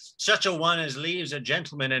 for such a one as leaves a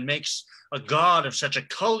gentleman and makes a god of such a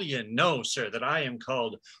cullion. Know, sir, that I am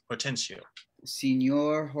called Hortensio.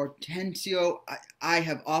 Signor Hortensio, I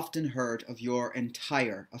have often heard of your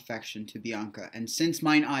entire affection to Bianca, and since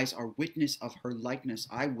mine eyes are witness of her likeness,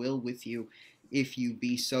 I will with you if you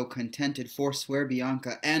be so contented, forswear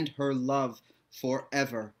Bianca and her love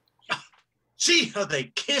forever. See how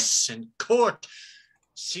they kiss and court.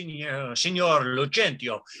 Signor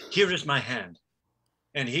Lucentio, here is my hand.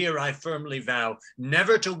 And here I firmly vow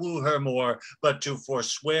never to woo her more, but to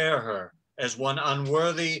forswear her as one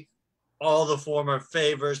unworthy all the former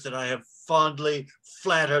favors that I have fondly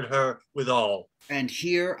flattered her withal. And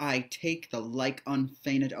here I take the like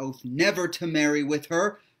unfeigned oath never to marry with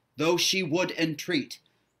her, though she would entreat.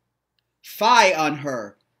 Fie on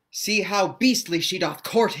her! See how beastly she doth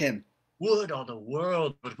court him. Would all the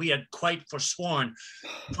world, but we had quite forsworn.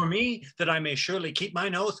 For me, that I may surely keep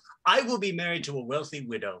mine oath, I will be married to a wealthy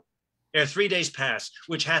widow, ere 3 days pass,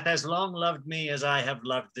 which hath as long loved me as I have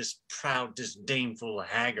loved this proud, disdainful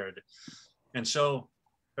haggard. And so,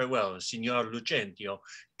 farewell, Signor Lucentio.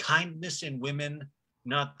 Kindness in women,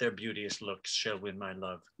 not their beauteous looks, shall win my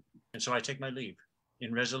love. And so I take my leave,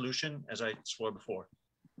 in resolution, as I swore before.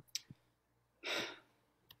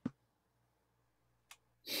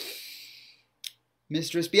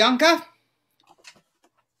 Mistress Bianca,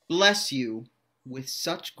 bless you with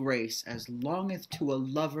such grace as longeth to a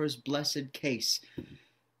lover's blessed case.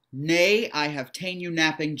 Nay, I have ta'en you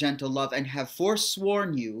napping, gentle love, and have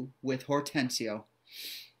forsworn you with Hortensio.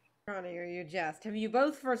 Tranio, you jest. Have you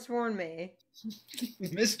both forsworn me?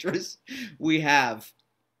 Mistress, we have.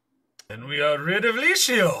 And we are rid of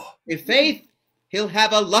Licio. I' faith, he'll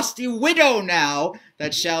have a lusty widow now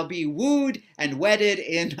that shall be wooed and wedded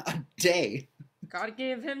in a day. God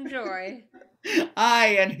give him joy.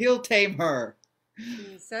 Aye, and he'll tame her.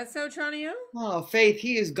 You says so, Tranio? Oh, faith,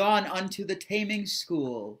 he is gone unto the taming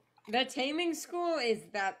school. The taming school? Is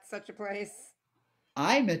that such a place?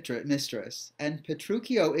 Aye, mistress, and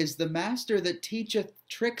Petruchio is the master that teacheth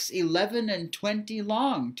tricks 11 and 20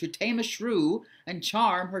 long to tame a shrew and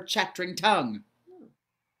charm her chattering tongue.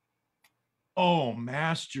 Oh,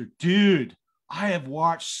 master, dude, I have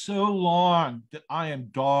watched so long that I am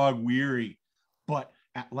dog weary. But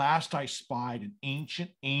at last I spied an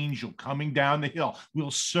ancient angel coming down the hill.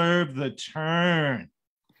 We'll serve the turn.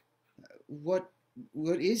 What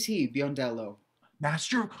is he, Biondello?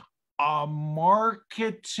 Master, a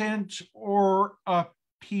marketant or a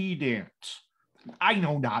pedant? I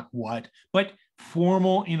know not what, but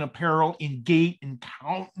formal in apparel, in gait and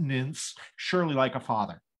countenance, surely like a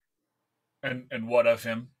father. And what of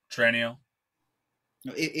him, Tranio?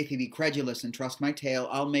 If he be credulous and trust my tale,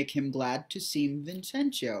 I'll make him glad to seem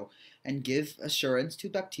Vincentio, and give assurance to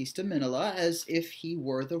Baptista Minola as if he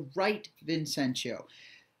were the right Vincentio.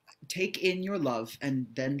 Take in your love, and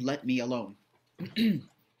then let me alone.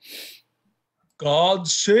 God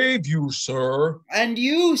save you, sir. And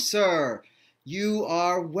you, sir. You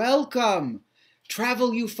are welcome.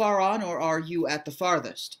 Travel you far on, or are you at the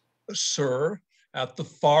farthest? Sir, at the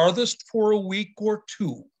farthest for a week or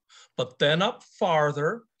two, but then up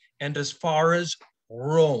farther and as far as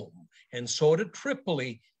Rome, and so to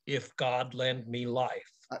Tripoli, if God lend me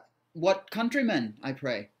life. What countrymen, I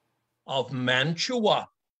pray? Of Mantua.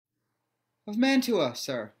 Of Mantua,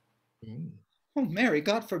 sir. Oh, Mary,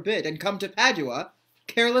 God forbid, and come to Padua,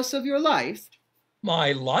 careless of your life?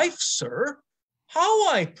 My life, sir? How,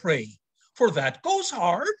 I pray? For that goes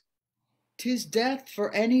hard. 'Tis death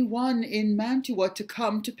for any one in Mantua to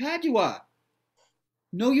come to Padua.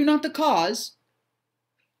 Know you not the cause?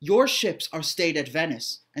 Your ships are stayed at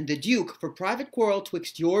Venice, and the Duke, for private quarrel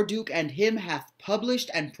twixt your Duke and him, hath published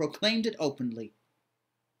and proclaimed it openly.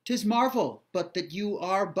 'Tis marvel, but that you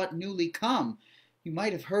are but newly come. You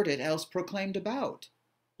might have heard it else proclaimed about.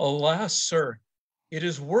 Alas, sir, it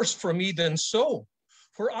is worse for me than so,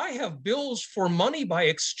 for I have bills for money by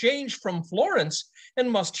exchange from Florence,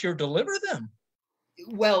 and must here deliver them.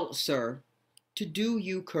 Well, sir, to do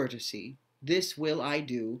you courtesy, this will I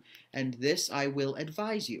do, and this I will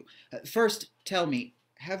advise you. First, tell me,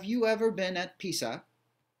 have you ever been at Pisa?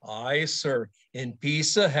 Aye, sir, in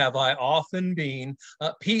Pisa have I often been.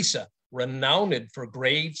 Pisa, renowned for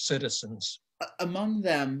grave citizens. Among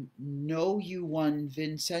them, know you one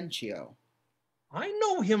Vincentio? I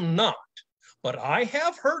know him not, but I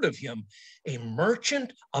have heard of him, a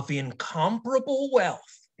merchant of incomparable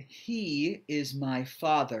wealth. He is my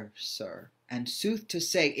father, sir, and sooth to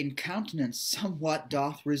say, in countenance somewhat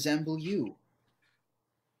doth resemble you.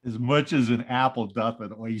 As much as an apple doth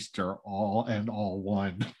an oyster, all and all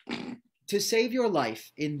one. To save your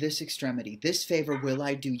life in this extremity, this favor will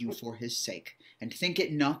I do you for his sake, and think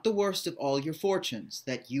it not the worst of all your fortunes,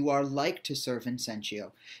 that you are like to Sir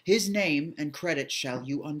Vincentio. His name and credit shall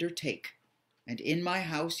you undertake, and in my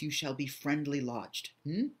house you shall be friendly lodged.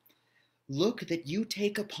 Look that you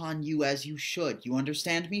take upon you as you should. You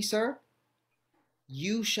understand me, sir?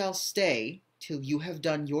 You shall stay till you have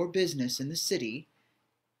done your business in the city,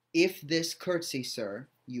 if this courtesy, sir,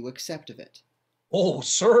 you accept of it. Oh,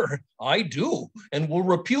 sir, I do, and will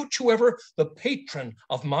repute you ever the patron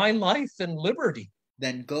of my life and liberty.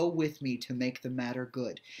 Then go with me to make the matter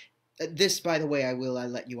good. This, by the way, I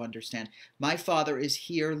let you understand. My father is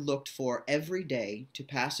here looked for every day to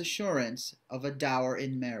pass assurance of a dower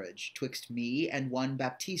in marriage twixt me and one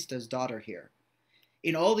Baptista's daughter here.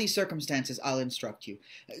 In all these circumstances, I'll instruct you.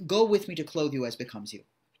 Go with me to clothe you as becomes you.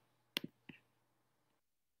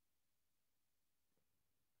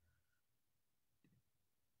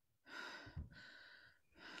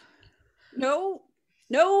 No,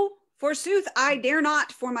 no, forsooth, I dare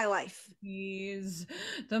not for my life. Please,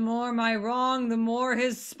 the more my wrong, the more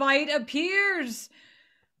his spite appears.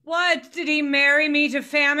 What, did he marry me to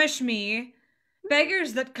famish me?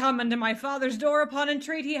 Beggars that come unto my father's door upon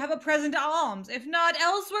entreaty have a present alms, if not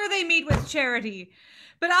elsewhere they meet with charity.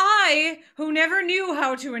 But I, who never knew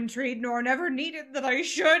how to entreat, nor never needed that I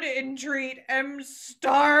should entreat, am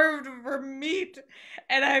starved for meat,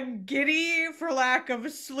 and I'm giddy for lack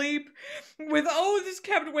of sleep, with oaths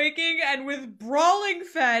kept waking, and with brawling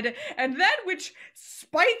fed, and that which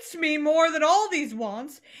spites me more than all these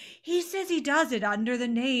wants, he says he does it under the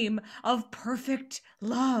name of perfect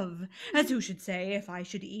love, as who should say, if I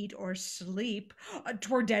should eat or sleep,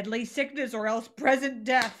 'twere deadly sickness, or else present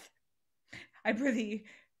death. I prithee,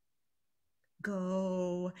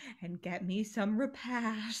 go and get me some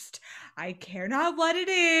repast. I care not what it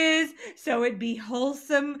is, so it be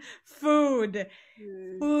wholesome food.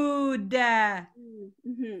 Food.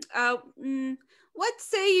 What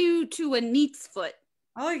say you to a neat's foot?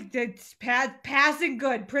 Oh, it's passing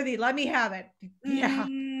good. Prithee, let me have it. Yeah.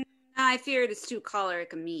 I fear it is too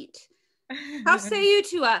choleric a meat. How say you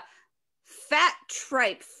to a fat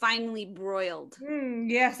tripe finely broiled?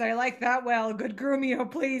 Yes, I like that well. Good Grumio,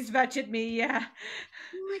 please fetch it me, yeah.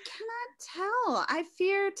 I cannot tell. I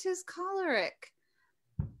fear 'tis choleric.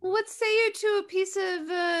 What say you to a piece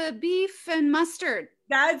of beef and mustard?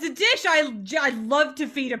 That's a dish I love to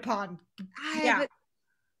feed upon. Yeah.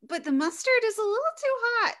 But the mustard is a little too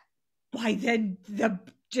hot. Why then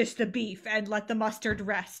just the beef and let the mustard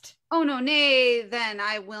rest. Oh no, nay, then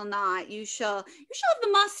I will not. You shall have the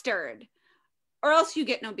mustard. Or else you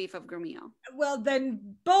get no beef of Grumio. Well,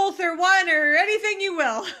 then both or one or anything you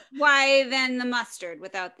will. Why then the mustard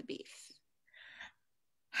without the beef?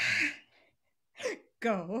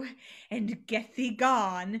 Go and get thee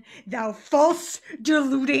gone, thou false,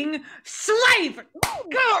 deluding slave!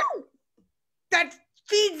 Go! That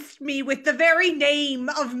feeds me with the very name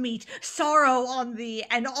of meat. Sorrow on thee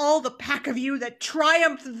and all the pack of you that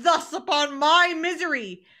triumph thus upon my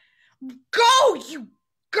misery. Go, you!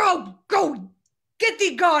 Go! Get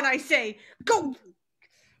thee gone, I say! Go!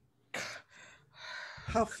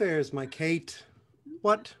 How fares my Kate?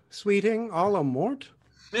 What, sweeting, all a mort?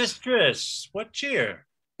 Mistress, what cheer?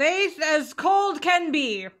 Faith as cold can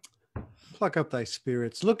be. Pluck up thy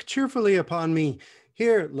spirits, look cheerfully upon me.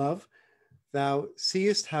 Here, love, thou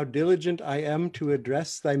seest how diligent I am to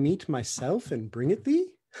address thy meat myself and bring it thee?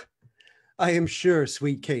 I am sure,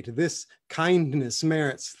 sweet Kate, this kindness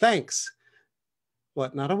merits thanks.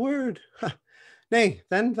 What, not a word? Nay,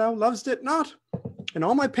 then thou lovest it not, and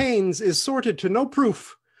all my pains is sorted to no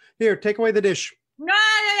proof. Here, take away the dish.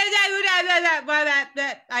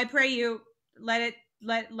 I pray you, let it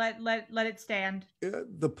stand.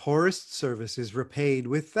 The poorest service is repaid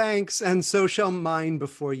with thanks, and so shall mine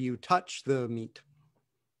before you touch the meat.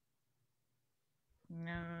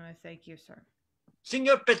 No, thank you, sir.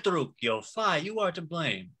 Signor Petruchio, fie, you are to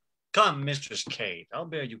blame. Come, Mistress Kate, I'll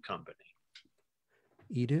bear you company.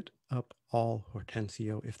 Eat it up all,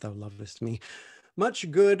 Hortensio, if thou lovest me.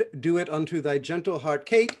 Much good do it unto thy gentle heart.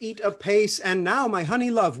 Kate, eat apace, and now, my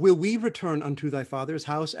honey love, will we return unto thy father's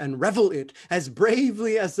house and revel it as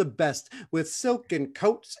bravely as the best, with silken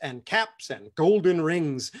coats and caps and golden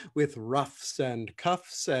rings, with ruffs and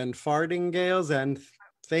cuffs and fardingales and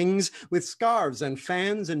things, with scarves and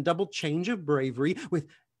fans and double change of bravery, with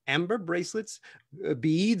amber bracelets,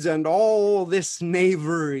 beads, and all this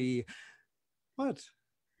knavery. What?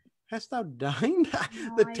 Hast thou dined?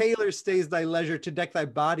 The tailor stays thy leisure to deck thy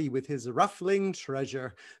body with his ruffling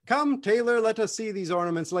treasure. Come, tailor, let us see these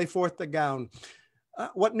ornaments, lay forth the gown.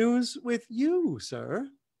 What news with you, sir?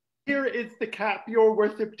 Here is the cap your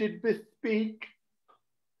worship did bespeak.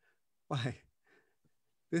 Why,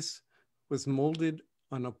 this was molded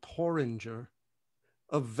on a porringer,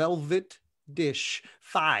 a velvet dish.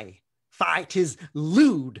 Fie, 'tis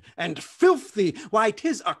lewd and filthy. Why,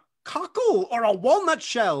 'tis a cockle or a walnut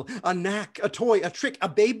shell, a knack, a toy, a trick, a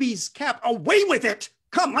baby's cap. Away with it!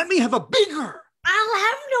 Come, let me have a bigger. I'll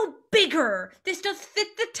have no bigger. This doth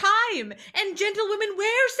fit the time, and gentlewomen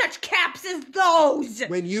wear such caps as those.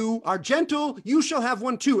 When you are gentle, you shall have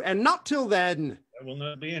one too, and not till then. I will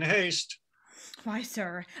not be in haste. Why,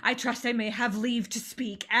 sir, I trust I may have leave to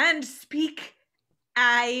speak, and speak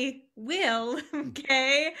I will,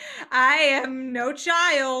 okay? I am no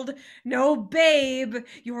child, no babe.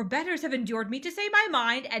 Your betters have endured me to say my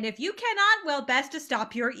mind, and if you cannot, well, best to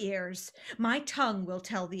stop your ears. My tongue will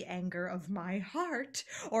tell the anger of my heart,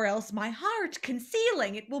 or else my heart,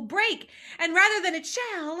 concealing it, will break, and rather than it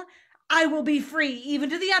shall, I will be free, even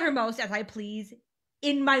to the uttermost, as I please,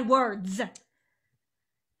 in my words.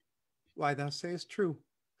 Why, thou sayest true.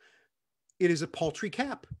 It is a paltry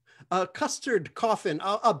cap, a custard coffin,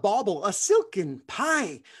 a bauble, a silken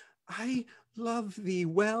pie. I love thee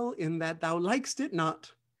well in that thou likest it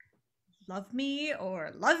not. Love me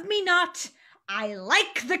or love me not, I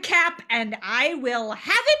like the cap, and I will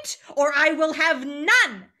have it, or I will have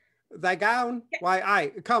none. Thy gown? Why,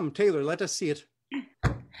 aye. Come, Tailor, let us see it.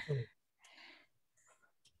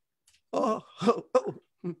 Oh,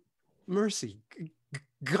 mercy.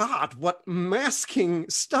 God, what masking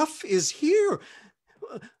stuff is here?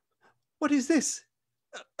 What is this?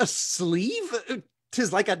 A sleeve?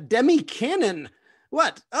 'Tis like a demi-cannon.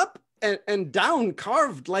 What? Up and down,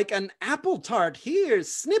 carved like an apple tart. Here,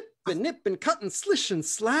 snip and nip and cut and slish and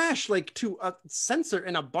slash like to a censer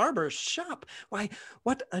in a barber's shop. Why,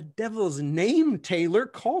 what a devil's name, Tailor,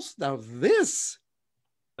 call'st thou this?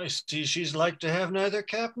 I see she's like to have neither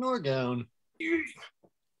cap nor gown.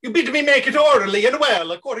 You bid me make it orderly and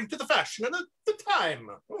well, according to the fashion and the time.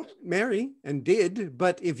 Marry, and did,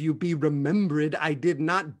 but if you be remembered, I did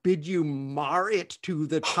not bid you mar it to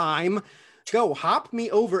the time. Go, hop me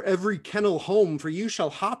over every kennel home, for you shall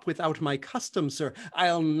hop without my custom, sir.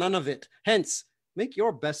 I'll none of it. Hence, make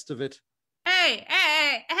your best of it. Hey,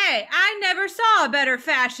 I never saw a better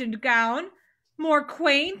fashioned gown. More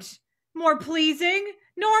quaint, more pleasing,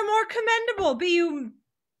 nor more commendable. Be you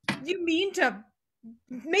mean to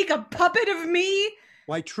make a puppet of me?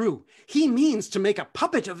 Why, true. He means to make a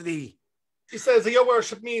puppet of thee. He says that your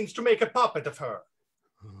worship means to make a puppet of her.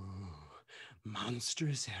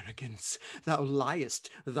 Monstrous arrogance, thou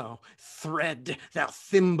liest, thou thread, thou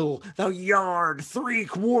thimble, thou yard,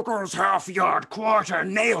 3/4, half yard, quarter,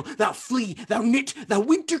 nail, thou flea, thou knit, thou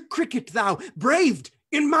winter cricket, thou braved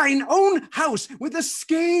in mine own house with a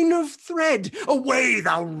skein of thread. Away,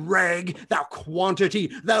 thou rag, thou quantity,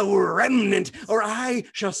 thou remnant, or I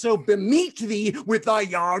shall so bemeet thee with thy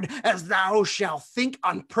yard as thou shalt think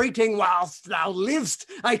on prating whilst thou livest.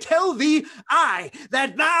 I tell thee,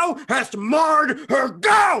 that thou hast marred her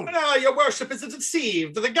gown. Now your worship is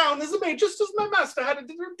deceived. The gown is made just as my master had it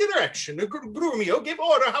in direction. Grumio gave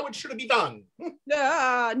order how it should be done.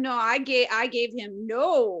 No, I gave him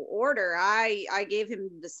no order. I gave him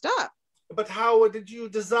the stuff. But how did you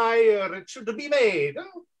desire it should be made?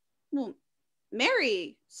 Well,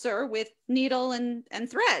 marry, sir, with needle and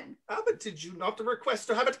thread. But did you not request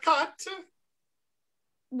to have it cut?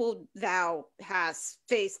 Well, thou hast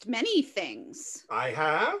faced many things. I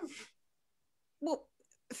have. Well,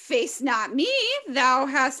 face not me. Thou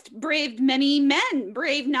hast braved many men.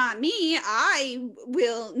 Brave not me. I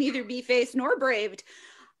will neither be faced nor braved.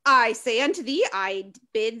 I say unto thee, I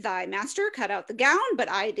bid thy master cut out the gown, but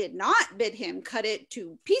I did not bid him cut it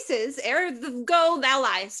to pieces ere the go thou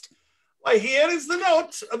liest. Why, here is the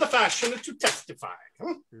note of the fashion to testify.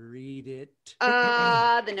 Read it.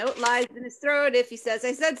 The note lies in his throat if he says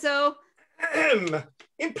I said so.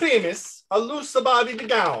 In primis, a loose-bodied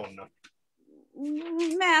gown.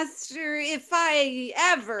 Master, if I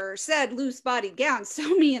ever said loose-bodied gown,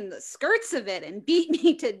 sew me in the skirts of it and beat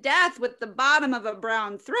me to death with the bottom of a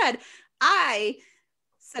brown thread. I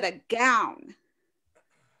said a gown.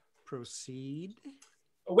 Proceed.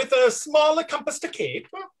 With a small compassed cape.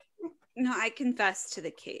 No, I confess to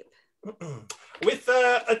the cape. With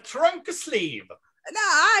a trunk sleeve. No,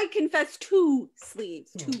 I confess 2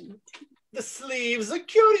 sleeves. Two. The sleeves are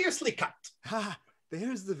curiously cut.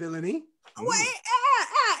 There's the villainy. Wait,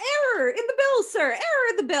 error in the bill, sir. Error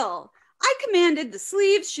in the bill. I commanded the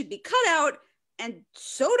sleeves should be cut out and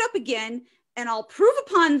sewed up again, and I'll prove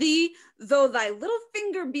upon thee, though thy little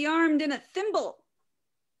finger be armed in a thimble.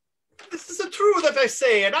 This is true that I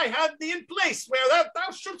say, and I had thee in place where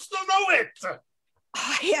thou shouldst know it.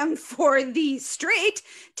 I am for thee straight.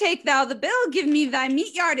 Take thou the bill, give me thy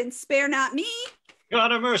meat yard, and spare not me.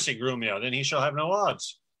 God have mercy, Grumio, then he shall have no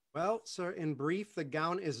odds. Well, sir, in brief, the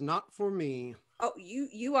gown is not for me. Oh,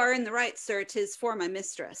 you are in the right, sir. 'Tis for my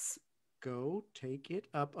mistress. Go, take it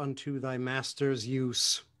up unto thy master's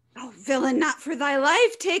use. Oh, villain, not for thy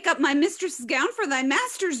life. Take up my mistress's gown for thy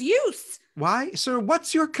master's use. Why, sir,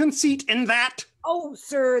 what's your conceit in that? Oh,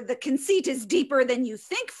 sir, the conceit is deeper than you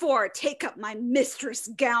think for. Take up my mistress'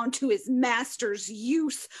 gown to his master's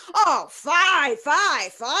use. Oh, fie, fie,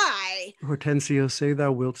 fie. Hortensio, say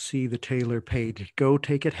thou wilt see the tailor paid. Go,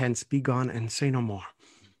 take it hence, be gone, and say no more.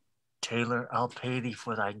 Tailor, I'll pay thee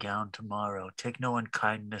for thy gown tomorrow. Take no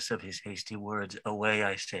unkindness of his hasty words. Away,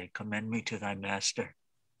 I say, commend me to thy master.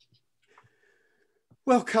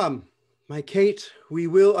 Well, come, my Kate, we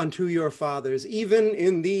will unto your fathers, even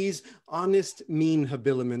in these honest mean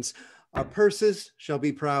habiliments. Our purses shall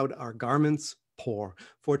be proud, our garments poor,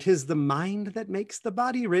 for 'tis the mind that makes the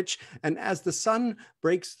body rich, and as the sun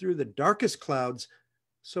breaks through the darkest clouds,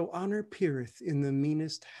 so honor peereth in the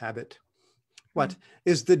meanest habit. What,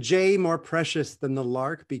 is the jay more precious than the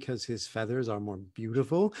lark because his feathers are more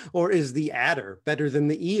beautiful? Or is the adder better than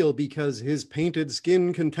the eel because his painted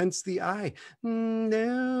skin contents the eye?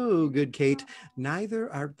 No, good Kate, neither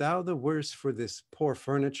art thou the worse for this poor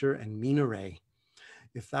furniture and mean array.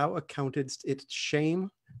 If thou accountedst it shame,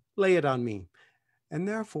 lay it on me, and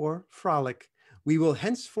therefore frolic. We will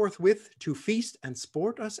henceforthwith to feast and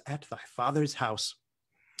sport us at thy father's house.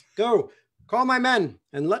 Go, call my men,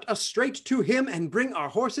 and let us straight to him, and bring our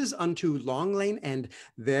horses unto Long Lane End.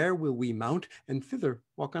 There will we mount, and thither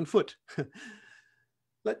walk on foot.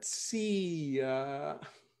 Let's see, I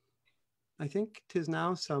think 'tis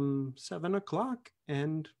now some 7 o'clock,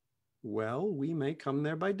 and, well, we may come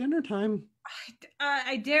there by dinner time.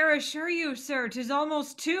 I dare assure you, sir, 'tis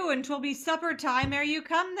almost 2, and 'twill be supper time ere you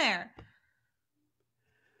come there.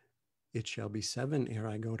 It shall be 7 ere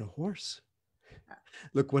I go to horse.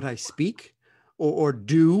 Look what I speak, or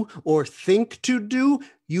do, or think to do,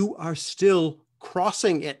 you are still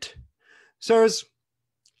crossing it. Sirs,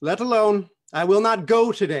 let alone, I will not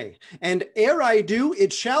go today, and ere I do,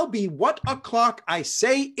 it shall be what o'clock I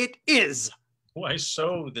say it is. Why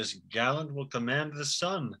so? This gallant will command the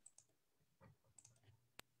sun.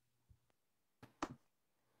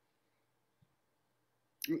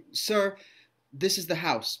 Sir, this is the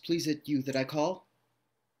house. Please it you that I call?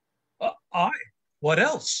 Aye, what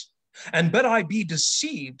else? And bet I be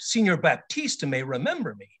deceived, Signor Baptista may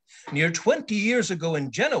remember me, near 20 years ago in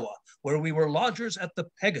Genoa, where we were lodgers at the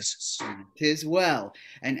Pegasus. 'Tis well,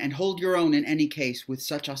 and hold your own in any case with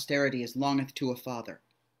such austerity as longeth to a father.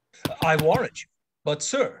 I warrant you. But,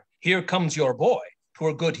 sir, here comes your boy.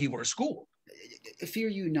 'Twere good he were schooled. Fear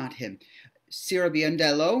you not him. Sir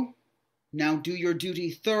Biondello, now do your duty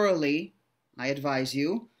thoroughly, I advise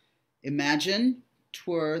you. Imagine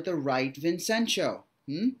 'twere the right Vincentio.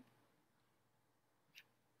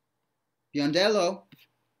 Biondello?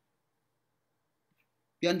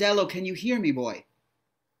 Biondello, can you hear me, boy?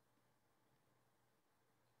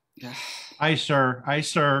 Aye, sir. Aye,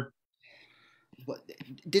 sir. What,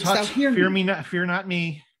 didst thou hear me? Fear not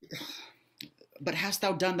me. But hast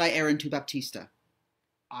thou done thy errand to Baptista?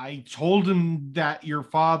 I told him that your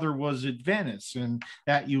father was at Venice, and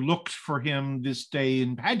that you looked for him this day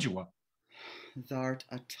in Padua. Thou'rt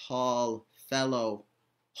a tall fellow.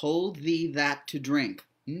 Hold thee that to drink.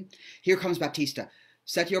 Here comes Baptista.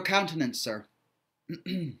 Set your countenance, sir.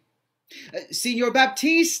 Signor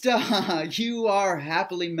Baptista, you are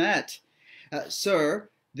happily met. Sir,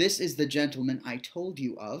 this is the gentleman I told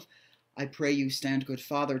you of. I pray you stand good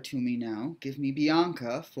father to me now. Give me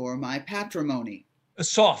Bianca for my patrimony.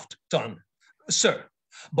 Soft, son. Sir,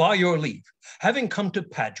 by your leave, having come to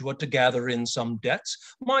Padua to gather in some debts,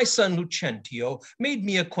 my son Lucentio made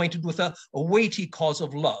me acquainted with a weighty cause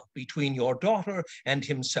of love between your daughter and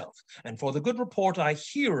himself. And for the good report I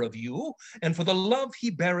hear of you, and for the love he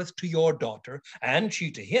beareth to your daughter, and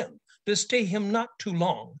she to him, to stay him not too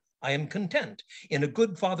long, I am content, in a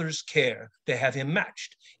good father's care, to have him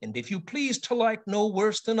matched. And if you please to like no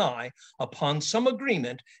worse than I, upon some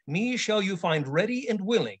agreement, me shall you find ready and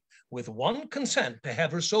willing, with one consent, to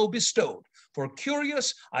have her so bestowed. For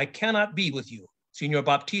curious I cannot be with you, Signor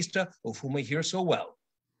Baptista, of whom I hear so well.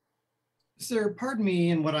 Sir, pardon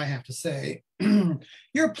me in what I have to say.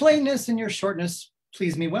 Your plainness and your shortness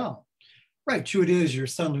please me well. Right true it is your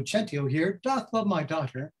son Lucentio here doth love my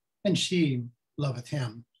daughter, and she loveth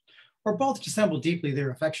him, or both dissemble deeply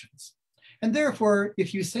their affections. And therefore,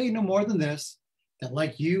 if you say no more than this, that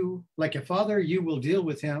like you, like a father, you will deal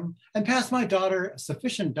with him, and pass my daughter a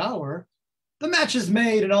sufficient dower, the match is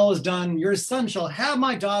made and all is done. Your son shall have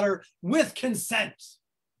my daughter with consent.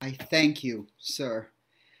 I thank you, sir.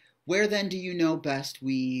 Where then do you know best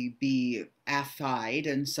we be affied,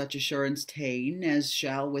 and such assurance ta'en as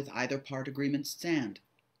shall with either part agreement stand?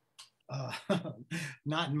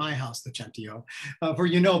 Not in my house, Lucentio, for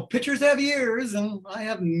you know pitchers have ears, and I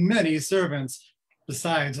have many servants.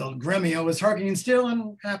 Besides, old Gremio is hearkening still,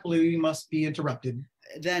 and happily must be interrupted.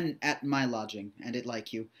 Then at my lodging, and it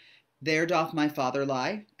like you. There doth my father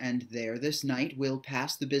lie, and there this night will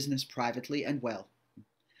pass the business privately and well.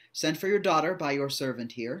 Send for your daughter by your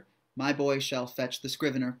servant here. My boy shall fetch the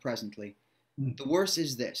scrivener presently. The worse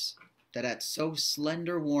is this, that at so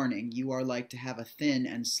slender warning you are like to have a thin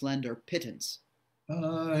and slender pittance.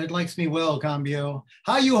 It likes me well, Cambio.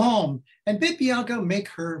 Hie you home, and bid Bianca make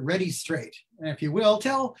her ready straight. And if you will,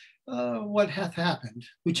 tell what hath happened.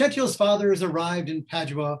 Lucentio's father is arrived in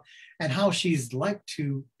Padua, and how she's like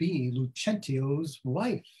to be Lucentio's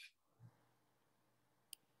wife.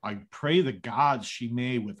 I pray the gods she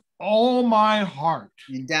may with all my heart.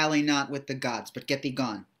 And dally not with the gods, but get thee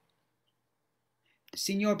gone.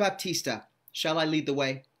 Signor Baptista, shall I lead the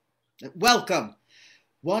way? Welcome!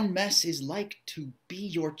 One mess is like to be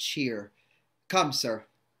your cheer. Come, sir,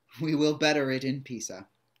 we will better it in Pisa.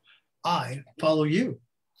 I follow you.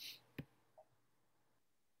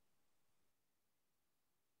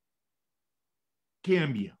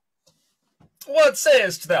 Cambio. What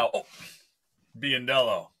sayest thou? Oh,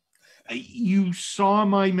 Biondello. You saw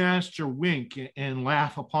my master wink and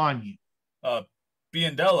laugh upon you.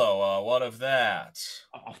 Biondello, what of that?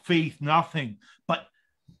 Faith, nothing. But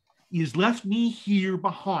he has left me here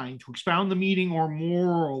behind to expound the meaning or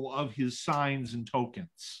moral of his signs and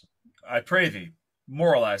tokens. I pray thee,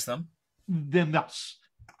 moralize them. Then thus.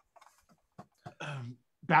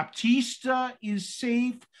 Baptista is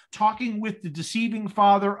safe, talking with the deceiving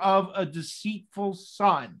father of a deceitful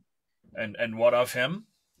son. And what of him?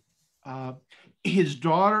 His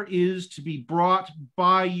daughter is to be brought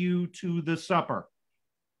by you to the supper.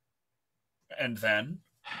 And then?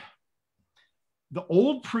 The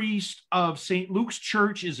old priest of St. Luke's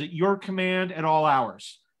Church is at your command at all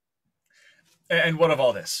hours. And what of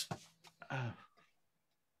all this?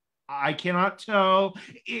 I cannot tell,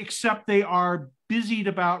 except they are busied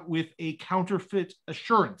about with a counterfeit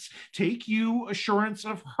assurance. Take you assurance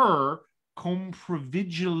of her, cum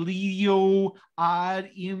provigilio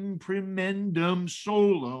ad imprimendum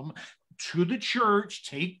solum, to the church,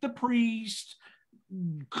 take the priest,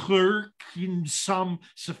 clerk, and some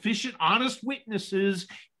sufficient honest witnesses.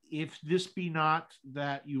 If this be not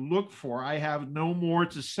that you look for, I have no more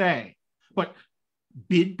to say. But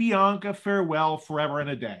bid Bianca farewell forever and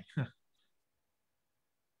a day.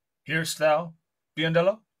 Hearest thou,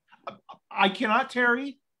 Biondello? I cannot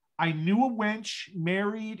tarry. I knew a wench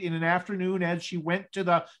married in an afternoon as she went to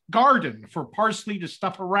the garden for parsley to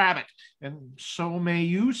stuff a rabbit, and so may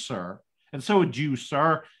you, sir. And so would you,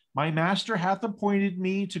 sir. My master hath appointed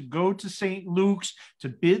me to go to St. Luke's to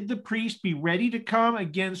bid the priest be ready to come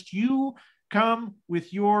against you. Come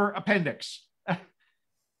with your appendix.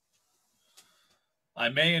 I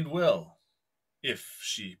may and will, if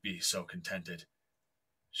she be so contented.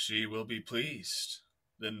 She will be pleased.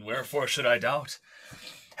 Then wherefore should I doubt?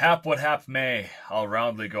 Hap what hap may, I'll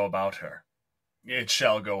roundly go about her. It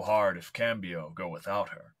shall go hard if Cambio go without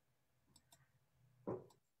her.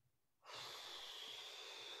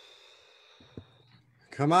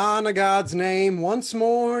 Come on, a God's name, once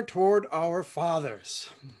more toward our fathers.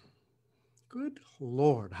 Good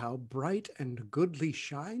Lord, how bright and goodly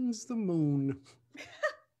shines the moon.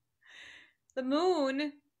 The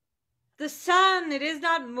moon? The sun, it is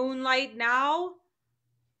not moonlight now.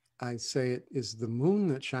 I say it is the moon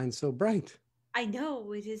that shines so bright. I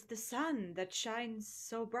know it is the sun that shines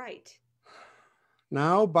so bright.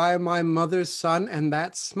 Now by my mother's son, and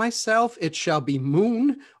that's myself, it shall be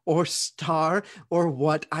moon or star or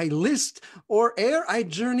what I list, or ere I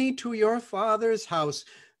journey to your father's house.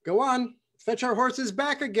 Go on, fetch our horses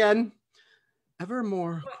back again.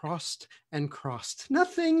 Evermore crossed and crossed,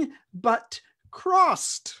 nothing but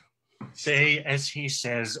crossed. Say as he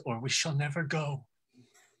says, or we shall never go.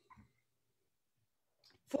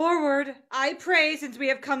 Forward, I pray, since we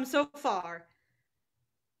have come so far.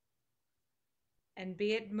 And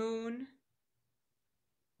be it moon,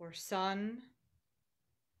 or sun,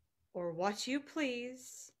 or what you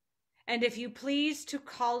please, and if you please to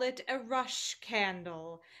call it a rush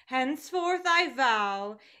candle, henceforth I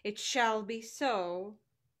vow it shall be so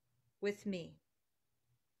with me.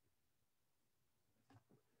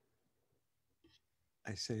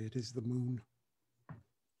 I say it is the moon.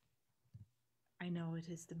 I know it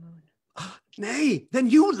is the moon. Nay, then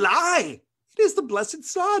you lie. It is the blessed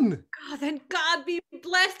sun. Oh, then God be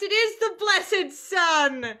blessed, it is the blessed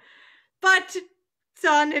sun. But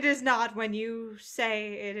sun it is not when you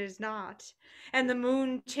say it is not. And the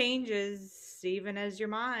moon changes even as your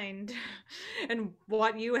mind. And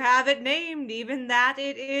what you have it named, even that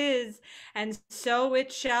it is. And so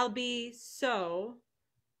it shall be so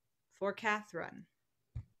for Catherine.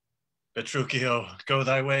 Petruchio, go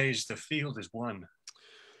thy ways, the field is won.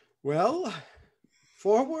 Well,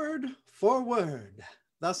 forward, forward.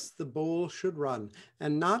 Thus the bowl should run,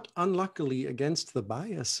 and not unluckily against the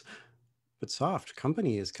bias. But soft,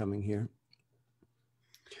 company is coming here.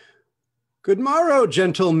 Good morrow,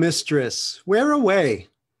 gentle mistress. Where away?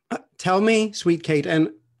 Tell me, sweet Kate,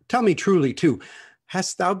 and tell me truly too,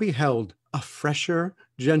 hast thou beheld a fresher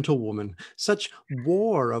gentlewoman, such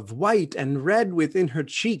war of white and red within her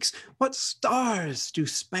cheeks? What stars do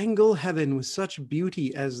spangle heaven with such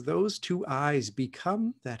beauty as those two eyes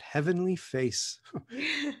become that heavenly face?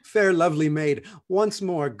 Fair lovely maid, once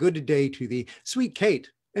more good day to thee. Sweet Kate,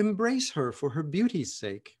 embrace her for her beauty's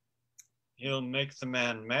sake. He'll make the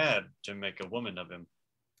man mad to make a woman of him.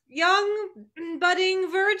 Young budding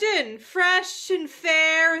virgin, fresh and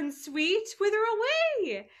fair and sweet, whither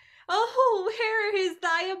away? Oh, where is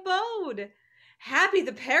thy abode? Happy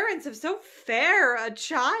the parents of so fair a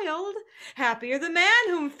child. Happier the man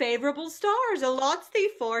whom favorable stars allots thee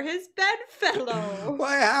for his bedfellow.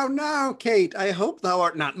 Why, how now, Kate? I hope thou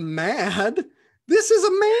art not mad. This is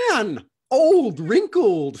a man, old,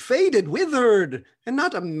 wrinkled, faded, withered, and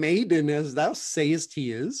not a maiden as thou sayest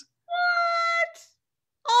he is. What?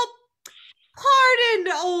 Oh,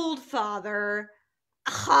 pardon, old father.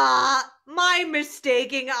 Ha! My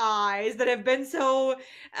mistaking eyes that have been so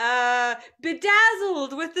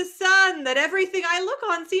bedazzled with the sun that everything I look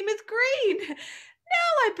on seemeth green. Now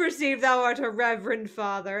I perceive thou art a reverend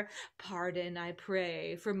father. Pardon, I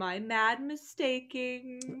pray, for my mad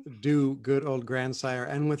mistaking. Do, good old grandsire,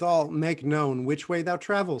 and withal make known which way thou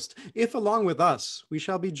travelst. If along with us, we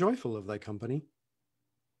shall be joyful of thy company.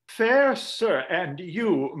 Fair sir, and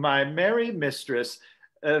you, my merry mistress,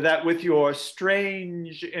 that with your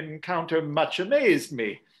strange encounter much amazed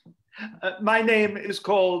me. My name is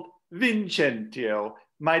called Vincentio,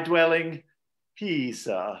 my dwelling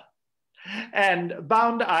Pisa, and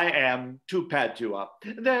bound I am to Padua,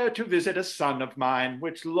 there to visit a son of mine,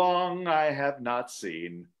 which long I have not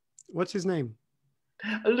seen. What's his name?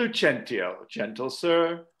 Lucentio, gentle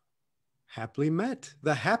sir. Happily met,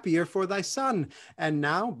 the happier for thy son. And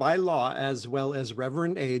now, by law, as well as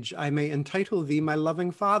reverend age, I may entitle thee my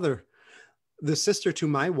loving father. The sister to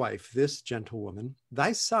my wife, this gentlewoman,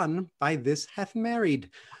 thy son by this hath married.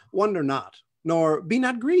 Wonder not, nor be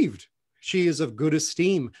not grieved. She is of good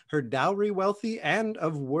esteem, her dowry wealthy, and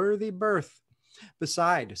of worthy birth.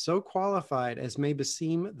 Beside, so qualified as may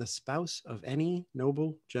beseem the spouse of any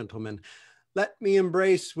noble gentleman. Let me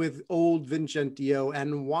embrace with old Vincentio,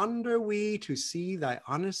 and wander we to see thy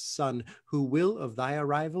honest son, who will of thy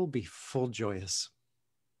arrival be full joyous.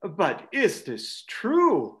 But is this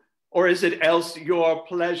true? Or is it else your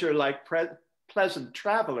pleasure, like pleasant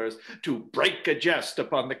travelers, to break a jest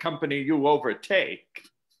upon the company you overtake?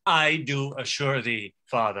 I do assure thee,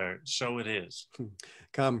 father, so it is.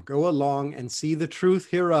 Come, go along and see the truth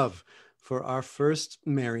hereof, for our first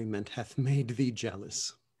merriment hath made thee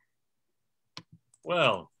jealous.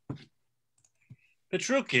 Well,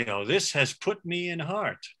 Petruchio, this has put me in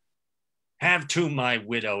heart. Have to my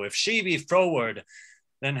widow, if she be froward,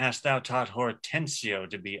 then hast thou taught Hortensio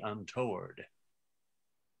to be untoward.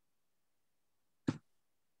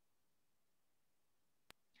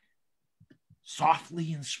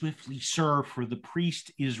 Softly and swiftly, sir, for the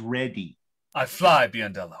priest is ready. I fly,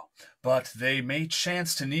 Biondello, but they may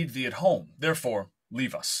chance to need thee at home. Therefore,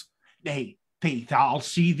 leave us. Nay, faith, I'll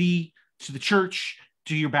see thee to the church,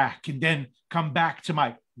 to your back, and then come back to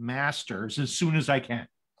my masters as soon as I can.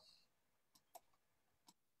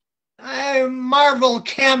 I marvel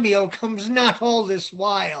Cameo comes not all this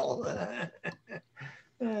while.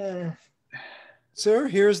 Sir,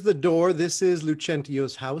 here's the door. This is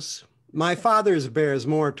Lucentio's house. My father's bears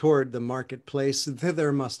more toward the marketplace.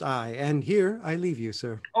 Thither must I, and here I leave you,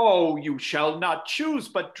 sir. Oh, you shall not choose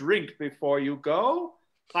but drink before you go.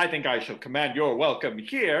 I think I shall command your welcome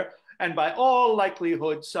here, and by all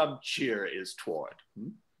likelihood some cheer is toward.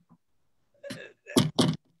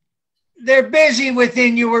 They're busy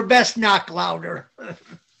within, you were best knock louder.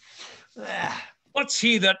 What's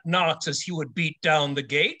he that knocks as he would beat down the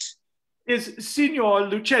gate? Is Signor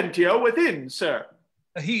Lucentio within, sir?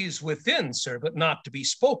 He's within, sir, but not to be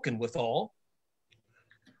spoken withal.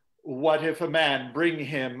 What if a man bring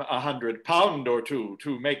him £100 or two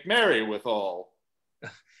to make merry withal?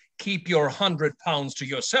 Keep your £100 to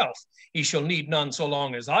yourself. He shall need none so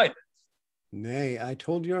long as I live. Nay, I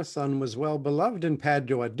told your son was well beloved in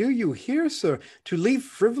Padua. Do you hear, sir? To leave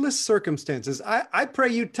frivolous circumstances. I pray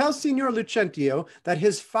you tell Signor Lucentio that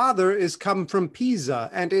his father is come from Pisa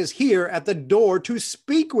and is here at the door to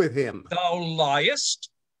speak with him. Thou liest.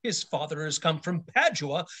 His father is come from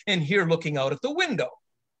Padua and here looking out of the window.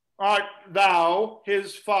 Art thou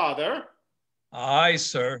his father? Aye,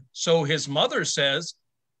 sir, so his mother says,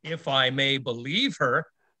 if I may believe her.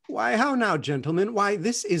 Why, how now, gentlemen? Why,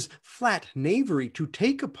 this is flat knavery to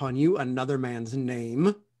take upon you another man's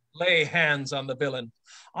name. Lay hands on the villain.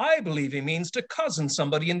 I believe he means to cozen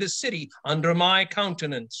somebody in this city under my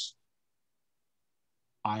countenance.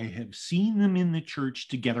 I have seen them in the church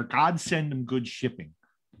together. God send them good shipping.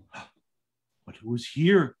 But who is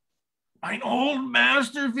here? Mine old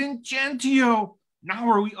master Vincentio. Now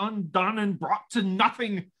are we undone and brought to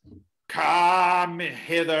nothing. Come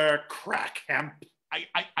hither, crack hemp.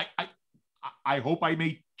 I hope I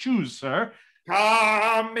may choose, sir.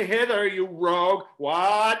 Come hither, you rogue.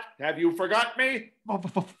 What? Have you forgot me?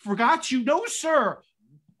 Forgot you? No, sir.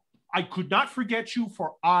 I could not forget you,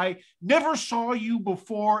 for I never saw you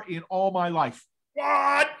before in all my life.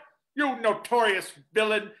 What? You notorious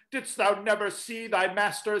villain, didst thou never see thy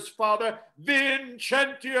master's father,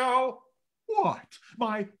 Vincentio? What?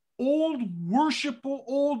 My old worshipful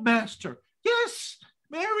old master? Yes,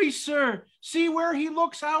 marry, sir. See where he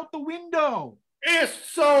looks out the window. Is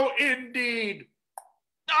so indeed.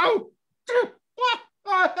 Oh,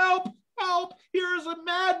 help, help. Here's a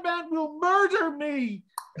madman will murder me.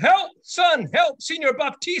 Help, son, help, Signor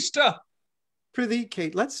Baptista. Prithee,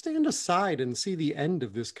 Kate, let's stand aside and see the end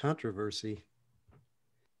of this controversy.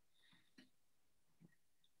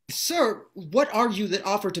 Sir, what are you that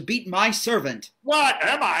offer to beat my servant? What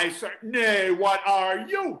am I, sir? Nay, what are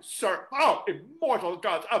you, sir? Oh, immortal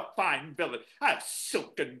gods, a fine villain. A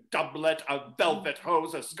silken doublet, a velvet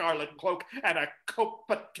hose, a scarlet cloak, and a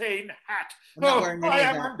copatain hat. I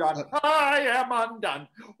am undone. I am undone.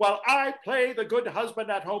 While I play the good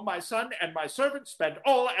husband at home, my son and my servant spend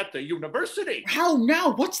all at the university. How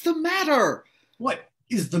now? What's the matter? What,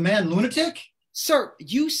 is the man lunatic? Sir,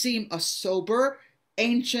 you seem a sober,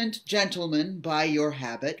 ancient gentleman by your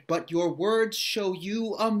habit, but your words show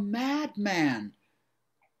you a madman.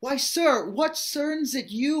 Why, sir, what cerns it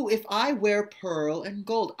you if I wear pearl and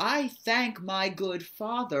gold? I thank my good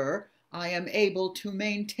father I am able to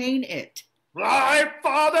maintain it. Thy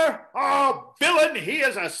father? Oh, villain, he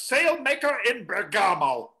is a sailmaker in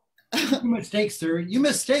Bergamo. You mistake, sir. You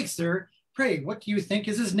mistake, sir. Pray, what do you think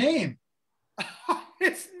is his name?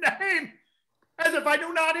 His name? As if I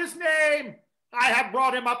knew not his name. I have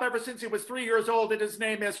brought him up ever since he was 3 years old, and his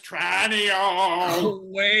name is Tranio.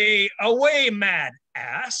 Away, away, mad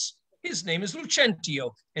ass. His name is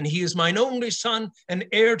Lucentio, and he is mine only son and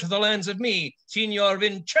heir to the lands of me, Signor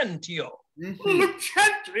Vincentio.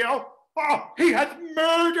 Lucentio? Oh, he hath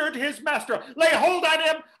murdered his master. Lay hold on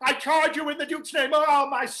him. I charge you in the Duke's name. Oh,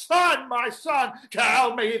 my son, my son.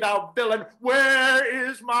 Tell me, thou villain, where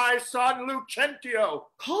is my son Lucentio?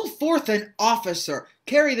 Call forth an officer.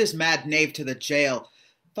 Carry this mad knave to the jail.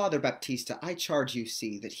 Father Baptista, I charge you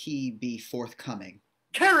see that he be forthcoming.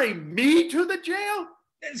 Carry me to the jail?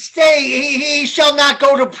 Stay, he shall not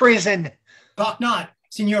go to prison. Talk not,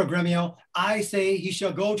 Signor Gremio. I say he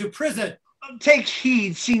shall go to prison. Take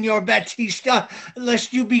heed, Signor Baptista,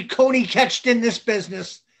 lest you be coney-catched in this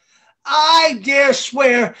business. I dare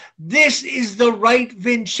swear this is the right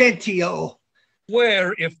Vincentio.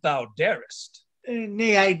 Swear if thou darest.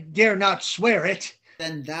 Nay, I dare not swear it.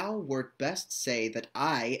 Then thou wert best say that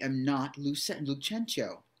I am not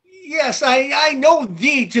Lucentio. Yes, I know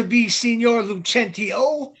thee to be Signor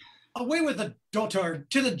Lucentio. Away with the dotard,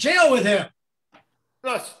 to the jail with him.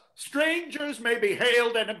 Thus, strangers may be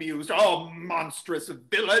hailed and abused. Oh, monstrous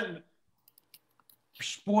villain!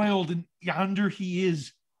 Spoiled, and yonder he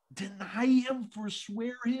is. Deny him,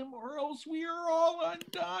 forswear him, or else we are all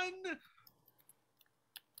undone.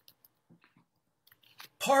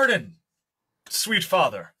 Pardon, sweet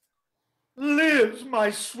father. Lives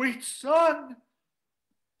my sweet son.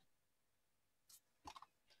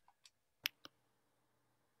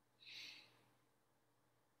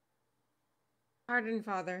 Pardon,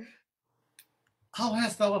 father. How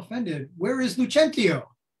hast thou offended? Where is Lucentio?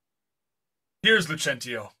 Here's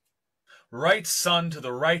Lucentio, right son to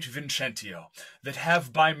the right Vincentio, that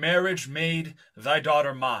have by marriage made thy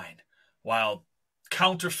daughter mine, while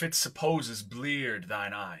counterfeit supposes bleared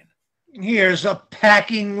thine eyne. Here's a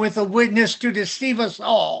packing with a witness to deceive us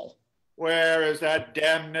all. Where is that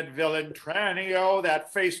damned villain Tranio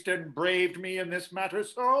that faced and braved me in this matter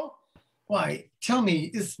so? Why, tell me,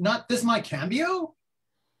 is not this my cambio?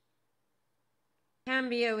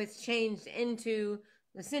 Cambio is changed into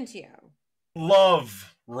Lucentio.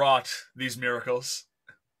 Love wrought these miracles.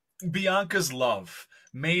 Bianca's love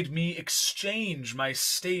made me exchange my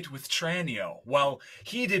state with Tranio, while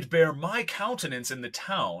he did bear my countenance in the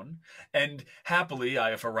town, and happily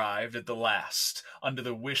I have arrived at the last, under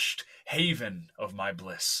the wished haven of my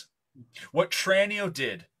bliss. What Tranio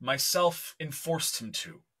did, myself enforced him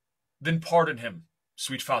to. Then pardon him,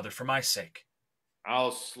 sweet father, for my sake.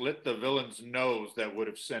 I'll slit the villain's nose that would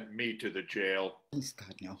have sent me to the jail. Please,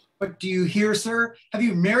 God, no. But do you hear, sir? Have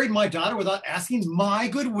you married my daughter without asking my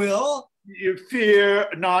goodwill? You fear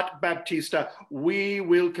not, Baptista. We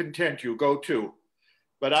will content you. Go to.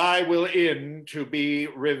 But I will in to be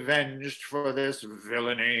revenged for this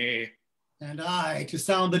villainy. And I to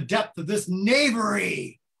sound the depth of this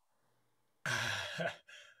knavery.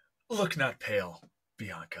 Look not pale,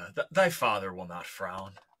 Bianca. Thy father will not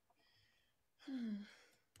frown.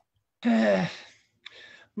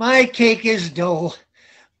 My cake is dough,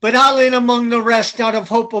 but I'll in among the rest out of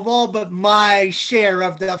hope of all but my share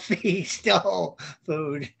of the feast. Oh,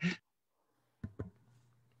 food.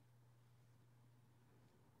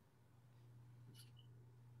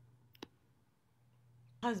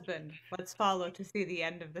 Husband, let's follow to see the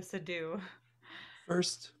end of this ado.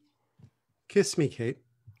 First, kiss me, Kate,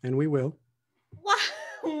 and we will.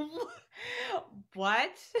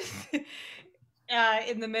 What?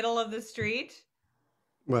 In the middle of the street?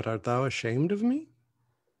 What, art thou ashamed of me?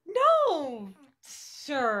 No,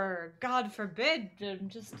 sir. God forbid. I'm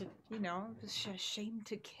just, ashamed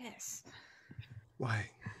to kiss. Why,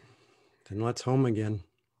 then let's home again.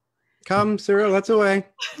 Come, sir, let's away.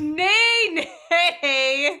 Nay,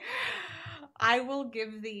 nay. I will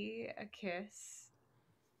give thee a kiss.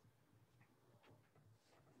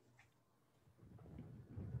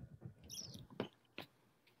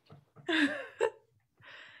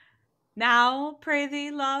 Now, pray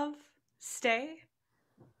thee, love, stay.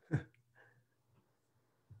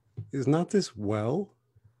 Is not this well?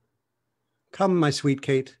 Come, my sweet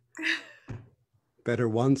Kate. Better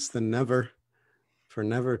once than never, for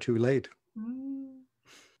never too late.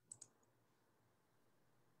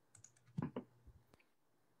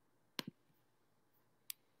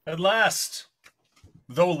 At last,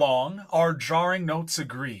 though long, our jarring notes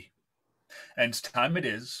agree. And time it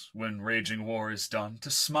is, when raging war is done, to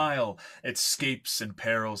smile at scapes and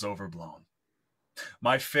perils overblown.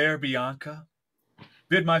 My fair Bianca,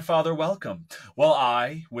 bid my father welcome, while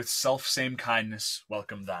I, with self-same kindness,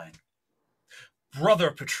 welcome thine.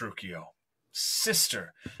 Brother Petruchio,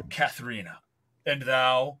 sister Katharina, and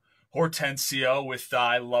thou, Hortensio, with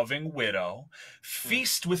thy loving widow,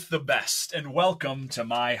 feast with the best, and welcome to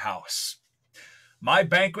my house. My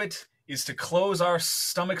banquet is to close our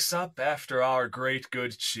stomachs up after our great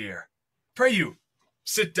good cheer. Pray you,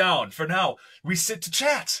 sit down, for now we sit to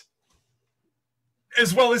chat,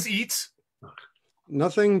 as well as eat.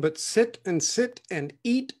 Nothing but sit and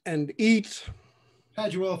eat and eat.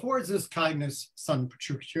 Padua affords this kindness, son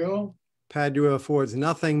Petruchio. Padua affords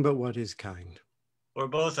nothing but what is kind. For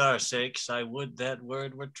both our sakes, I would that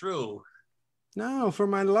word were true. No, for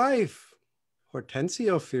my life.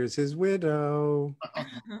 Hortensio fears his widow.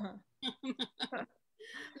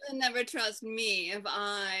 Never trust me if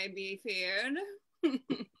I be feared.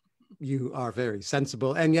 You are very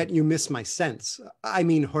sensible, and yet you miss my sense. I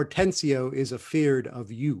mean, Hortensio is afeard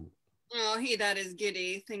of you. Oh, he that is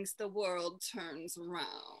giddy thinks the world turns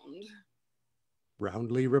round.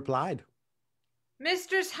 Roundly replied.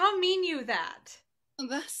 Mistress, how mean you that?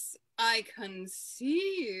 Thus I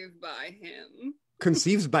conceive by him.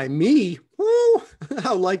 Conceives by me? Woo!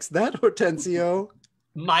 How likes that, Hortensio?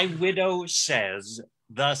 My widow says,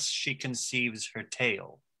 thus she conceives her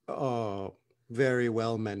tale. Oh, very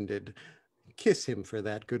well mended. Kiss him for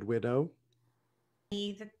that, good widow.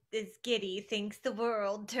 He that is giddy thinks the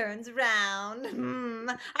world turns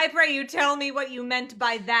round. I pray you tell me what you meant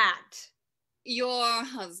by that. Your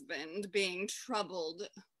husband, being troubled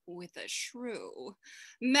with a shrew,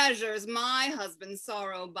 measures my husband's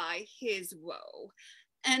sorrow by his woe.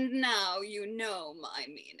 And now you know my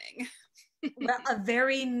meaning. Well, a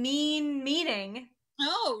very mean meaning.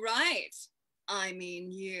 Oh, right. I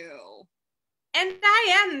mean you. And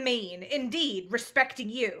I am mean, indeed, respecting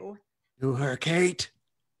you. To her, Kate.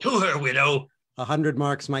 To her, widow. 100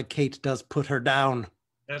 marks my Kate does put her down.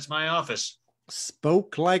 That's my office.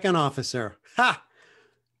 Spoke like an officer. Ha!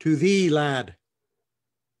 To thee, lad.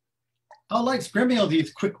 How likes Gremio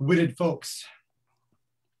these quick-witted folks?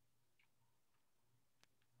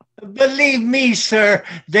 Believe me, sir,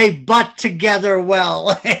 they butt together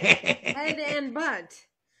well. Head and butt.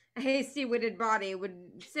 A hasty-witted body would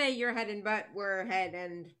say your head and butt were head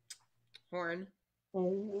and horn.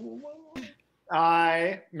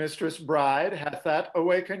 Aye, Mistress Bride, hath that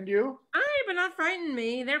awakened you? Aye, but not frighten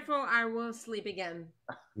me, therefore I will sleep again.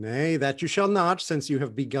 Nay, that you shall not, since you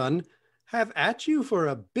have begun. Have at you for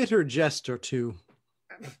a bitter jest or two.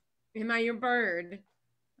 Am I your bird?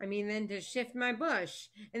 I mean then to shift my bush,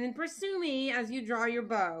 and then pursue me as you draw your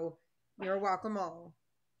bow. You're welcome all.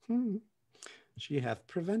 She hath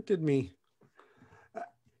prevented me.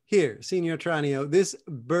 Here, Signor Tranio, this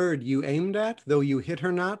bird you aimed at, though you hit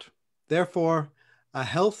her not, therefore a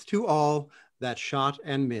health to all that shot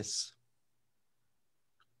and miss.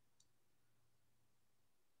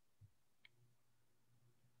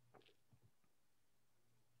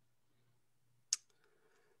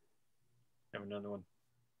 Have another one.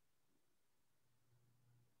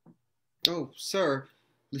 Oh, sir,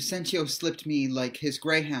 Lucentio slipped me like his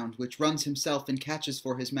greyhound, which runs himself and catches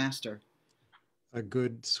for his master. A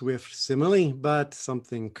good, swift simile, but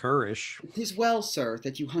something currish. 'Tis well, sir,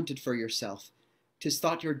 that you hunted for yourself. 'Tis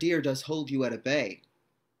thought your deer does hold you at a bay.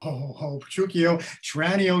 Oh, Petruchio,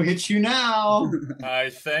 Tranio hits you now. I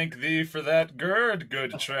thank thee for that gird,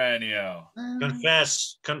 good Tranio.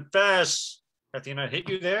 Confess, confess. Hath he not hit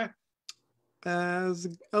you there? As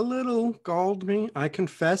a little galled me, I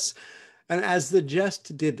confess, and as the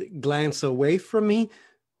jest did glance away from me,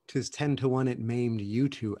 'tis 10 to 1 it maimed you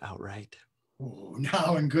two outright. Oh,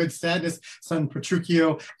 now in good sadness, son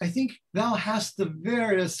Petruchio, I think thou hast the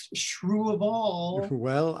veriest shrew of all.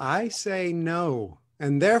 Well, I say no,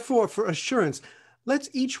 and therefore for assurance, let's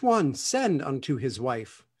each one send unto his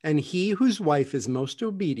wife, and he whose wife is most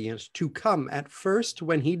obedient to come at first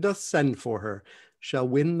when he doth send for her, shall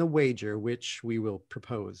win the wager which we will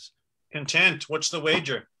propose. Content. What's the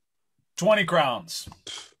wager? 20 crowns.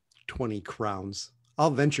 20 crowns.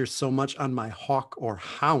 I'll venture so much on my hawk or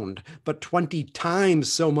hound, but 20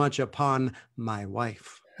 times so much upon my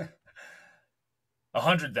wife.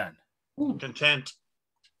 100 then. Content.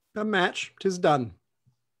 A match, 'tis done.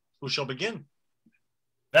 Who shall begin?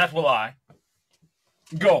 That will I.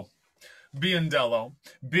 Go. Biondello,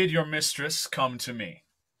 bid your mistress come to me.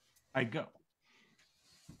 I go.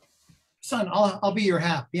 Son, I'll be your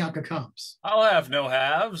half. Bianca comes. I'll have no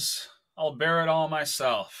halves. I'll bear it all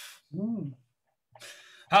myself.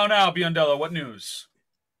 How now, Biondello, what news?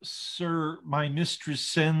 Sir, my mistress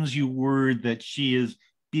sends you word that she is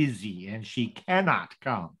busy and she cannot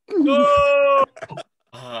come. No!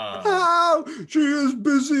 How? She is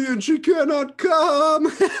busy and she cannot come.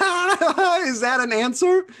 Is that an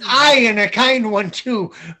answer? Aye, and a kind one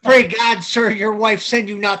too. Pray God, sir, your wife send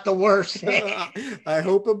you not the worst. I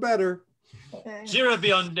hope a better. Sira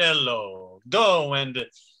Biondello, go and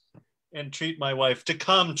entreat my wife to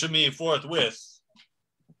come to me forthwith.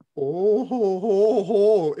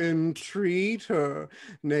 Entreat her.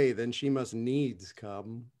 Nay, then she must needs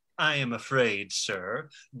come. I am afraid, sir.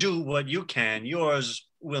 Do what you can. Yours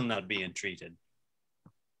will not be entreated.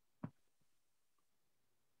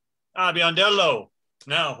 Biondello,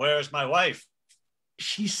 now where's my wife?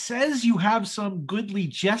 She says you have some goodly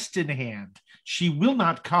jest in hand. She will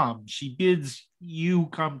not come. She bids you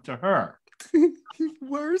come to her.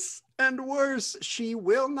 Worse and worse, she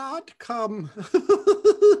will not come.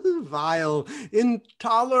 Vile,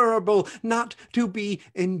 intolerable, not to be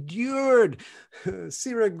endured.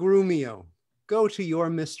 Sira Grumio, go to your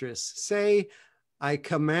mistress. Say, I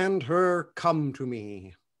command her come to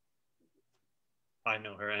me. I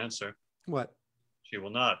know her answer. What? She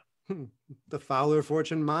will not. The fouler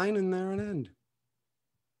fortune mine, and there an end.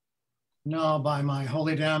 No, by my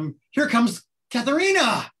holy dam, here comes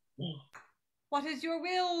Katharina. What is your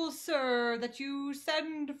will, sir, that you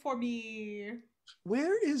send for me?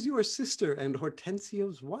 Where is your sister and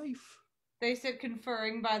Hortensio's wife? They sit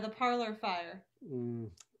conferring by the parlor fire.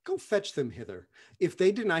 Go fetch them hither. If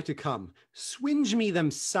they deny to come, swinge me them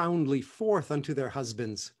soundly forth unto their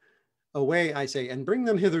husbands. Away, I say, and bring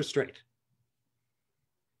them hither straight.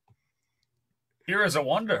 Here is a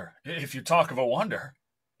wonder, if you talk of a wonder.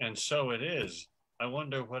 And so it is. I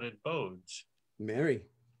wonder what it bodes. Marry,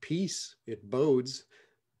 peace it bodes,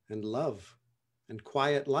 and love, and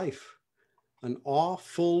quiet life, an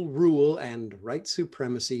awful rule and right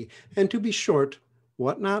supremacy, and to be short,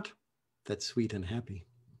 what not, that's sweet and happy.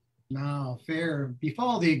 Now, fair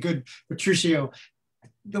befall thee, good Petruchio.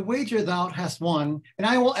 The wager thou hast won, and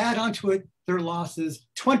I will add unto it their losses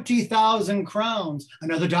 20,000 crowns,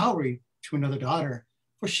 another dowry to another daughter,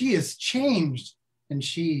 for she is changed, and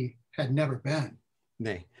she had never been.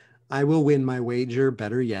 Nay, I will win my wager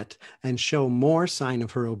better yet, and show more sign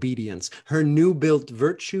of her obedience, her new-built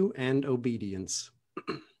virtue and obedience.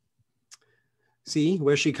 See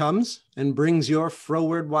where she comes, and brings your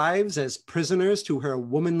froward wives as prisoners to her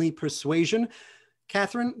womanly persuasion.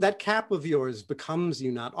 Catherine, that cap of yours becomes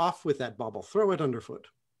you not. Off with that bauble, throw it underfoot.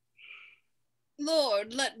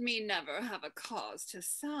 Lord, let me never have a cause to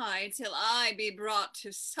sigh till I be brought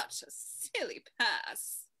to such a silly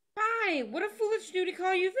pass. Why, what a foolish duty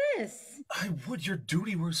call you this? I would your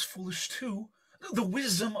duty were as foolish too. The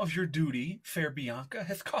wisdom of your duty, fair Bianca,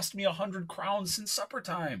 hath cost me 100 crowns since supper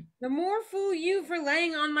time. The more fool you for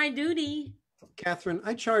laying on my duty. Catherine,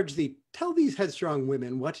 I charge thee, tell these headstrong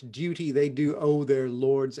women what duty they do owe their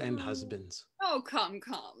lords and husbands. Oh, come,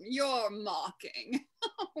 you're mocking.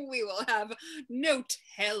 We will have no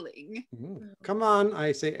telling. Come on,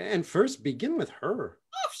 I say, and first begin with her.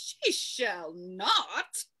 Oh, she shall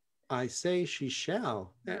not. I say she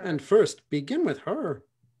shall, and first begin with her.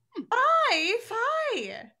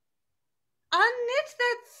 Fie! Unknit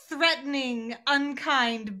that threatening,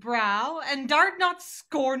 unkind brow, and dart not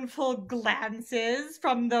scornful glances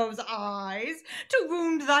from those eyes to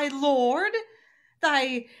wound thy lord,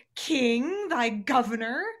 thy king, thy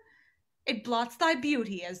governor. It blots thy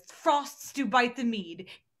beauty as frosts do bite the mead,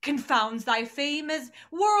 confounds thy fame as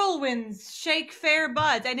whirlwinds shake fair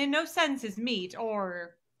buds, and in no sense is meet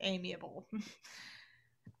or amiable.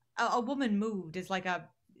 A woman moved is like a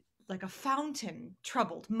fountain,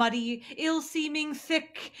 troubled, muddy, ill-seeming,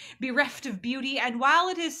 thick, bereft of beauty, and while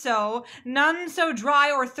it is so, none so dry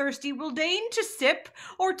or thirsty will deign to sip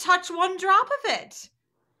or touch one drop of it.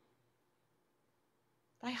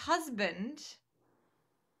 Thy husband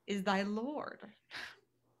is thy lord,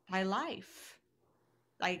 thy life,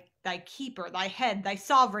 thy keeper, thy head, thy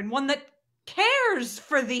sovereign, one that cares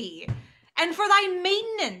for thee, and for thy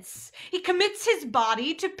maintenance. He commits his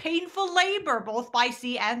body to painful labor, both by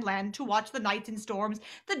sea and land, to watch the nights in storms,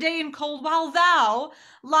 the day in cold, while thou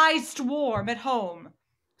liest warm at home,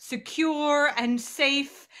 secure and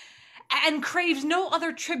safe, and craves no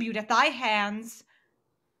other tribute at thy hands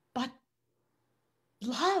but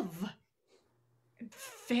love,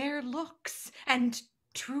 fair looks, and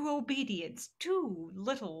true obedience, too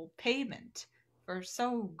little payment for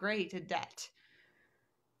so great a debt.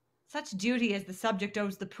 Such duty as the subject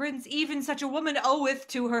owes the prince, even such a woman oweth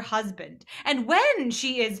to her husband. And when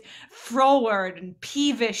she is froward and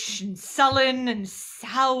peevish and sullen and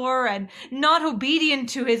sour and not obedient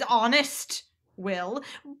to his honest will,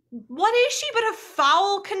 what is she but a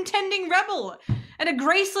foul contending rebel and a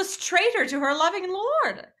graceless traitor to her loving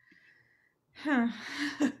lord?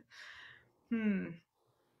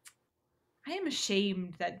 I am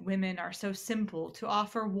ashamed that women are so simple to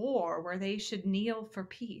offer war where they should kneel for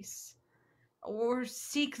peace, or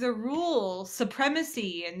seek the rule,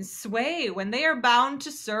 supremacy, and sway when they are bound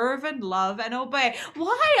to serve and love and obey.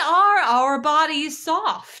 Why are our bodies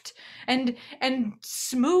soft and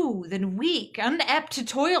smooth and weak, unapt to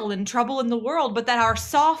toil and trouble in the world, but that our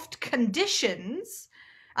soft conditions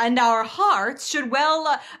and our hearts should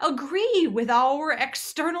well agree with our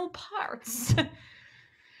external parts?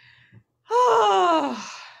 Oh,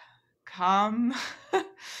 come,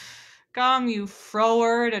 you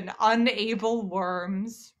froward and unable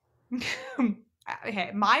worms.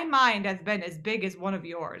 Hey, my mind has been as big as one of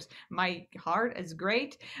yours, my heart as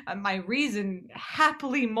great, my reason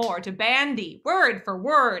happily more to bandy word for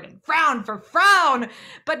word and frown for frown.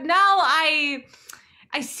 But now I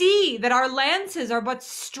see that our lances are but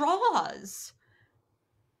straws.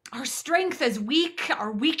 Our strength as weak,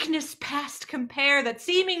 our weakness past compare, that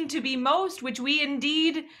seeming to be most, which we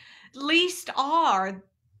indeed least are.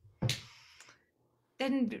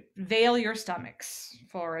 Then veil your stomachs,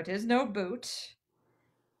 for it is no boot,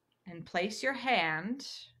 and place your hand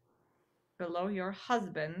below your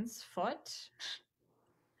husband's foot,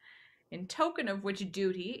 in token of which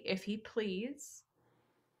duty, if he please,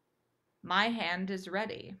 my hand is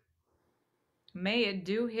ready. May it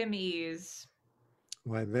do him ease.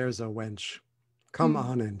 Why, there's a wench. Come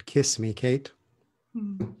on and kiss me, Kate.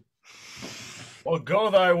 Well, go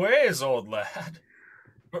thy ways, old lad,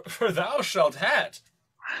 for thou shalt hat.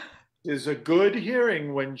 'Tis a good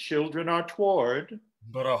hearing when children are toward,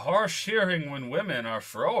 but a harsh hearing when women are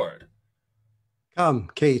froward. Come,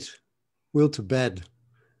 Kate, we'll to bed.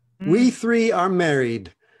 We three are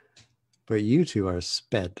married, but you two are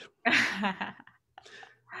sped.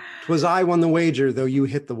 'Twas I won the wager, though you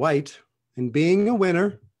hit the white. And being a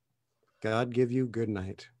winner, God give you good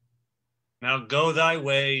night. Now go thy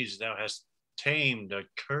ways, thou hast tamed a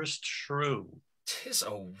cursed shrew. 'Tis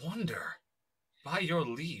a wonder. By your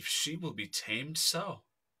leave, she will be tamed so.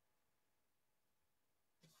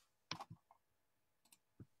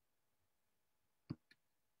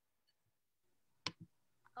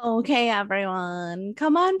 Okay, everyone,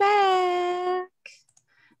 come on back.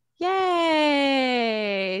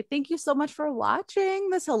 Yay! Thank you so much for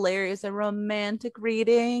watching this hilarious and romantic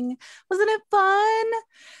reading. Wasn't it fun?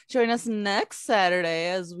 Join us next Saturday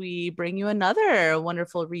as we bring you another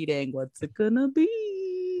wonderful reading. What's it gonna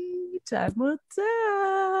be? Time will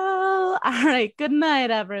tell. All right, good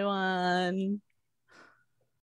night, everyone.